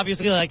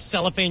 Obviously, like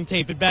cellophane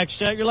tape it back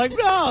shut. You're like,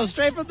 no,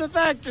 straight from the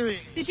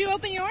factory. Did you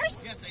open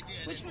yours? Yes, I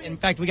did. Which one? In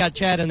fact, we got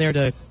Chad in there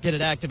to get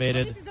it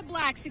activated. This is the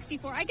black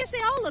 64. I guess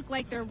they all look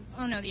like they're.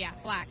 Oh no, yeah,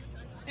 black.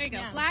 There you go.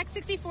 Yeah. Black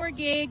 64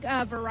 gig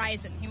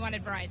Verizon. He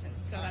wanted Verizon,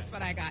 so that's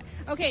what I got.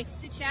 Okay,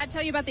 did Chad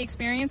tell you about the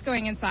experience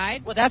going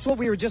inside? Well, that's what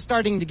we were just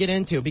starting to get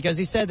into because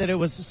he said that it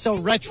was so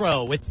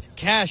retro with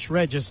cash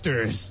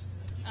registers.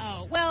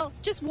 Oh, well,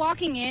 just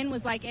walking in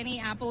was like any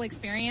Apple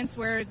experience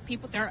where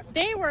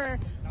they were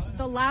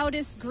the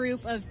loudest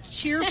group of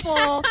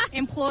cheerful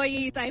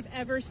employees I've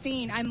ever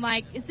seen. I'm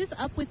like, is this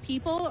up with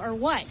people or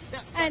what?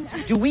 And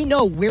do we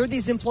know where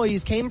these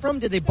employees came from?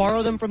 Did they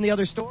borrow them from the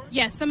other store?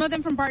 Yes, some of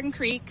them from Barton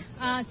Creek,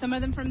 some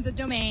of them from the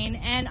Domain.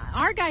 And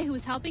our guy who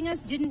was helping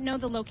us didn't know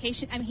the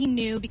location. I mean, he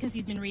knew because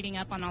he'd been reading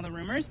up on all the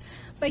rumors,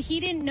 but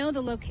he didn't know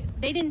the location.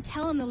 They didn't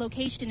tell him the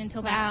location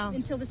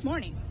until this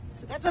morning.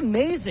 So that's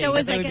amazing. So it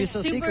was that like would be a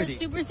so super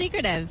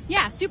secretive.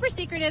 Yeah, super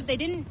secretive. They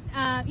didn't,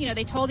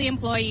 they told the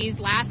employees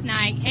last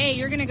night, hey,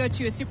 you're going to go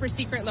to a super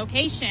secret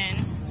location.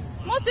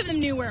 Most of them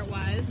knew where it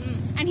was.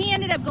 And he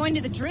ended up going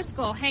to the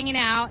Driscoll, hanging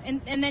out,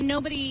 and then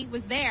nobody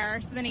was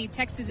there. So then he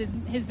texted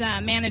his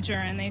manager,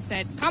 and they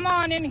said, come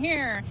on in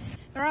here.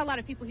 There are a lot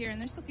of people here, and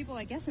there's still people,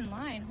 I guess, in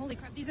line. Holy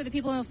crap. These are the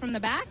people from the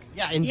back?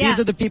 Yeah, and these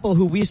are the people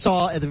who we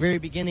saw at the very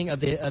beginning of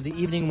the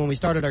evening when we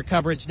started our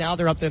coverage. Now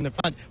they're up there in the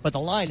front, but the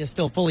line is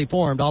still fully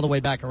formed all the way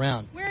back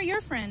around. Where are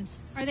your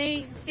friends? Are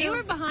they still? They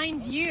were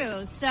behind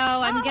you, so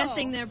I'm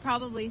guessing they're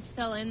probably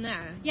still in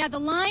there. Yeah, the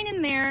line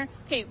in there,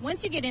 okay,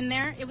 once you get in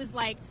there, it was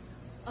like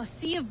a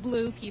sea of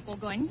blue people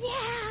going,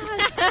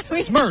 yes!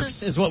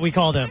 Smurfs is what we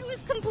call them. I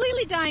was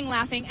completely dying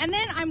laughing. And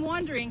then I'm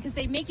wondering, because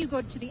they make you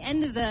go to the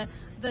end of the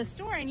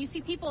store and you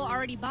see people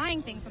already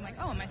buying things. I'm like,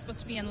 oh, am I supposed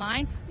to be in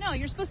line? No,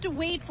 you're supposed to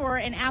wait for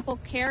an Apple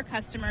Care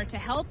customer to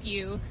help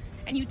you,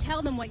 and you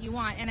tell them what you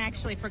want. And I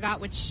actually forgot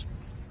which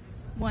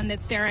one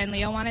that Sarah and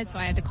Leo wanted, so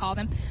I had to call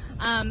them,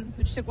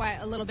 which took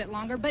a little bit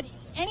longer. But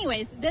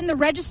anyways, then the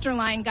register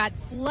line got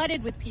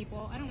flooded with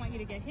people. I don't want you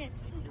to get hit.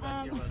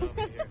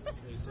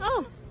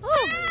 Oh.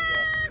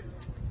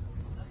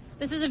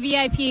 This is a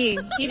VIP.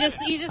 He just.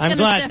 I'm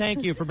glad.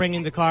 Thank you for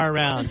bringing the car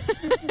around.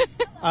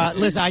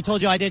 Listen, I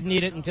told you I didn't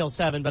need it until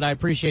 7, but I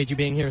appreciate you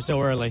being here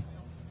so early.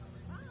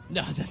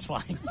 No, that's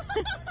fine.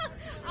 I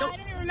don't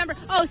even remember.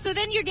 Oh, so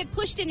then you get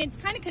pushed in. It's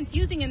kind of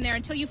confusing in there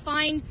until you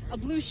find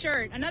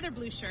another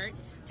blue shirt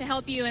to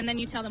help you, and then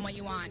you tell them what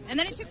you want. And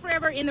then it took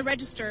forever in the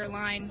register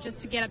line just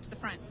to get up to the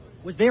front.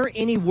 Was there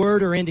any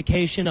word or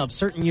indication of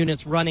certain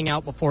units running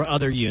out before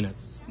other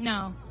units?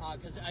 No.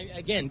 Because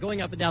again,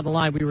 going up and down the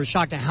line, we were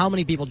shocked at how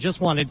many people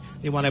just wanted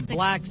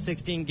black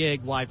 16 gig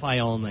Wi-Fi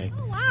only.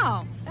 Oh,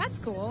 wow, that's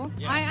cool.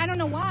 Yeah. I don't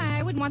know why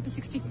I wouldn't want the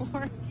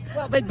 64.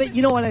 Well, but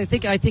you know what? I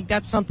think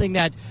that's something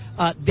that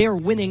they're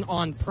winning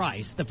on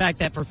price. The fact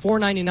that for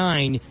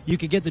 $499 you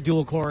could get the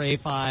dual core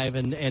A5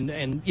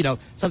 and you know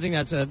something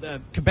that's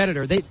a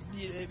competitor.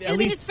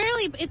 It's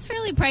fairly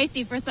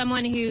pricey for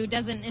someone who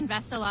doesn't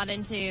invest a lot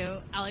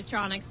into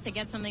electronics to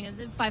get something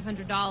that's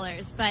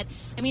 $500. But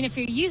I mean, if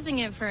you're using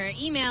it for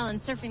email and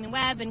surfing the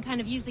web and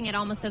kind of using it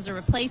almost as a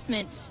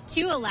replacement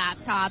to a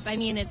laptop, I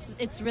mean,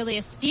 it's really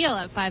a steal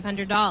at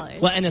 $500.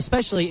 Well, and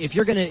especially if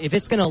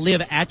it's gonna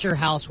live at your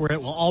house where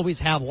it will always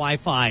have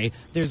Wi-Fi,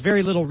 there's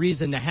very little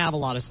reason to have a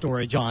lot of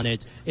storage on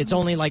it. It's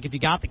only like if you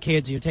got the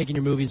kids and you're taking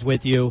your movies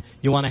with you,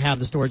 you want to have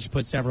the storage to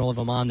put several of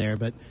them on there.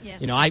 But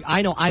you know,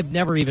 I know I've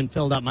never even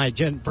filled up my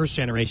first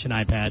generation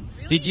iPad.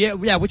 Really? Did you?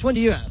 Yeah. Which one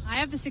do you have? I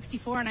have the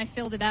 64 and I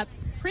filled it up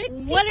pretty.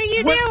 What are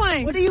you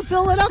doing? What do you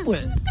fill it up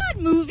with? I've got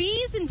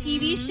movies and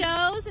TV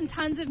shows and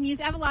tons of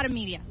music. I have a lot of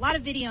media, a lot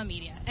of video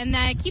media, and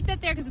I keep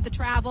that there because of the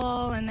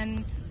travel, and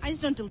then I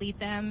just don't delete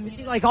them.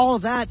 See, like all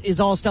of that is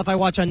all stuff I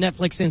watch on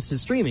Netflix instant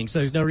streaming, so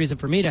there's no reason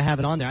for me to have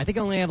it on there. I think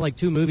I only have like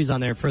 2 movies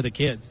on there for the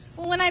kids.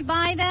 Well, when I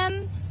buy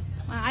them,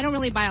 I don't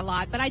really buy a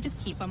lot, but I just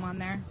keep them on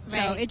there,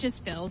 so it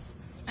just fills.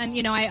 And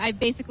you know, I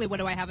basically, what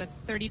do I have, a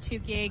 32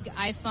 gig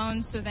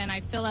iPhone? So then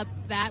I fill up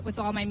that with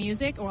all my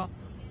music, or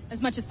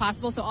as much as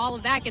possible. So all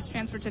of that gets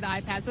transferred to the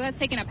iPad. So that's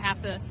taking up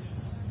half the,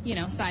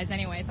 size,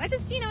 anyways. I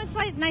just, it's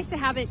like nice to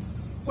have it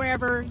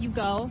wherever you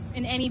go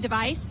in any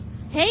device.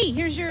 Hey,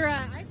 here's your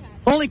iPad.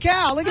 Holy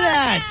cow, look at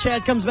that.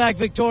 Chad comes back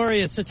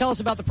victorious. So tell us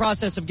about the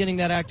process of getting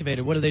that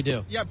activated. What do they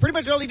do? Yeah, pretty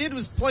much all he did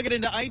was plug it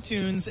into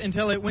iTunes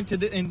until it went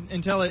to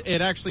until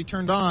it actually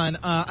turned on.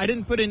 I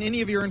didn't put in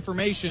any of your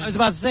information. I was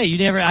about to say,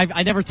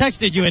 I never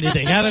texted you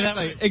anything. How did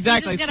that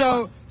Exactly.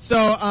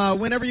 So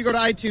whenever you go to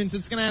iTunes,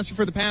 it's going to ask you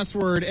for the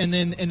password, and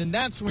then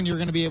that's when you're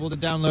going to be able to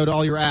download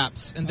all your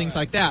apps and things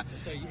like that.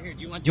 So do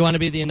you want to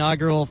be the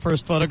inaugural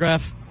first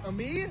photograph?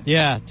 Me?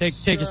 Yeah,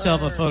 take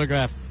yourself a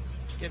photograph.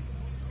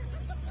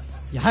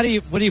 What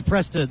do you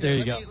press to? There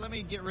you go. Let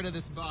me get rid of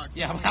this box.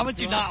 Yeah, how would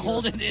you not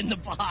hold it in the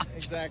box?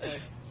 Exactly.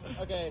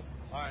 Okay.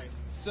 All right.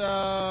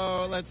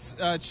 So let's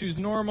choose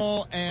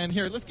normal, and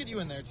here, let's get you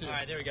in there too. All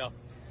right, there we go.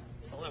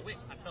 Hold on, wait,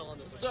 I fell on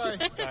this. Sorry.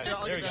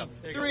 There we go.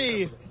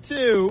 3,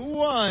 2,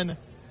 1. Well,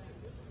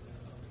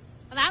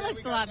 that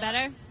looks a lot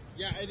better.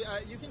 Yeah,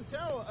 you can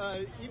tell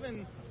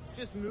even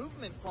just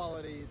movement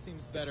quality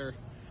seems better.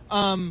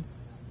 There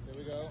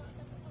we go.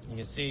 You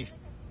can see.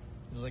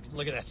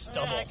 Look at that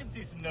stubble. I can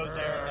see some nose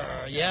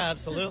hair. Yeah,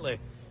 absolutely.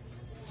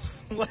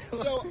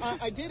 So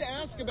I did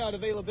ask about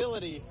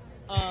availability.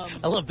 I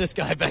love this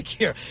guy back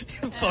here,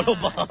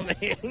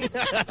 photobombing.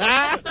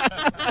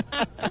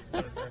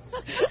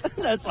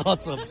 That's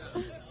awesome.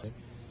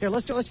 Here,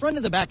 let's run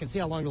to the back and see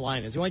how long the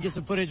line is. You want to get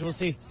some footage? We'll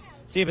see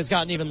if it's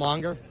gotten even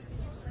longer.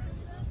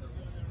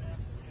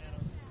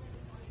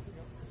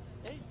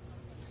 Hey!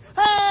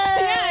 Yeah,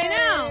 I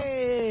know.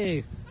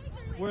 Hey!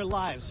 We're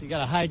live, so you got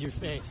to hide your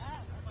face.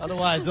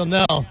 Otherwise, they'll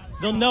know.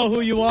 They'll know who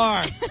you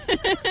are.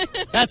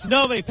 That's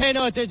nobody. Pay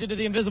no attention to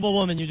the invisible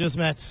woman you just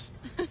met.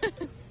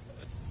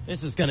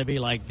 This is going to be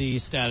like the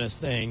status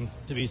thing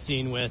to be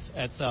seen with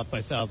at South by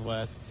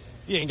Southwest.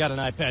 If you ain't got an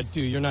iPad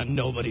 2, you're not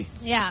nobody.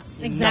 Yeah,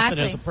 You're exactly. nothing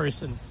as a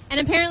person. And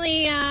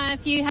apparently,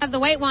 if you have the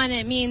white one,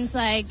 it means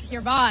like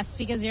your boss,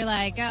 because you're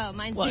like, oh,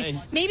 mine's new.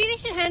 Maybe they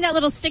should hand out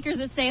little stickers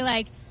that say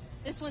like,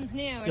 this one's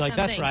new or You're like,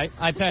 something. that's right.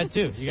 iPad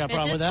 2. You got a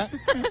problem with that?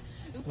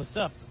 Bitches. What's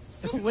up?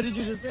 What did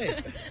you just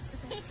say?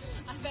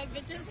 iPad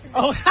bitches.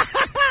 Oh.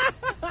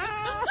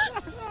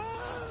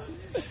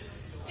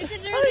 It's a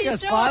Jersey I think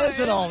that's Shore. fine. That's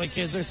what all the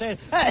kids are saying.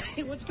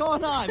 Hey, what's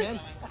going on, man?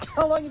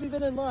 How long have you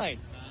been in line?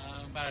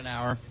 About an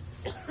hour.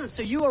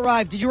 So you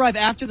arrived. Did you arrive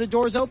after the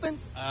doors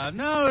opened?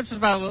 No, it's just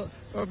about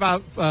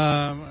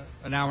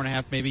an hour and a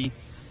half, maybe.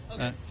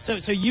 Okay.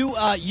 So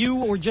you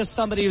were just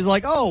somebody who's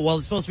like, oh, well,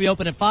 it's supposed to be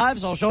open at 5,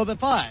 so I'll show up at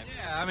 5.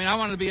 Yeah, I mean, I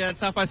wanted to be at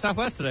South by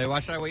Southwest today.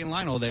 Why should I wait in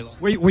line all day long?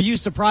 Were you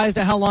surprised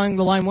at how long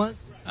the line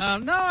was?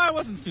 No, I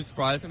wasn't too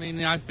surprised. I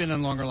mean, I've been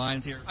in longer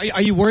lines here.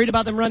 Are you worried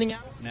about them running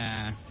out?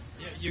 Nah.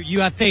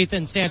 You have faith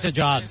in Santa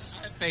Jobs.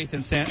 I have faith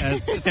in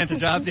Santa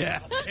Jobs,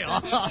 yeah.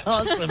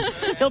 Awesome.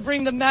 He'll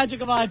bring the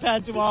magic of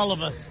iPad to all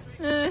of us.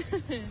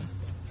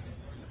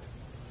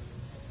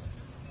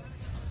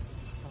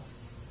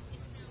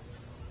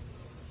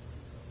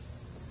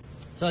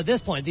 So at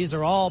this point, these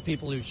are all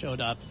people who showed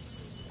up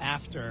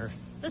after.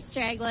 The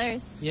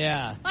stragglers.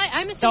 Yeah.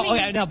 I'm So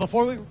assuming. now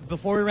before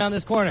we round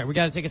this corner, we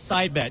got to take a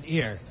side bet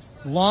here.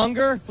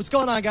 Longer? What's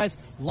going on, guys?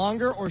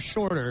 Longer or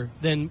shorter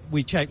than when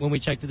we checked at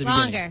the beginning?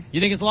 Longer. You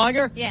think it's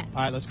longer? Yeah.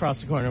 All right, let's cross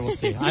the corner. We'll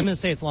see. I'm going to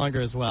say it's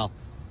longer as well.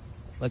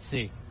 Let's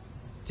see.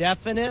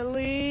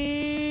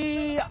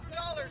 Definitely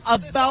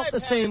about the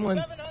same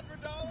one.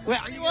 Wait,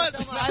 are you on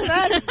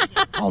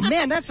iPad? Oh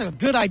man, that's a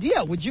good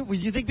idea. Would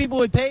you think people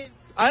would pay?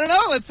 I don't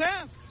know. Let's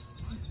ask.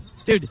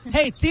 Dude,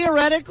 hey,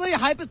 theoretically,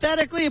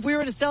 hypothetically, if we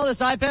were to sell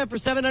this iPad for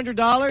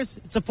 $700,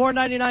 it's a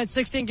 $499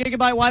 16GB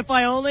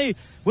Wi-Fi only,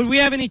 would we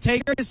have any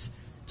takers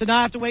to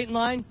not have to wait in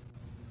line?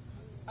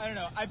 I don't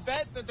know. I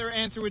bet that their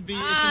answer would be.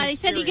 They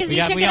said because We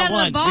you got- took we it got out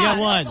one. of the We box. got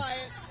one.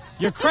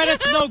 Your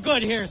credit's no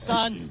good here,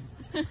 son.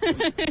 Now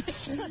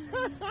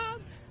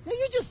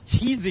you're just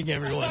teasing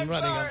everyone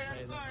running up.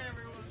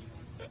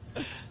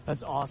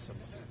 That's awesome.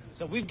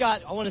 So we've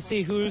got, I want to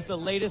see who's the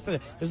latest.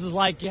 This is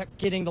like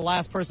getting the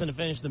last person to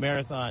finish the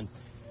marathon.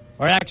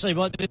 Or actually,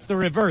 well, it's the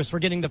reverse. We're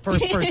getting the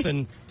first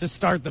person to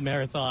start the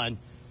marathon.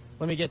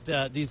 Let me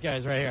get these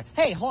guys right here.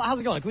 Hey, how's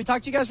it going? Can we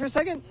talk to you guys for a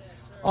second?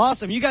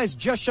 Awesome. You guys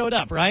just showed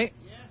up, right?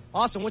 Yeah.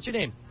 Awesome. What's your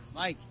name?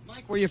 Mike.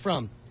 Mike, where are you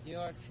from? New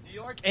York. New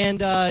York.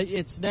 And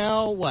it's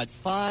now,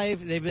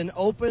 5? They've been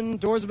open.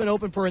 Doors have been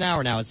open for an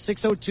hour now. It's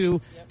 6:02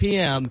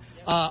 p.m.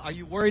 Are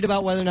you worried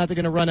about whether or not they're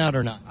going to run out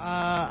or not?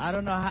 I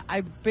don't know.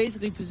 I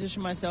basically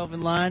position myself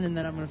in line, and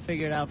then I'm going to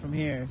figure it out from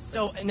here.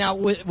 So now,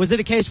 was it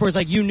a case where it's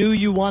like you knew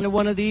you wanted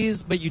one of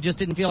these, but you just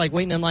didn't feel like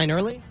waiting in line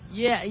early?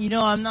 Yeah,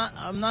 I'm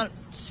not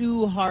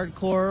too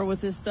hardcore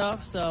with this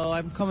stuff. So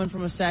I'm coming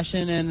from a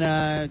session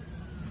and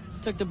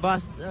took the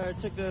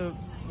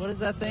what is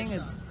that thing?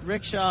 A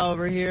rickshaw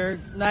over here,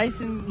 nice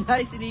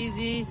and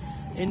easy.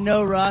 In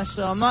no rush,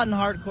 so I'm not in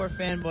hardcore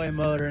fanboy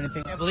mode or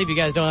anything. I can't believe you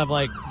guys don't have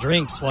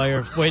drinks while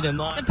you're waiting in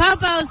line. The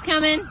Popo's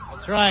coming.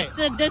 That's right. It's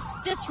a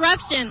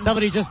disruption.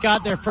 Somebody just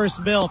got their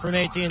first bill from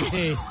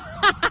AT&T.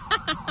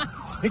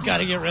 We got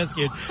to get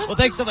rescued. Well,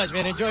 thanks so much,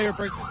 man. Enjoy your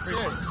purchase.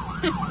 Appreciate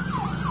it.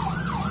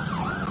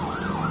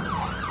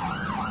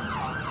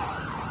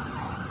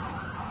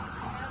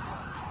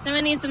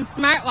 Someone needs some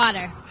smart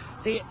water.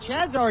 See,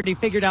 Chad's already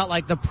figured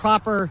out the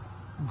proper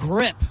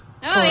grip for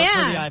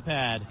the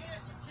iPad.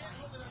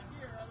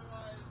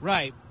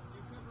 Right.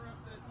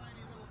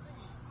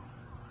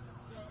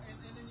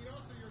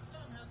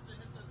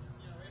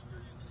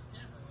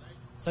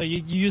 So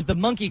you use the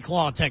monkey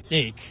claw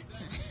technique.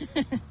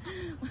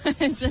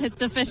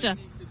 It's official.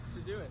 To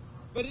do it.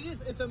 But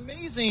it's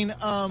amazing.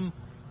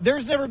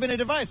 There's never been a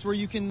device where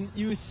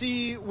you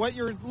see what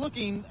you're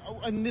looking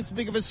on this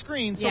big of a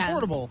screen, so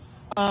portable.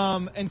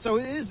 And so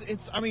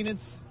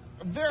it's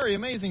very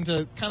amazing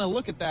to kind of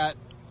look at that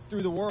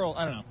through the world.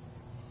 I don't know.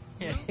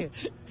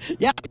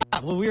 Yeah.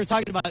 Well, we were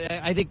talking about.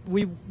 I think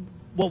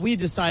what we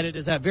decided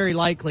is that very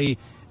likely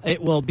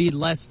it will be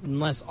less and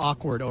less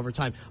awkward over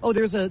time. Oh,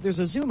 there's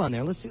a zoom on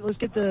there. Let's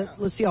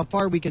see how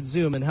far we could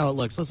zoom and how it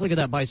looks. Let's look at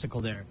that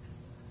bicycle there.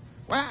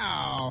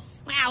 Wow.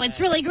 Wow,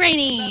 it's really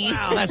grainy.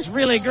 Wow, that's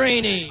really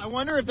grainy. I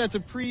wonder if that's a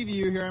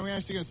preview here. I'm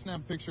actually going to snap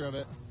a picture of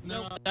it.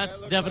 No,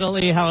 that's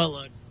definitely how it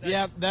looks.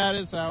 Yep, that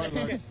is how it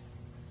looks.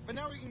 But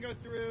now we can go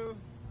through,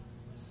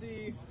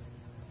 see.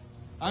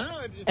 I don't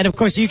know. And of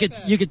course, you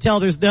could tell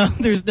there's no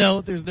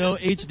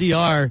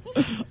HDR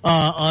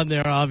on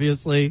there,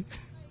 obviously.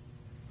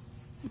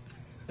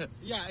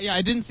 Yeah,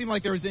 it didn't seem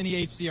like there was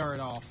any HDR at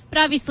all. But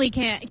obviously,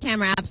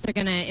 camera apps are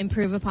going to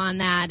improve upon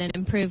that and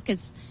improve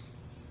because,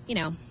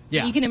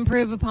 you can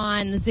improve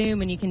upon the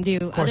zoom and you can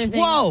do other things.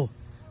 Whoa!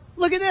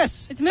 Look at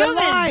this. It's moving.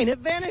 The line, it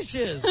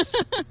vanishes.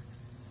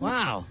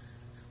 Wow.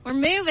 We're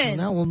moving. Well,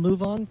 now we'll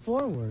move on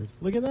forward.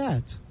 Look at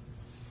that.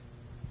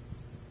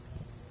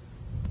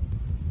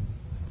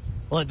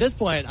 Well, at this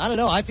point, I don't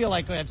know. I feel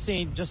like I've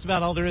seen just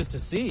about all there is to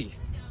see.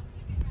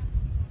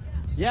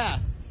 Yeah.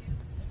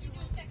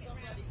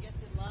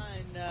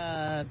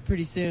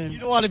 Pretty soon. You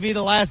don't want to be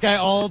the last guy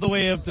all the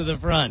way up to the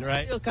front,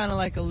 right? I feel kind of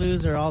like a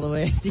loser all the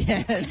way at the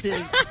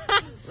end.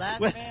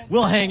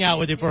 We'll hang out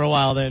with you for a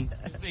while then.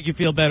 Just make you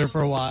feel better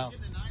for a while.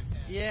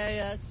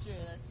 Yeah, that's true.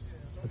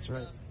 That's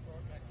right.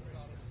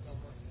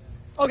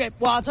 Okay,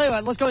 well, I'll tell you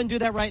what. Let's go ahead and do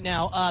that right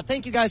now.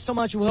 Thank you guys so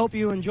much. We hope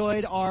you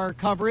enjoyed our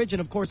coverage.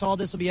 And, of course, all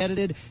this will be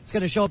edited. It's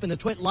going to show up in the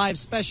TWiT Live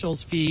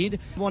Specials feed.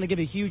 I want to give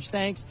a huge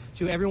thanks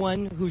to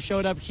everyone who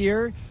showed up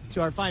here,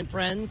 to our fine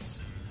friends,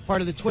 part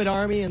of the TWiT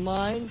Army in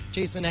line,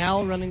 Jason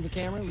Howell running the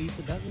camera,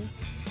 Lisa Bentley.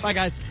 Bye,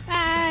 guys.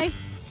 Bye.